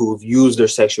women who've used their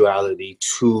sexuality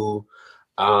to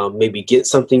maybe get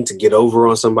something, to get over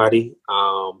on somebody.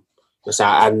 So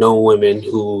I know women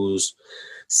who's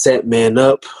set man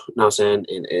up, you know what I'm saying,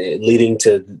 and leading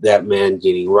to that man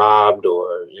getting robbed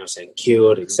or, you know what I'm saying,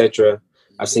 killed, etc.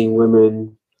 I've seen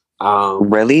women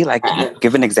really? Like,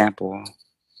 give an example.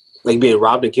 like being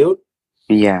robbed and killed?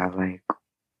 Yeah, like.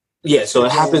 Yeah, so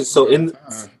it happens. So in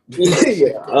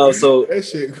yeah, so in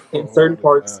certain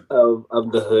parts of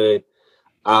the hood,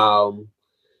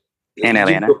 In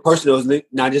Atlanta, personal,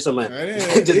 not just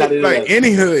Atlanta, just not in like Atlanta.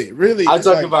 Any hood, really. I'm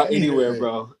talking like about anywhere, hood.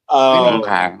 bro.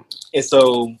 okay. And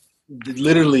so,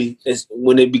 literally, it's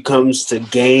when it becomes to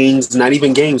gangs, not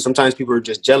even gangs. Sometimes people are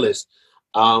just jealous.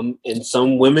 And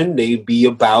some women, they be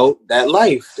about that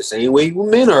life the same way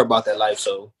men are about that life.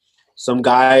 So, some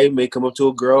guy may come up to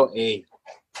a girl, hey,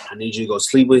 I need you to go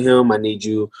sleep with him. I need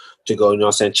you to go, you know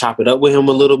what I'm saying, chop it up with him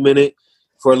for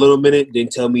a little minute, then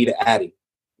tell me to add him.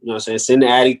 You know what I'm saying? Send the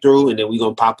addy through, and then we're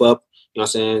going to pop up, you know what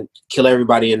I'm saying, kill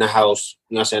everybody in the house.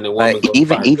 You know what I'm saying?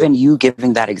 But even you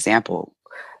giving that example,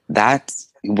 that's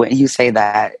when you say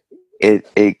that,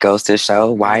 it goes to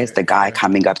show why is the guy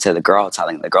coming up to the girl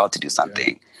telling the girl to do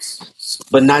something.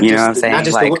 But not you know just, what I'm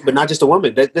saying? not just a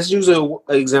woman. Let's use an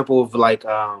example of like,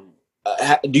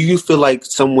 do you feel like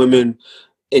some women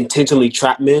intentionally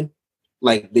trap men?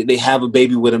 Like they have a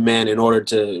baby with a man in order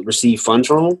to receive funds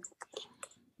from him?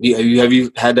 Have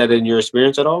you had that in your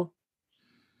experience at all?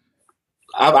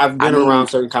 I've been around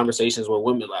certain conversations where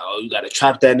women like, oh, you got to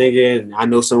trap that nigga, and I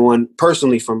know someone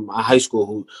personally from my high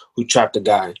school who trapped a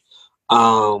guy,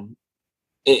 and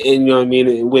you know what I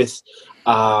mean. With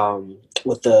some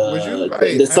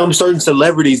certain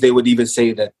celebrities, they would even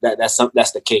say that's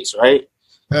the case, right?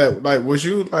 Like, would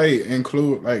you like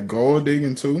include like gold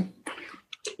digging too?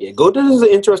 Yeah, gold digging is an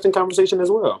interesting conversation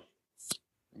as well.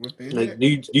 Like,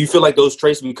 do you feel like those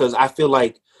traits? Because I feel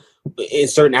like in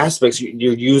certain aspects,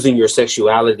 you're using your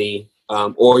sexuality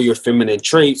or your feminine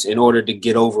traits in order to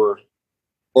get over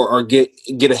or get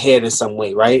ahead in some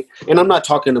way, right? And I'm not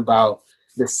talking about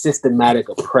the systematic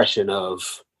oppression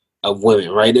of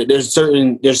women, right? There's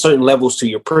certain levels to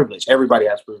your privilege. Everybody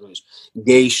has privilege.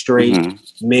 Gay, straight,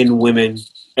 men, women.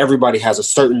 Everybody has a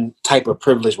certain type of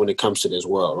privilege when it comes to this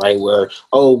world, right? Where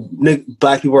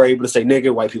black people are able to say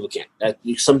nigga, white people can't.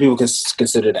 Some people can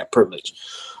consider that privilege.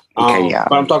 But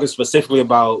I'm talking specifically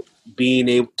about being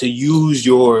able to use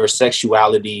your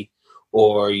sexuality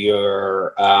or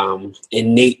your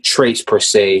innate traits per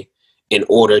se in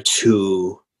order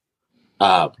to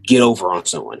get over on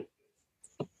someone.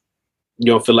 You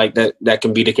don't feel like that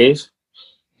can be the case?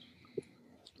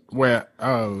 Well,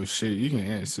 oh shit, you can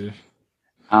answer.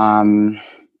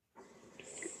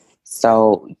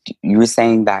 So you were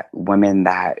saying that women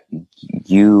that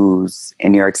use,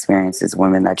 in your experiences,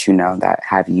 women that you know that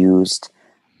have used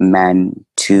men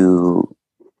to,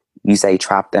 you say,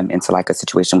 trap them into like a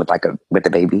situation with a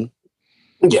baby?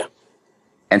 Yeah.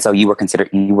 And so you would consider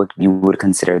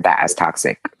that as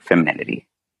toxic femininity?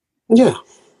 Yeah,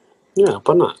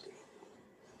 but not.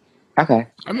 Okay.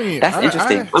 I mean, that's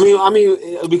interesting. I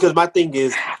mean, because my thing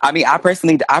is, I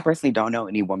personally don't know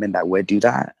any woman that would do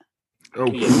that. Oh,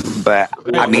 but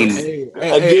I mean,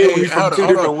 again, we from two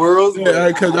different worlds. Yeah,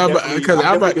 because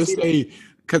I'm about to say,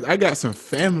 because I got some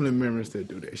family members that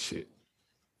do that shit.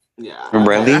 Yeah,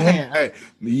 really?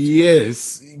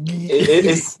 Yes.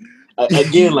 It's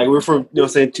again, like we're from, you know,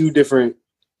 saying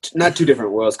not two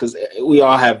different worlds, because we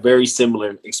all have very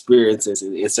similar experiences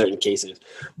in certain cases.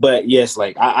 But yes,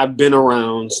 like I've been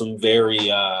around some very.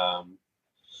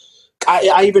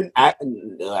 I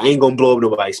ain't gonna blow up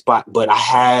nobody's spot, but I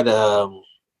had a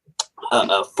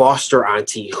foster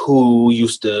auntie who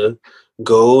used to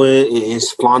go and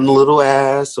flaunt a little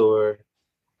ass or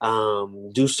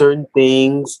do certain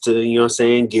things to, you know what I'm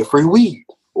saying, get free weed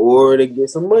or to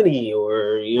get some money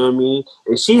or, you know what I mean?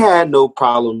 And she had no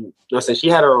problem, you know what I'm saying, she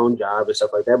had her own job and stuff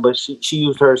like that, but she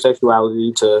used her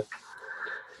sexuality to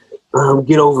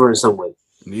get over in some way.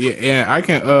 Yeah, I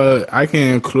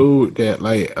can include that,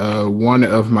 like one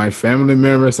of my family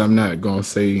members. I'm not gonna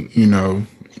say, you know,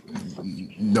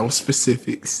 no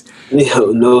specifics.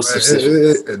 No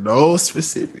specifics. No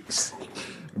specifics.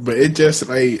 But it just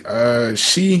like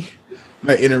she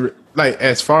like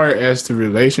as far as the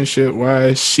relationship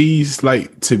wise, she's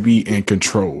like to be in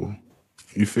control.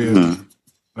 You feel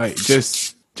like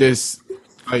just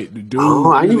like the dude.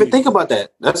 Oh, I didn't even think about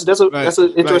that. That's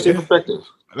an interesting perspective.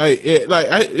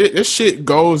 This shit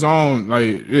goes on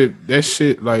that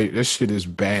shit is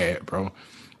bad, bro.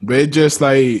 but it just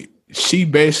like she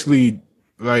basically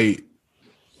like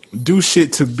do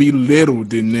shit to belittle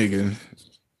the nigga.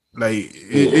 Like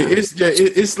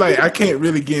it's like I can't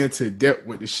really get into depth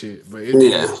with the shit, but it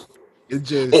just it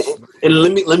just and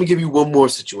let me give you one more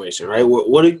situation, right?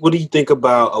 What do you think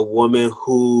about a woman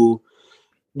who,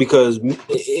 because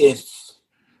if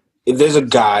there's a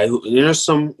guy who, there's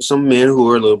some men who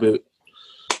are a little bit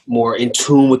more in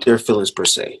tune with their feelings per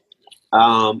se.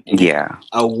 Yeah.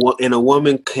 And a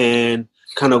woman can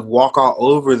kind of walk all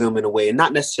over them in a way, and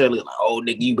not necessarily like, oh,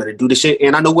 nigga, you better do this shit.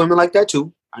 And I know women like that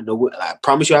too. I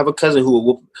promise you, I have a cousin who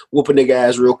will whoop a nigga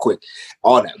ass real quick,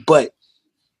 all that. But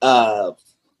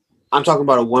I'm talking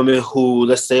about a woman who,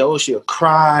 let's say, oh, she'll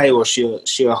cry or she'll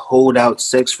hold out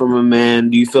sex from a man.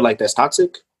 Do you feel like that's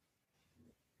toxic?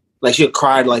 Like she'll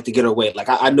cry like to get her way. Like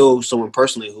I know someone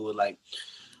personally who would like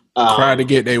try to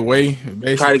get their way,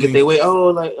 basically. Try to get their way. Oh,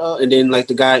 like and then like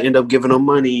the guy end up giving them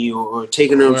money or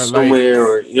taking them somewhere,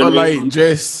 or you know what I mean?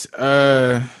 Just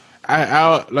I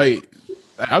like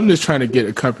I'm just trying to get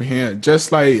a comprehend.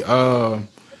 Just like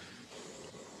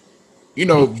you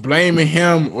know, blaming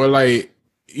him or like,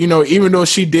 you know, even though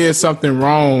she did something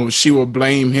wrong, she will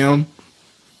blame him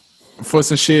for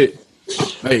some shit.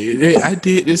 Like, I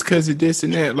did this because of this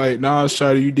and that. Like, nah,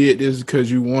 Shawty, you did this because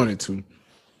you wanted to.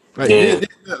 Like,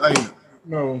 like,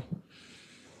 no.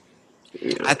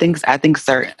 I think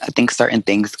certain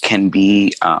things can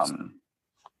be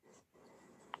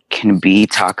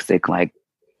toxic, like,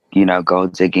 you know,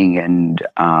 gold digging and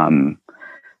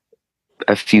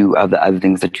a few of the other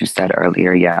things that you said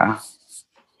earlier. Yeah.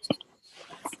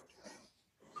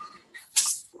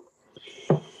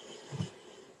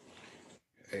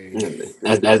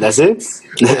 That's it.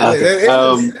 Okay.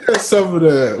 That's some of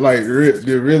the like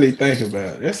to really think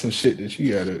about. That's some shit that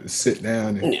you gotta sit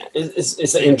down and. Yeah,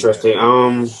 it's interesting.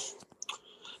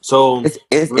 So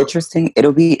it's interesting. It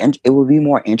will be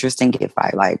more interesting if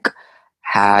I like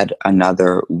had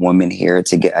another woman here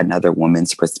to get another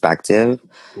woman's perspective,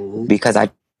 because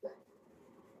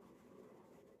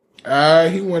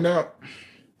he went out.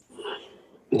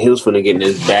 He was finna get in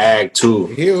his bag too.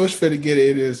 He was finna get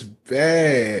in his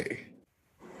bag.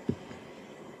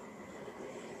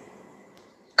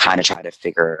 Kind of try to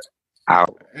figure it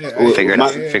out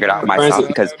myself,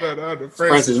 because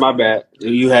Francis, my bad.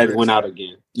 You had went out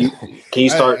again. Can you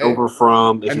start over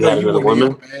from if you had another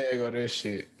woman? Bag or that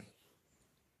shit.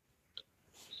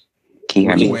 Can you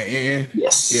hear me? Went in.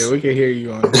 Yes. Yeah, we can hear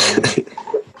you on.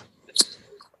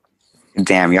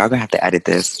 Damn, y'all gonna have to edit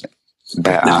this.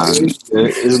 But I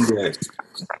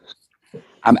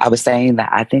was saying that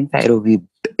I think that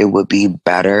it would be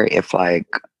better if like,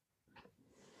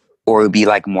 or it would be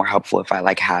like more helpful if I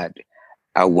like had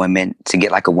a woman to get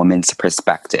like a woman's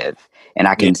perspective, and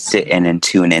I can sit in and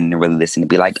tune in and really listen and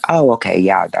be like, oh, okay,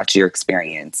 yeah, that's your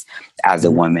experience as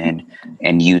a woman,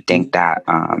 and you think that,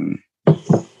 and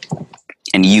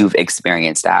you've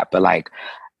experienced that, but like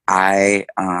I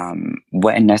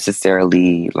wouldn't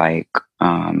necessarily like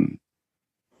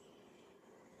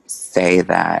say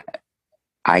that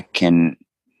I can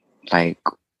like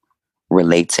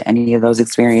relate to any of those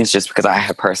experiences just because I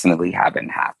have personally haven't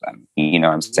had them. You know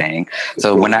what I'm saying?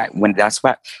 So that's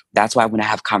why when I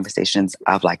have conversations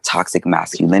of like toxic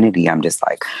masculinity, I'm just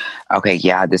like, okay,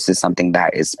 yeah, this is something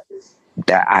that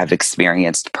I've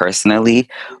experienced personally,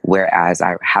 whereas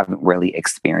I haven't really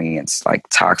experienced like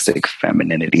toxic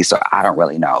femininity. So I don't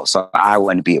really know. So I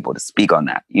wouldn't be able to speak on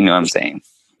that. You know what I'm saying?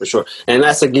 For sure. And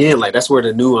that's again, like that's where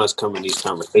the nuance comes in these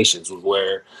conversations,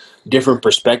 where different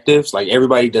perspectives, like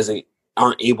everybody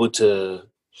aren't able to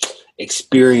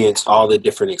experience all the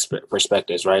different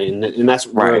perspectives, right? And that's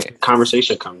where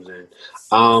conversation comes in.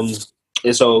 And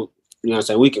so, you know what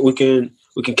I'm saying, we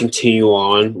can continue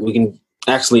on. We can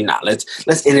actually not.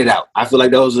 Let's end it out. I feel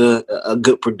like that was a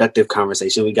good productive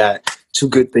conversation. We got two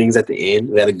good things at the end.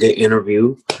 We had a good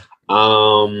interview.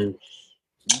 Can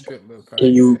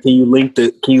you link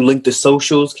the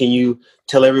socials? Can you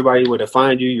tell everybody where to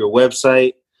find you, your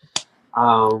website?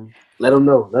 Let them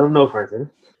know, Francis.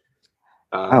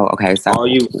 Okay. So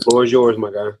floor is yours,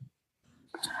 my guy.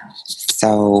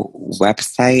 So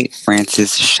website,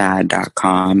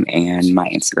 francisshad.com, and my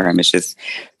Instagram is just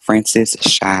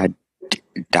francisshad.co.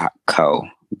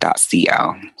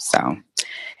 So,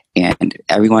 and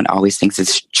everyone always thinks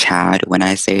it's Chad. When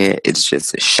I say it, it's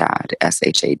just Shad,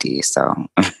 SHAD. So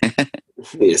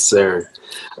yes, sir.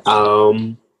 But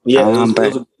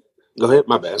go ahead,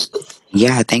 my bad.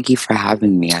 Yeah, thank you for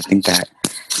having me. I think that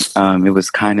it was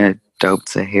kind of dope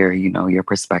to hear, you know, your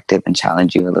perspective and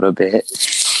challenge you a little bit.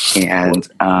 And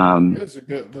it was a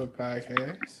good little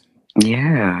podcast.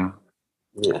 Yeah.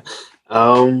 Yeah.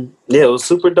 Yeah, it was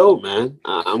super dope, man.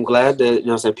 I'm glad that, you know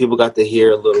what I'm saying, people got to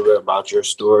hear a little bit about your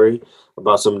story,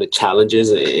 about some of the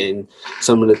challenges and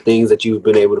some of the things that you've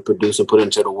been able to produce and put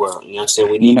into the world. You know what I'm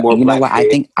saying? We need more You know black what?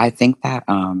 creators. I think that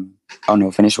oh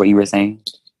no, finish what you were saying.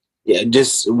 Yeah,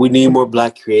 just we need more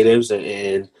black creatives,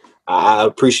 and I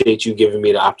appreciate you giving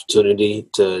me the opportunity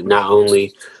to not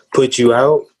only put you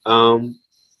out,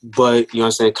 but, you know what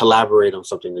I'm saying, collaborate on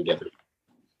something together.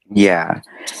 Yeah.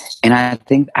 And I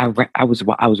think I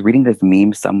was reading this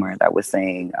meme somewhere that was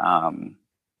saying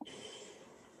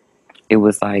it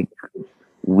was like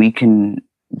we can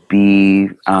be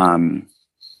it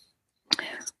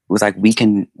was like we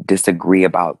can disagree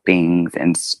about things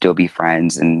and still be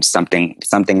friends and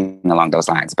something along those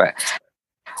lines. But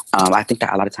I think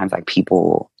that a lot of times like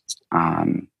people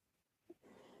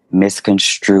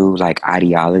misconstrue like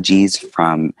ideologies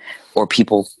from, or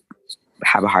people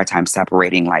have a hard time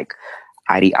separating like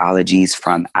ideologies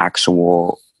from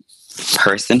actual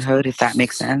personhood, if that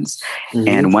makes sense. Mm-hmm.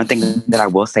 And one thing that I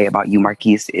will say about you,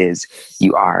 Marquise, is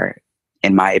you are,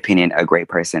 in my opinion, a great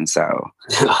person. So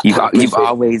you've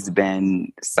always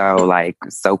been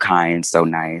so kind, so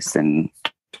nice, and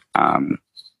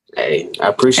hey, I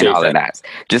appreciate and all that. of that.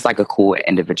 Just like a cool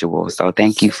individual. So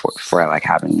thank you for like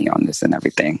having me on this and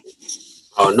everything.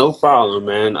 Oh, no problem,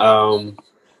 man.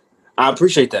 I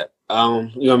appreciate that. You know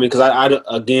what I mean? Because I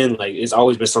again, like, it's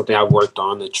always been something I've worked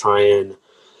on to try and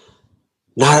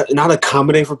not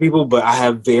accommodate for people, but I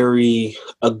have very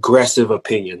aggressive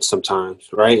opinions sometimes,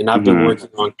 right? And I've been working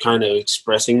on kind of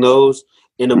expressing those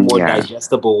in a more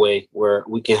digestible way where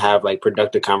we can have like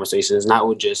productive conversations, not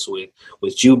with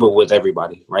you, but with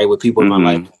everybody, right? With people in my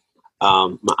life,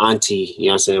 my auntie, you know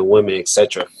what I'm saying, women,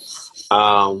 etc.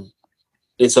 And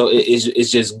so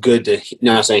it's just good to, you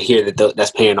know what I'm saying, hear that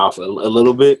that's paying off a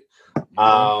little bit.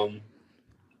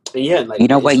 Yeah, like, you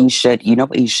know what you should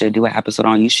do an episode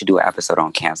on? You should do an episode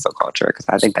on cancel culture, because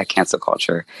I think that cancel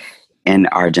culture in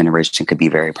our generation could be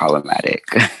very problematic.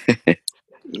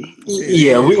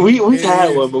 Yeah, we've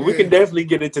had one, but we can definitely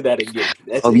get into that again.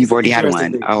 You've already had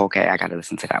one. Oh, okay, I gotta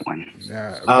listen to that one.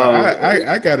 Nah, but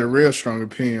I got a real strong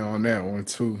opinion on that one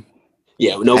too.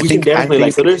 Yeah, no, we can definitely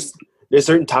like. So there's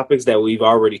certain topics that we've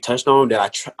already touched on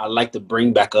that I like to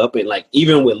bring back up, and like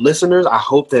even with listeners, I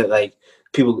hope that like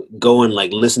people go and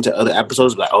like listen to other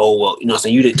episodes, like, oh well, you know what I'm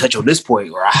saying, you didn't touch on this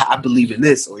point, or I believe in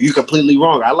this, or you're completely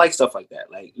wrong. I like stuff like that,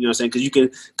 like, you know what I'm saying, because you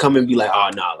can come and be like, oh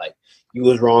no, like you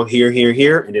was wrong here,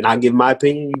 and then I give my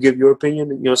opinion, you give your opinion,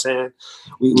 you know what I'm saying?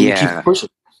 We keep pushing.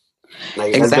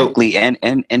 Like, exactly,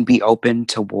 and be open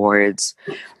towards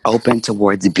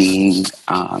being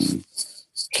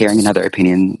hearing another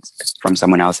opinion from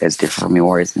someone else that's different from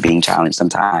yours, being challenged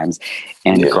sometimes,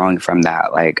 and growing from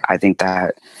that. Like, I think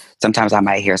that sometimes I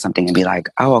might hear something and be like,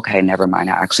 oh, okay, never mind,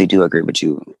 I actually do agree with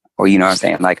you. Or, you know what I'm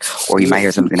saying? Like, or you might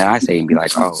hear something that I say and be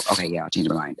like, oh, okay, yeah, I'll change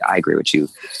my mind. I agree with you.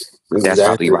 That's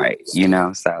probably right. You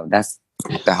know, so that's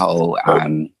the whole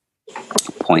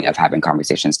point of having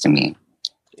conversations to me.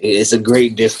 It's a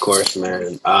great discourse,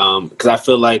 man. Because I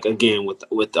feel like, again,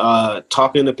 with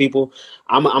talking to people,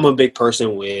 I'm a big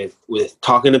person with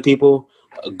talking to people,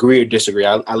 agree or disagree.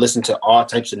 I listen to all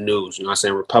types of news. You know what I'm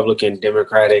saying? Republican,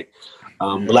 Democratic,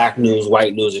 black news,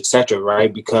 white news, etc.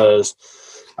 Right? Because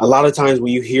a lot of times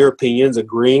when you hear opinions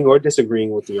agreeing or disagreeing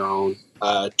with your own,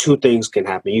 two things can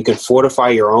happen. You can fortify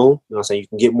your own. You know what I'm saying? You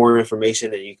can get more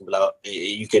information, and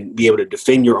you can be able to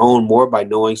defend your own more by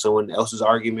knowing someone else's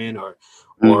argument or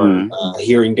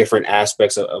hearing different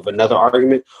aspects of another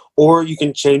argument, or you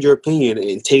can change your opinion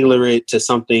and tailor it to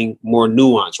something more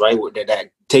nuanced, right?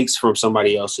 That takes from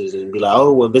somebody else's and be like,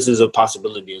 oh, well, this is a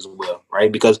possibility as well,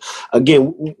 right? Because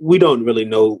again, we don't really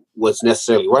know what's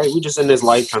necessarily right. We're just in this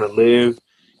life trying to live,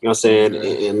 you know what I'm saying,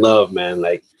 and love, man.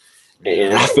 Like,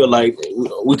 and I feel like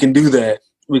we can do that.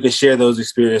 We can share those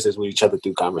experiences with each other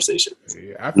through conversation.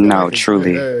 Yeah, I feel like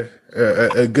truly.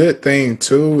 A good thing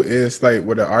too is like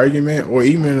with an argument or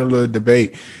even a little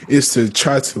debate is to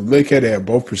try to look at it at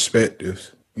both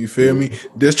perspectives. You feel me?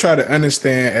 Just try to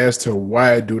understand as to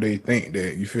why do they think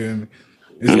that. You feel me?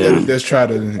 Instead of just try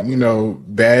to,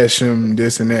 bash them,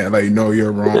 this and that, like, no,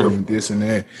 you're wrong, this and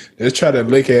that. Just try to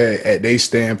look at their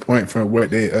standpoint from what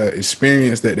they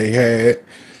experience that they had,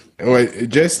 or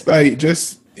just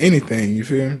anything. You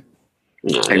feel me?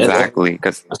 Exactly,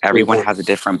 because everyone has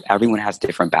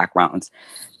different backgrounds,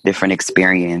 different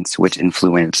experience, which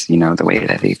influence, the way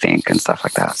that they think and stuff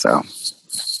like that. So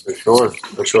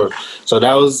for sure. So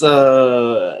that was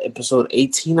episode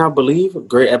 18, I believe.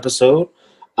 Great episode.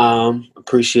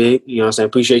 Appreciate, you know what I'm saying?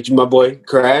 Appreciate you, my boy,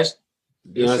 Crash.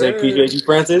 You know what I'm saying? Appreciate you,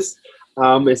 Francis.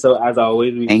 And so as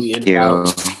always, we end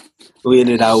out. We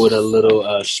ended out with a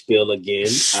little spiel again.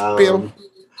 Spill.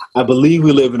 I believe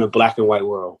we live in a black and white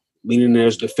world, meaning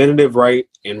there's definitive right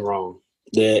and wrong.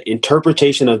 The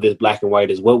interpretation of this black and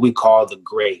white is what we call the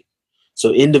gray.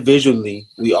 So individually,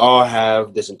 we all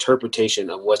have this interpretation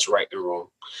of what's right and wrong.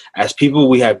 As people,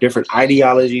 we have different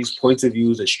ideologies, points of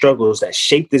views, and struggles that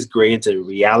shape this gray into the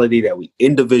reality that we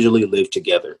individually live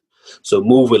together. So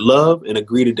move with love and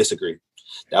agree to disagree.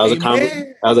 That was a combo.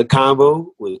 Amen. That was a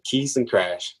combo with Keith and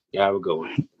Crash. Yeah, have a good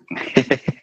one.